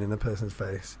urine in a person's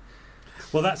face.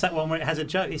 Well, that's that one where it has a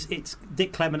joke. It's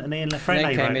Dick Clement and Ian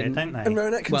Lafreniere wrote it, don't they? And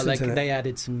Rowan Atkinson's in it. They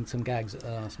added some gags at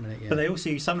the last minute, yeah. But they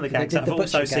also used some of the gags that I've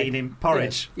also seen in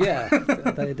Porridge. Yeah,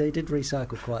 they did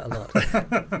recycle quite a lot.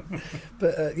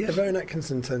 But, Rowan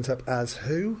Atkinson turns up as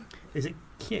who? Is it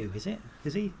Q, is it?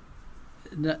 Is he?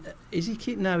 No, is he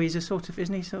Q? No, he's a sort of...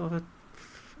 Isn't he sort of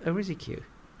a... Or is he Q?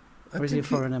 Or is he a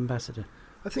foreign ambassador?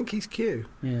 I think he's Q.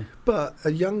 Yeah. But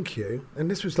a young Q, and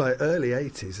this was like early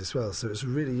 80s as well, so it was a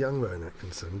really young Rowan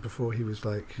Atkinson before he was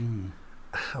like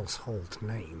a household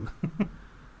name.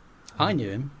 I knew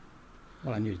him.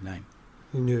 Well, I knew his name.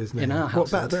 You knew his name? In our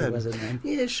house, what, back then? Was his name?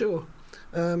 Yeah, sure.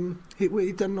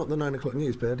 He'd done not the 9 o'clock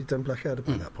news, but he'd done Blackadder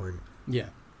by that point. Yeah.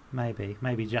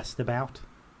 Maybe just about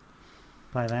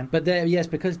by then. But they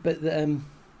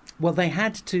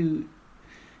had to...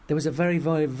 There was a very,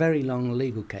 very, very long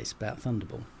legal case about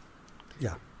Thunderball.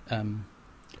 Yeah.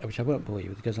 Which I won't bore you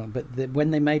with, because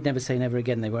when they made Never Say Never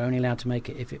Again, they were only allowed to make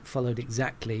it if it followed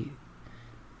exactly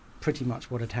pretty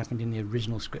much what had happened in the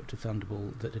original script of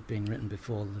Thunderball that had been written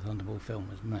before the Thunderball film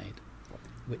was made,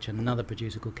 which another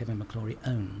producer called Kevin McClory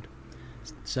owned.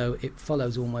 So it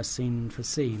follows almost scene for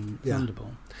scene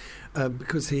Thunderball.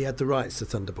 Because he had the rights to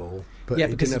Thunderball, but he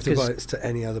didn't have the rights to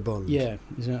any other Bond. Yeah,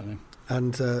 exactly.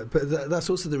 And but that's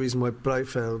also the reason why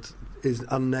Blofeld is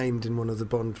unnamed in one of the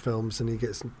Bond films, and he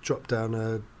gets dropped down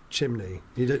a chimney.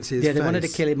 You don't see his face. Yeah, they wanted to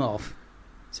kill him off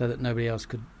so that nobody else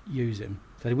could use him.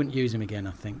 So they wouldn't use him again,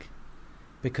 I think,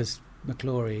 because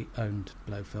McClory owned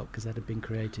Blofeld, because that had been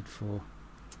created for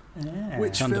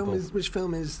Which Thunderball.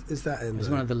 film is that in? It was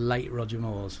though? one of the late Roger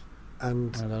Moores,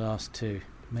 and one of the last two.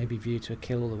 Maybe View to a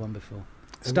Kill, the one before.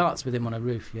 Starts with him on a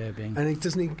roof, being... And he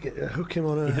hook him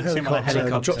on a He hooks him on a helicopter and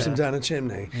helicopter. drops him down a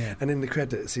chimney. Yeah. And in the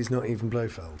credits, he's not even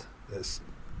Blofeld.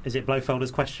 Is it Blofeld as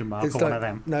question mark It's or like, one of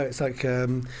them? No, it's like a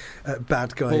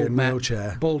bad guy Bald in man.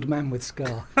 wheelchair. Bald man with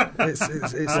scar It's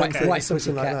White- white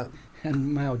something like pussycat. that.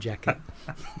 and Mao jacket.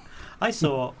 I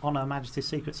saw On Her Majesty's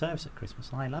Secret Service at Christmas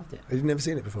and I loved it. You've never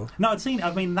seen it before? No, I'd seen it.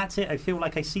 I mean, that's it. I feel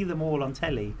like I see them all on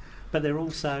telly, but they're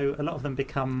also, a lot of them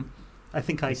become, I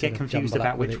think I They sort get of confused jumble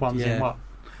up about with which it, one's yeah. in what.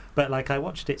 But like I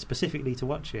watched it specifically to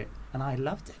watch it and I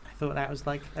loved it. I thought that was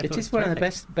like... It is one of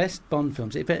the best Bond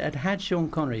films. If it had had Sean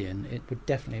Connery in, it would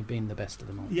definitely have been the best of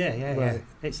them all. Yeah. Right.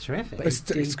 It's terrific. But It's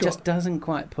he got- just doesn't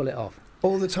quite pull it off.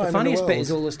 All the time The in funniest the bit world.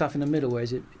 is all the stuff in the middle, where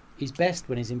he's best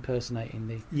when he's impersonating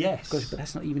the... Yes. Gosh, but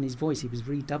that's not even his voice. He was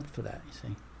redubbed for that, you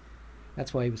see.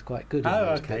 That's why he was quite good in Oh,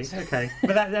 those okay, bits. okay.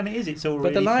 But that, and it is, it's all But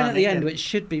really the line at funny the end, and- which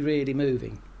should be really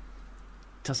moving,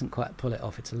 doesn't quite pull it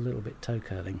off. It's a little bit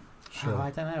toe-curling. Sure. Oh,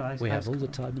 I don't know. We have all the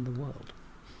time in the world.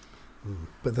 Mm.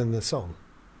 But then the song.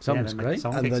 Song Yeah, was then the great.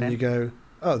 song And kicks then in. you go,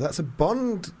 oh, that's a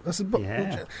Bond. That's a Bond.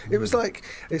 Yeah. It was like,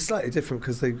 it's slightly different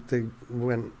because they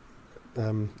went,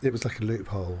 it was like a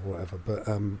loophole or whatever.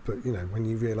 But you know, when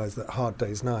you realise that Hard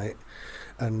Day's Night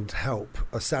and Help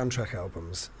are soundtrack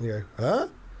albums, you go, huh?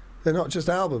 They're not just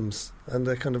albums. And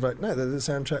they're kind of like, no, they're the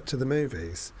soundtrack to the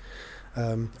movies.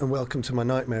 And Welcome to My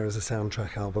Nightmare is a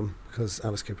soundtrack album because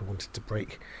Alice Cooper wanted to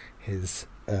break his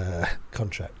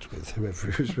contract with whoever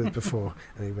he was with before,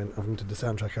 and he went on to the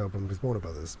soundtrack album with Warner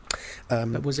Brothers.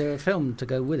 But was there a film to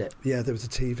go with it? Yeah, there was a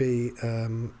TV.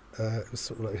 It was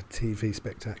sort of like a TV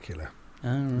spectacular, Oh,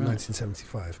 right.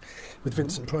 1975, with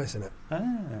Vincent Price in it, Ah.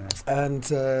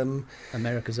 and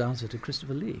America's answer to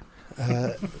Christopher Lee.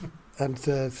 so yeah,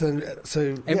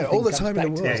 Everything all the comes time in back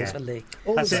the to world. Christopher Lee.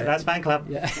 All That's the it, that's fan club.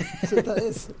 Yeah. so that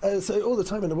is so all the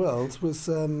time in the world was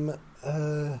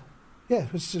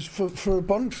it was just for a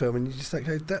Bond film, and you just like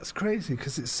go, that's crazy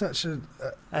because it's such a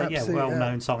absolute,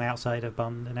 well-known song outside of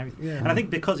Bond and everything. Yeah. And I think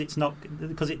because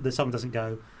the song doesn't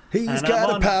go, He's and got I'm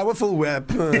a on- powerful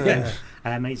weapon. Yeah.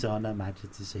 and he's on Her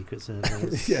Majesty's Secret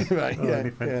Service. Yeah, right. or Yeah,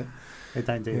 anything. yeah. They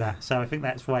don't do Yeah. that. So I think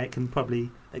that's why it can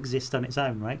probably exist on its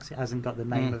own, right? 'Cause it hasn't got the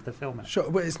name Mm. of the film in it.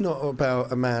 Sure, but it's not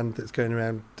about a man that's going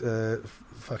around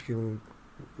fucking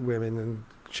women and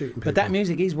shooting people. But that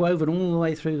music is woven all the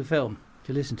way through the film. If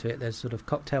you listen to it, there's sort of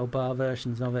cocktail bar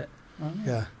versions of it.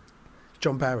 Yeah.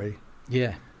 John Barry.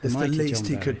 Yeah. It's the mighty least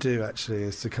John he could Barry. do, actually,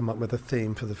 is to come up with a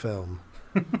theme for the film.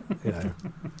 You know.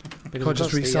 Because Can't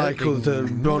just of course the recycle the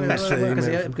opening- Bond Well,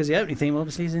 theme. because the opening theme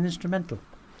obviously is an instrumental.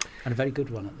 And a very good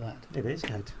one at that. It is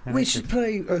good. We should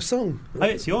play a song. Oh,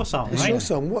 it's your song, It's right? your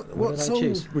song. What What did I song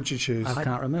choose? would you choose? I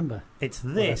can't remember. It's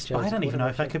What this, I but I chose- don't even what know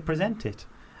did if I I could present it.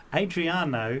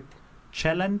 Adriano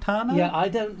Celentano? Yeah, I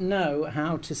don't know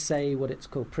how to say what it's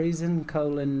called. Prison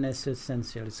colon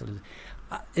essential.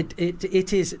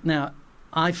 It is now.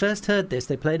 I first heard this.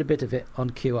 They played a bit of it on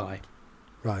QI,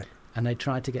 Right. and they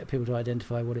tried to get people to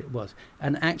identify what it was.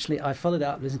 And actually, I followed it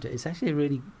up, listened to it. It's actually a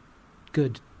really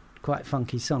good, quite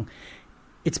funky song.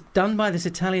 It's done by this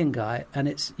Italian guy, and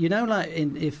it's like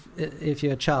if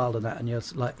you're a child and that, and you're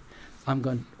like, I'm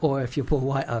going, or if you're Paul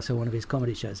Whitehouse or one of his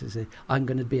comedy shows, it's I'm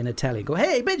going to be an Italian. Go,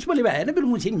 hey, bitch,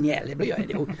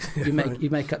 you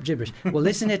make up gibberish. Well,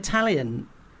 this is an Italian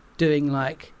doing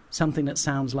like something that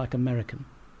sounds like American,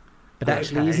 but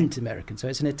actually Okay. isn't American. So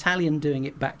it's an Italian doing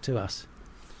it back to us,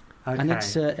 Okay. and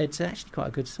it's actually quite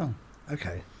a good song.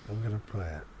 Okay, I'm going to play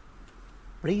it.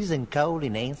 Freezing cold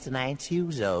in ancient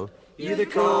usual. You're the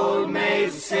cold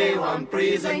maze, say one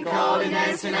prison cold in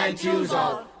ancient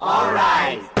usual. All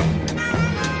right.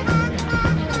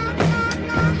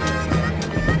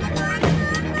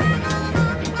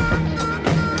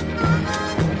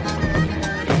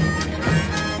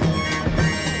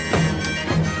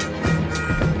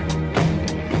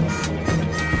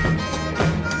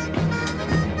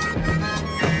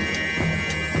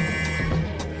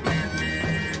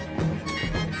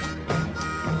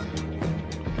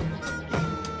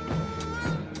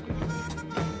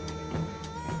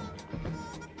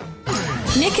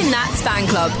 Nick and Nat's Fan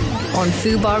Club on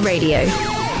Fubar Radio.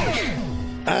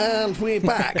 And we're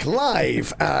back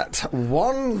live at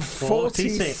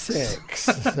 1:46.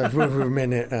 So we're a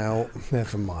minute out.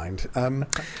 Never mind. We're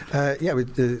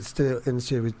still in the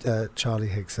studio with Charlie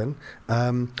Higson.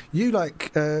 You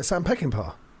like Sam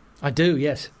Peckinpah? I do,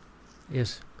 yes.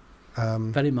 Yes.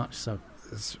 Very much so.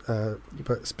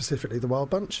 But specifically The Wild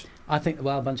Bunch? I think The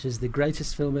Wild Bunch is the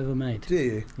greatest film ever made. Do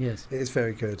you? Yes. It is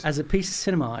very good. As a piece of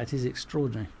cinema, it is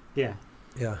extraordinary. Yeah.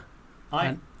 Yeah. Go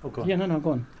on. Yeah, no,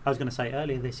 go on. I was going to say,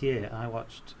 earlier this year, I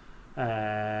watched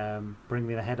Bring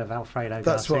Me the Head of Alfredo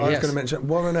That's Garcia. what I was going to mention.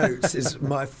 Warren Oates is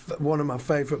one of my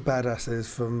favourite badasses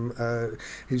from...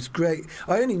 he's great.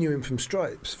 I only knew him from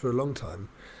Stripes for a long time.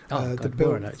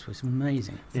 Warren Oates was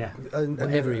amazing. Yeah. And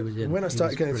whatever he was in. When I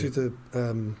started going through the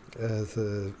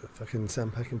fucking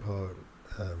Sam Peckinpah...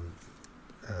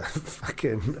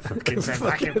 fucking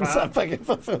Sam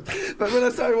Peckinpah. But when I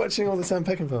started watching all the Sam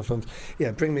Peckinpah films,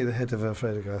 Bring Me the Head of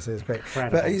Alfredo Garcia is great.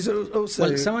 Incredible. But he's also...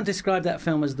 Well, someone described that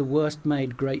film as the worst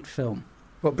made great film.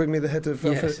 What, Bring Me the Head of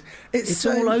Alfredo? Yes. It's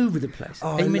all over the place.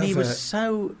 Oh, I mean, he love was it.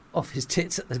 so off his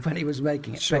tits when he was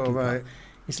making it. Sure, Peckinpah. right.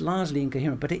 It's largely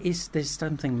incoherent, but there's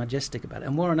something majestic about it.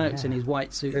 And Warren Oates in his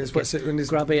white suit, And his white suit and his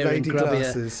grubbier and lady grubbier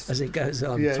glasses. as it goes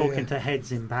on. Yeah. Talking to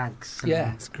heads in bags.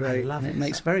 Yeah. It's great. I love And it. it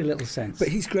makes very little sense. But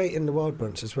he's great in The Wild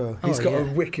Bunch as well. Oh, He's got a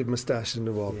yeah. wicked moustache in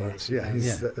The Wild Bunch. Yeah,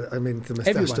 he's. Yeah. I mean, the moustache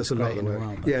Everyone's does a lot great of in the The work.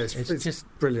 Wild Bunch. Yeah, It's just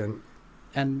brilliant.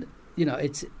 And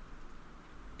it's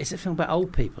a film about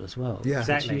old people as well. Yeah.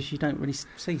 Exactly. Which you don't really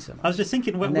see so much. I was just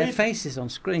thinking, and their faces on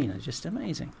screen are just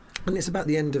amazing. And it's about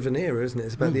the end of an era, isn't it?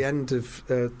 It's about the end of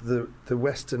the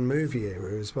Western movie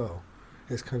era as well.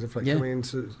 It's kind of like coming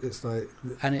into... It's like...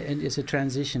 And it's a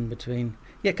transition between...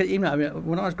 Yeah, because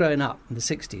when I was growing up in the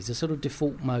 60s, the sort of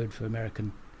default mode for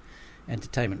American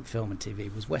entertainment, film and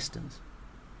TV was Westerns.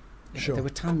 Sure. There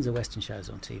were tons of Western shows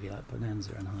on TV, like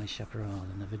Bonanza and High Chaparral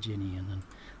and The Virginian and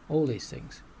all these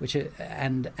things, which are,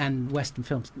 and Western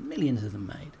films, millions of them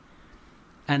made.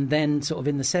 And then sort of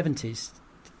in the 70s,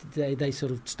 they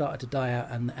sort of started to die out,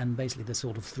 and basically the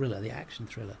sort of thriller, the action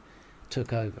thriller,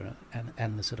 took over,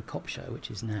 and the sort of cop show,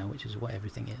 which is what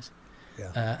everything is.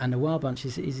 Yeah. And The Wild Bunch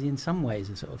is in some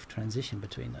ways a sort of transition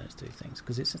between those two things,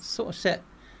 because it's sort of set,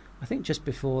 I think, just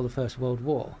before the First World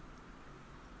War.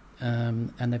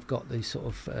 And they've got these sort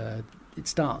of... it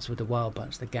starts with the Wild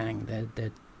Bunch, the gang.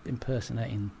 They're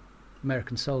impersonating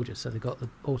American soldiers, so they've got the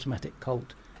automatic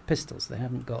Colt pistols. They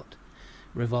haven't got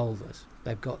revolvers.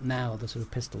 They've got now the sort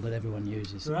of pistol that everyone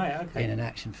uses in an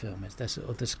action film. It's the sort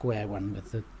of the square one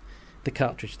with the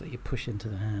cartridge that you push into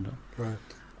the handle. Right.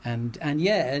 And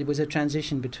it was a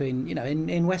transition between,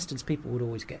 in Westerns people would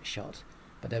always get shot,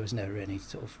 but there was never any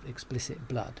sort of explicit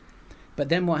blood. But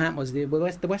then what happened was the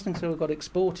Western sort of got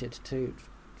exported to...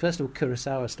 First of all,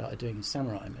 Kurosawa started doing his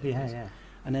samurai movies. Yeah.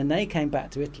 And then they came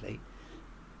back to Italy,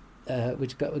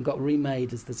 which got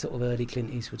remade as the sort of early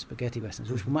Clint Eastwood spaghetti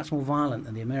westerns, which were much more violent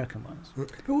than the American ones.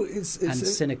 Well, it's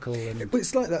cynical.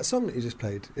 It's like that song that you just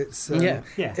played. It's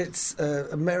It's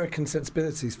American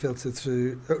sensibilities filtered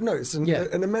through... it's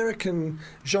an American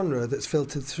genre that's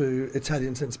filtered through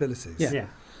Italian sensibilities. Yeah.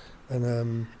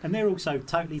 And they're also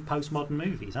totally postmodern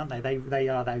movies, aren't they? They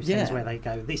are those things where they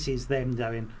go, this is them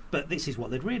going, but this is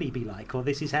what they'd really be like, or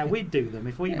this is how we'd do them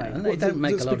if we made them. They don't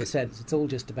make a lot of sense. It's all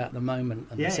just about the moment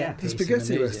and the set piece. The spaghetti and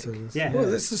the music. westerns. Yeah.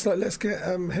 Well, it's just like, let's get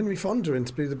Henry Fonda in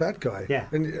to be the bad guy. Yeah.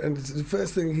 And the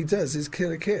first thing he does is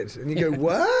kill a kid. And you go,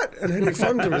 what? And Henry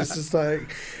Fonda is just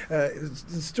like...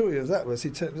 the story of that was,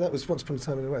 that was Once Upon a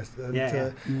Time in the West. And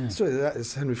the story of that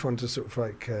is Henry Fonda sort of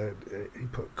like... he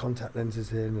put contact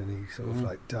lenses in and he sort of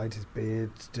like dyed his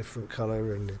beard different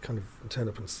colour and kind of turned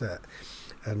up on set.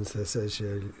 And so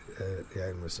Sergio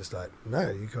Leone was just like, no,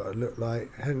 you've got to look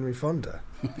like Henry Fonda.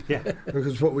 Yeah.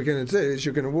 Because what we're going to do is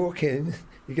you're going to walk in,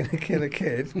 you're going to kill a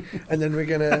kid, and then you're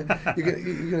going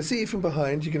to see you from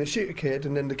behind, you're going to shoot a kid,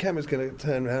 and then the camera's going to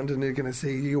turn around and you're going to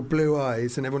see your blue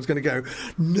eyes, and everyone's going to go,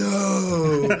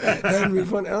 no, Henry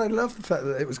Fonda. And I love the fact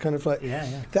that it was kind of like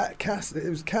that cast. It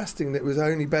was casting that was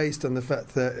only based on the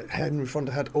fact that Henry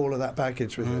Fonda had all of that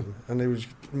baggage with him, and they were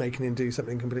making him do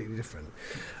something completely different.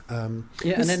 And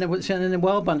then the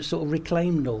Wild Bunch sort of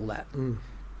reclaimed all that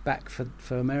back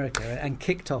for America and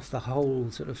kicked off the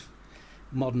whole sort of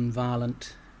modern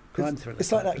violent crime thriller.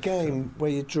 It's like that game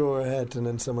where you draw a head and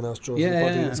then someone else draws the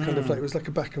body. It's kind of like, it was like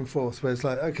a back and forth where it's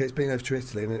like, okay, it's been over to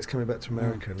Italy and then it's coming back to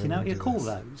America. Do you know what you call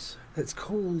those? It's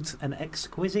called... An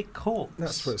Exquisite Corpse.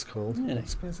 That's what it's called. Really?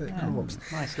 Exquisite Yeah. Corpse.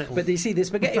 Nice little... But you see, the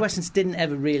spaghetti westerns didn't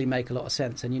ever really make a lot of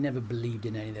sense, and you never believed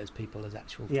in any of those people as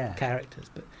actual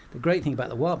characters. But the great thing about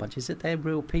the Wild Bunch is that they're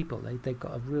real people. They've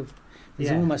got a real...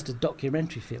 There's almost a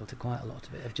documentary feel to quite a lot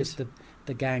of it, of just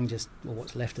the gang, or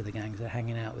what's left of the gangs, they're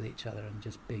hanging out with each other and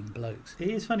just being blokes. It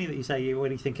is funny that you say,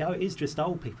 when you think, oh, it is just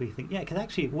old people, you think, yeah, because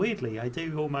actually, weirdly, I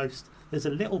do almost... There's a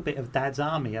little bit of Dad's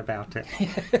Army about it.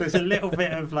 There's a little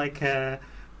bit of, like...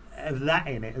 of that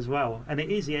in it as well, and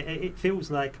it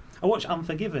feels like I watched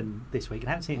Unforgiven this week and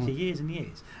I haven't seen it for years and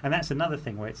years, and that's another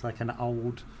thing where it's like an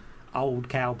old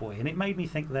cowboy, and it made me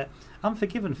think that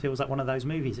Unforgiven feels like one of those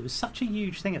movies. It was such a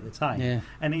huge thing at the time,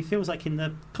 and it feels like in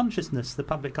the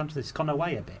public consciousness, it's gone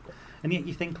away a bit, and yet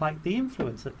you think like the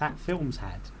influence that film's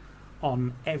had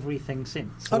on everything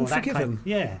since. Unforgiven?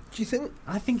 Do you think?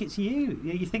 I think it's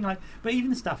you think like, but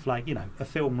even stuff like, a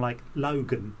film like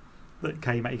Logan that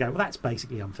came out, you go, well, that's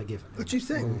basically Unforgiven. What do you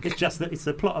think? It's just that it's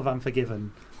the plot of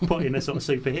Unforgiven put in a sort of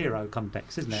superhero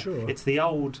context, isn't it? Sure. It's the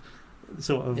old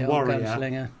sort of the warrior, old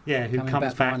gunslinger, who comes back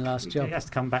back. for one last job. He has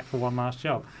to come back for one last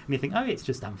job, and you think, oh, it's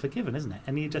just Unforgiven, isn't it?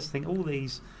 And you just think all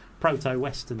these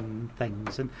proto-Western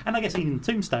things, and I guess even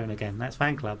Tombstone again, that's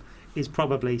Fan Club, is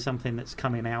probably something that's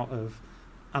coming out of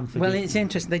Unforgiven. Well, it's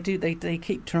interesting. They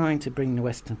keep trying to bring the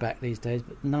Western back these days,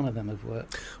 but none of them have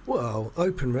worked. Well,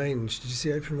 Open Range. Did you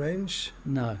see Open Range?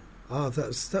 No. Oh,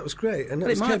 that was great. And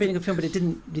it might have been a good film, but it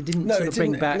didn't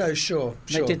bring back. No, sure.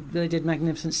 They did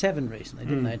Magnificent Seven recently,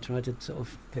 didn't they? Tried to sort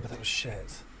of. Yeah, but that was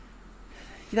shit.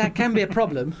 That can be a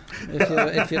problem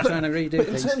if you're trying to redo but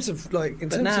things.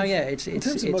 In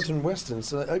terms of modern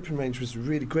westerns, Open Range was a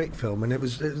really great film, and it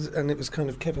was kind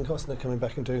of Kevin Costner coming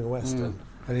back and doing a western,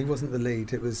 and he wasn't the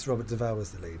lead. It was Robert Duvall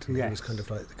was the lead, and he was kind of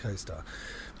like the co-star.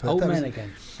 But Old Man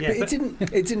again. Yeah, but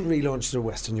it didn't relaunch the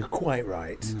western. You're quite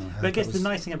right. No. But I guess the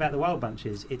nice thing about the Wild Bunch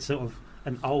is it's sort of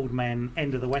an old man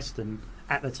end of the western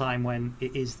at the time when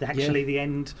it is actually the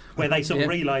end where they sort of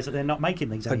realise that they're not making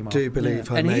these anymore. I do believe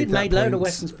I and made he'd that made point. load of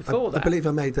westerns before that. I believe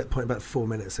I made that point about 4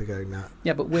 minutes ago now.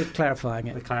 Yeah, but we're clarifying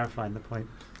it. We're clarifying the point.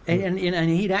 And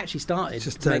he'd actually started.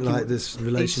 Just don't like this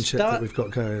relationship that we've got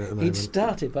going at the moment. He'd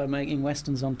started by making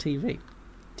westerns on TV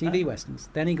westerns.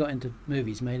 Then he got into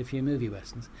movies, made a few movie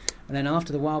westerns, and then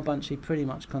after the Wild Bunch, he pretty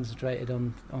much concentrated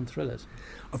on thrillers.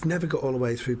 I've never got all the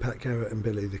way through Pat Garrett and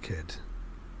Billy the Kid.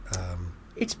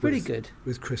 It's pretty good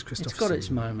with Chris Christopherson. It's got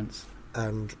its moments.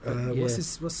 And what's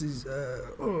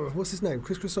his name?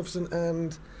 Chris Christopherson,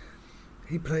 and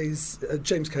he plays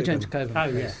James Coburn. James Coburn. Oh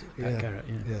yeah, Pat Garrett.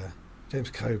 Yeah,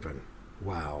 James Coburn.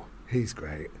 Wow, he's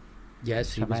great.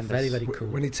 Yes, he was very, very cool.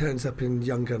 When he turns up in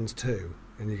Young Guns 2,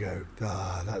 and you go,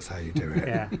 that's how you do it.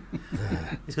 Yeah.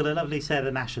 He's got a lovely set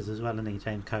of Nashers as well, isn't he,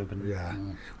 James Coburn? Yeah.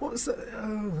 What was that?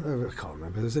 I can't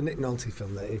remember. There's a Nick Nolte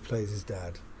film that he plays his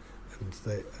dad. And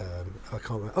I can't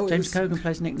remember. Oh, James Coburn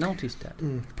plays Nick Nolte's dad.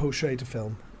 Paul Schrader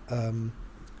film. I can't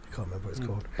remember what it's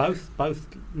called. Both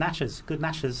Nashers, good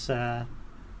Nashers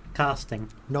casting.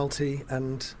 Nolte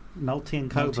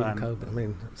and Coburn. I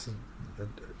mean, it's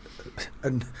a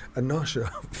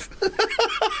Nasher.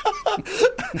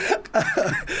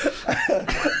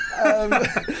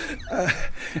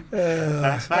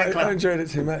 I enjoyed it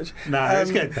too much. No,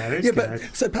 it's good though. It's good.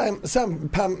 But so Pam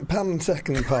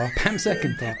Secondpaw. Pam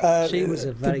Secondpaw. She was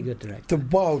a very good director. The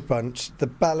Wild Bunch, The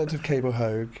Ballad of Cable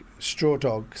Hogue, Straw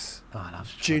Dogs,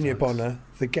 Junior Bonner,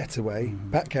 The Getaway,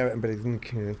 Pat Garrett and Billy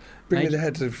King, Bring Me the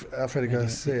Head of Alfredo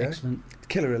Garcia,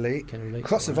 Killer Elite,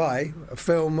 Cross of Eye, a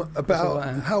film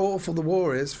about how awful the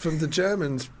war is from the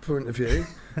Germans' point of view.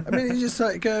 I mean, you just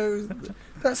like go,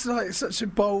 that's like such a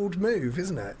bold move,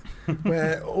 isn't it?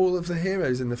 Where all of the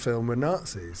heroes in the film were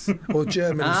Nazis or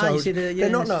German soldiers. They're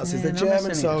not Nazis, they're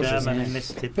German soldiers.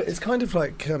 But it's kind of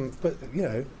like, but you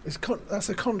know, that's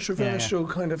a controversial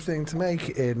kind of thing to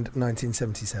make in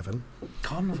 1977.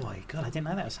 Convoy, God, I didn't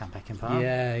know that was Sam Peckinpah.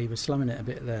 Yeah, he was slumming it a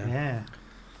bit there. Yeah.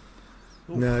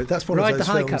 No, that's one of those Ride the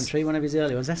High films. Country, one of his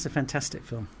early ones. That's a fantastic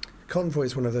film. Convoy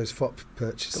is one of those FOP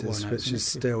purchases, which is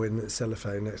still in the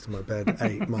cellophane next to my bed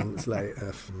 8 months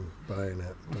later from buying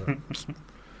it. But,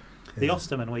 The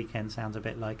Osterman Weekend sounds a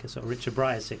bit like a sort of Richard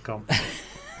Pryor sitcom.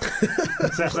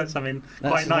 Sounds like something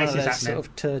quite nice is happening. Sort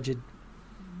of turgid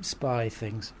spy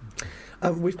things.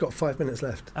 We've got 5 minutes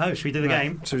left. Oh, should we do the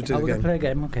game? Should we do the game? game? Play a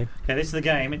game, okay. Okay, this is the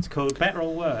game. It's called Better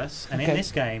or Worse, and in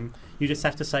this game, you just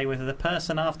have to say whether the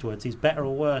person afterwards is better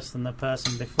or worse than the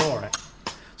person before it.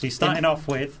 So you're starting off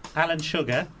with Alan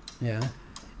Sugar. Yeah.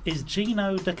 Is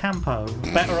Gino D'Acampo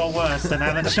better or worse than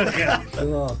Alan Sugar?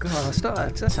 Oh God,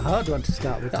 that's a hard one to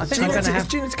start with. I think Is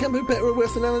Gino D'Acampo better or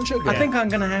worse than Alan Sugar? I think I'm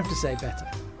going to have to say better.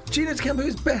 Gino D'Acampo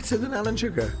is better than Alan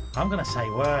Sugar. I'm going to say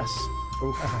worse.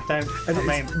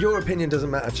 And your opinion doesn't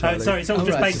matter, Charlie. Oh, sorry, it's all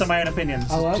just based on my own opinions.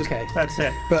 Oh, okay. That's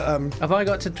it. But have I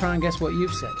got to try and guess what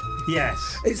you've said?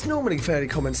 Yes. It's normally fairly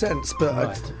common sense, but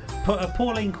Right.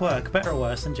 Pauline Quirk, better or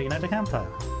worse than Gino D'Acampo?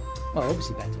 Well,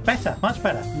 obviously better. Better, much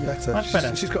better. better. Much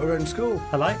better. She's got her own school.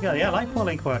 I like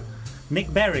Pauline Quirk.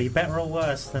 Nick Berry, better or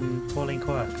worse than Pauline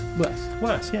Quirk? Worse.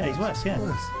 Worse, yeah, he's worse, yeah.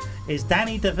 Worse. Is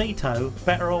Danny DeVito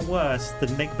better or worse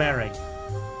than Nick Berry?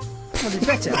 Well, he's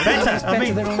better. Better, He's I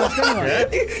mean- than almost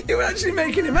anyone. You're actually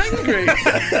making him angry.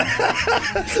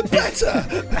 Better.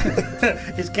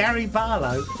 Is Gary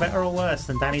Barlow better or worse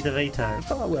than Danny DeVito?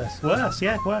 Far worse. Worse,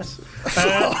 yeah, worse.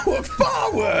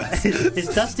 Far worse.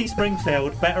 Is Dusty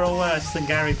Springfield better or worse than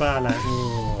Gary Barlow?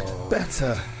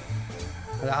 Better.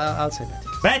 I'll say better.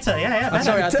 Better, yeah, I'm better.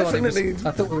 sorry, Definitely.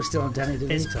 I thought we were still on Danny DeVito.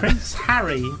 Is Prince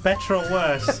Harry better or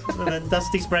worse than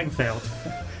Dusty Springfield?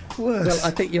 Worse. Well,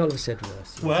 I think you'll have said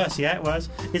worse. Worse, yeah, worse.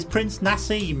 Is Prince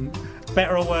Nassim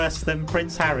better or worse than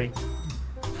Prince Harry?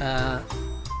 Better.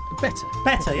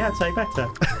 Better, yeah, I'd say better.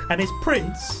 And is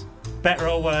Prince better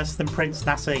or worse than Prince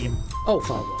Nassim? Oh,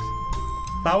 far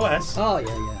worse. Far worse? Oh,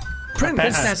 yeah. Prince.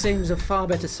 Better. Prince Nassim's a far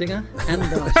better singer and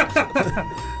dancer.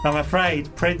 I'm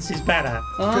afraid Prince is better.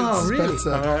 Oh, Prince really? is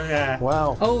better. Yeah.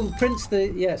 Wow. Oh, Prince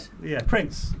yes. Yeah,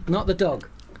 Prince. Not the dog.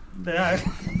 No.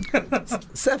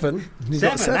 7. You Seven,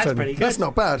 got 7. that's pretty good. That's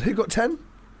not bad. Who got 10?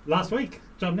 Last week,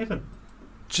 John Niven.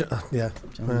 John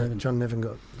Niven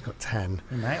got 10.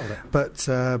 He nailed it. But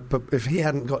if he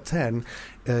hadn't got 10,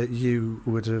 you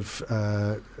would have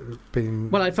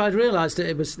been. Well, if I'd realised that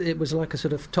it was like a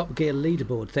sort of Top Gear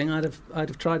leaderboard thing, I'd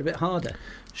have tried a bit harder.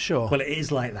 Sure. Well, it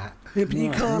is like that. Yeah, but you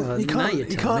Right, can't. well, You now can't. you You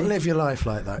tell can't me. live your life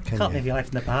like that, can Can't you? live your life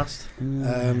in the past.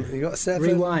 You got 7.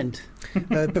 Rewind.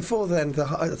 Before then,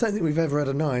 I don't think we've ever had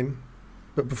a 9,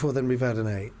 but before then we've had an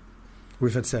 8.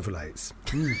 We've had several 8s.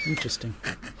 Interesting.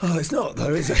 Oh, it's not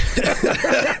though, is it?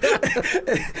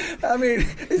 I mean,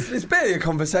 it's barely a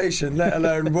conversation, let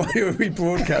alone why are we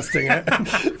broadcasting it?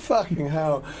 Fucking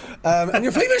hell! And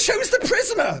your favourite show is The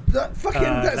Prisoner.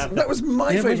 That was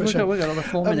my favourite show. We've got another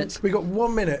 4 minutes. We got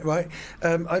 1 minute, right?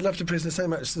 I loved The Prisoner so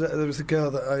much that there was a girl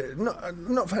that I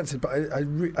not fancied, but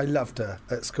I loved her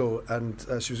at school, and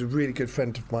she was a really good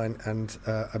friend of mine, and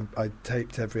I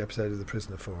taped every episode of The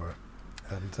Prisoner for her.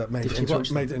 And made it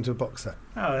into a box set.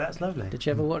 Oh, that's lovely. Did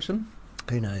you ever watch them?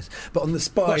 Who knows? But on the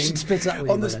spine, What, she'd split up with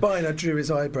you on the by then? spine, I drew his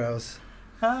eyebrows.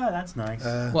 Oh, that's nice.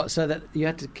 What? So that you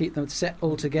had to keep them set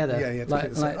all together? Yeah.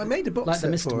 Like I made a box like set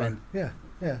the Mr. for Men. her.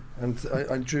 Yeah. And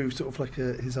I drew sort of like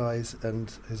his eyes and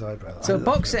his eyebrows. So I a loved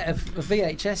box it. set of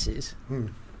VHSs.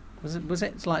 Was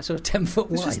it like sort of 10 foot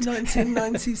This wide? was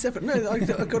 1997. No, I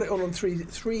got it all on three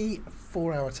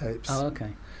 4-hour tapes. Oh,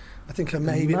 okay. I think I A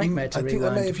may nightmare to I think I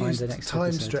rewind may to have find used the next time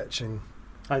episode. stretching.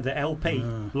 Oh, the LP.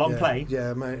 Long yeah, play.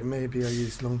 Yeah, maybe I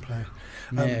used long play.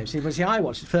 Yeah. See, I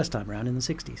watched it first time around in the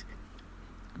 60s,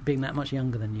 being that much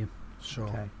younger than you. Sure.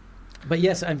 Okay. But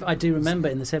yes, I do remember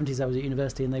in the 70s I was at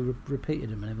university and they repeated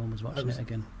them and everyone was watching it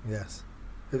again. Yes.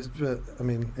 It was, I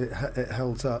mean, it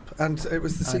holds up. And it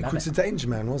was the I love sequel to Danger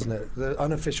Man, wasn't it? The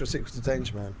unofficial sequel to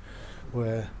Danger Man,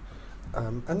 where...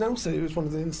 and then also it was one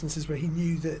of the instances where he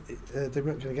knew that they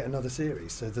weren't going to get another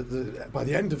series, so that by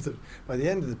the end of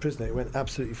the Prisoner, it went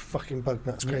absolutely fucking bug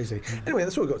nuts crazy. Anyway,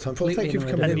 that's all we've got time for. Completely Thank you for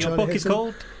coming in, And your Charlie book is Higson.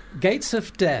 called Gates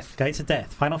of Death. Gates of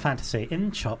Death, Final Fantasy,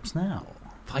 in shops now.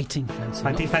 Fighting fantasy.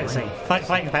 Fighting Fantasy.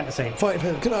 Fighting Fantasy. Fight for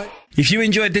him. Good night. If you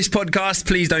enjoyed this podcast,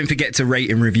 please don't forget to rate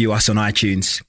and review us on iTunes.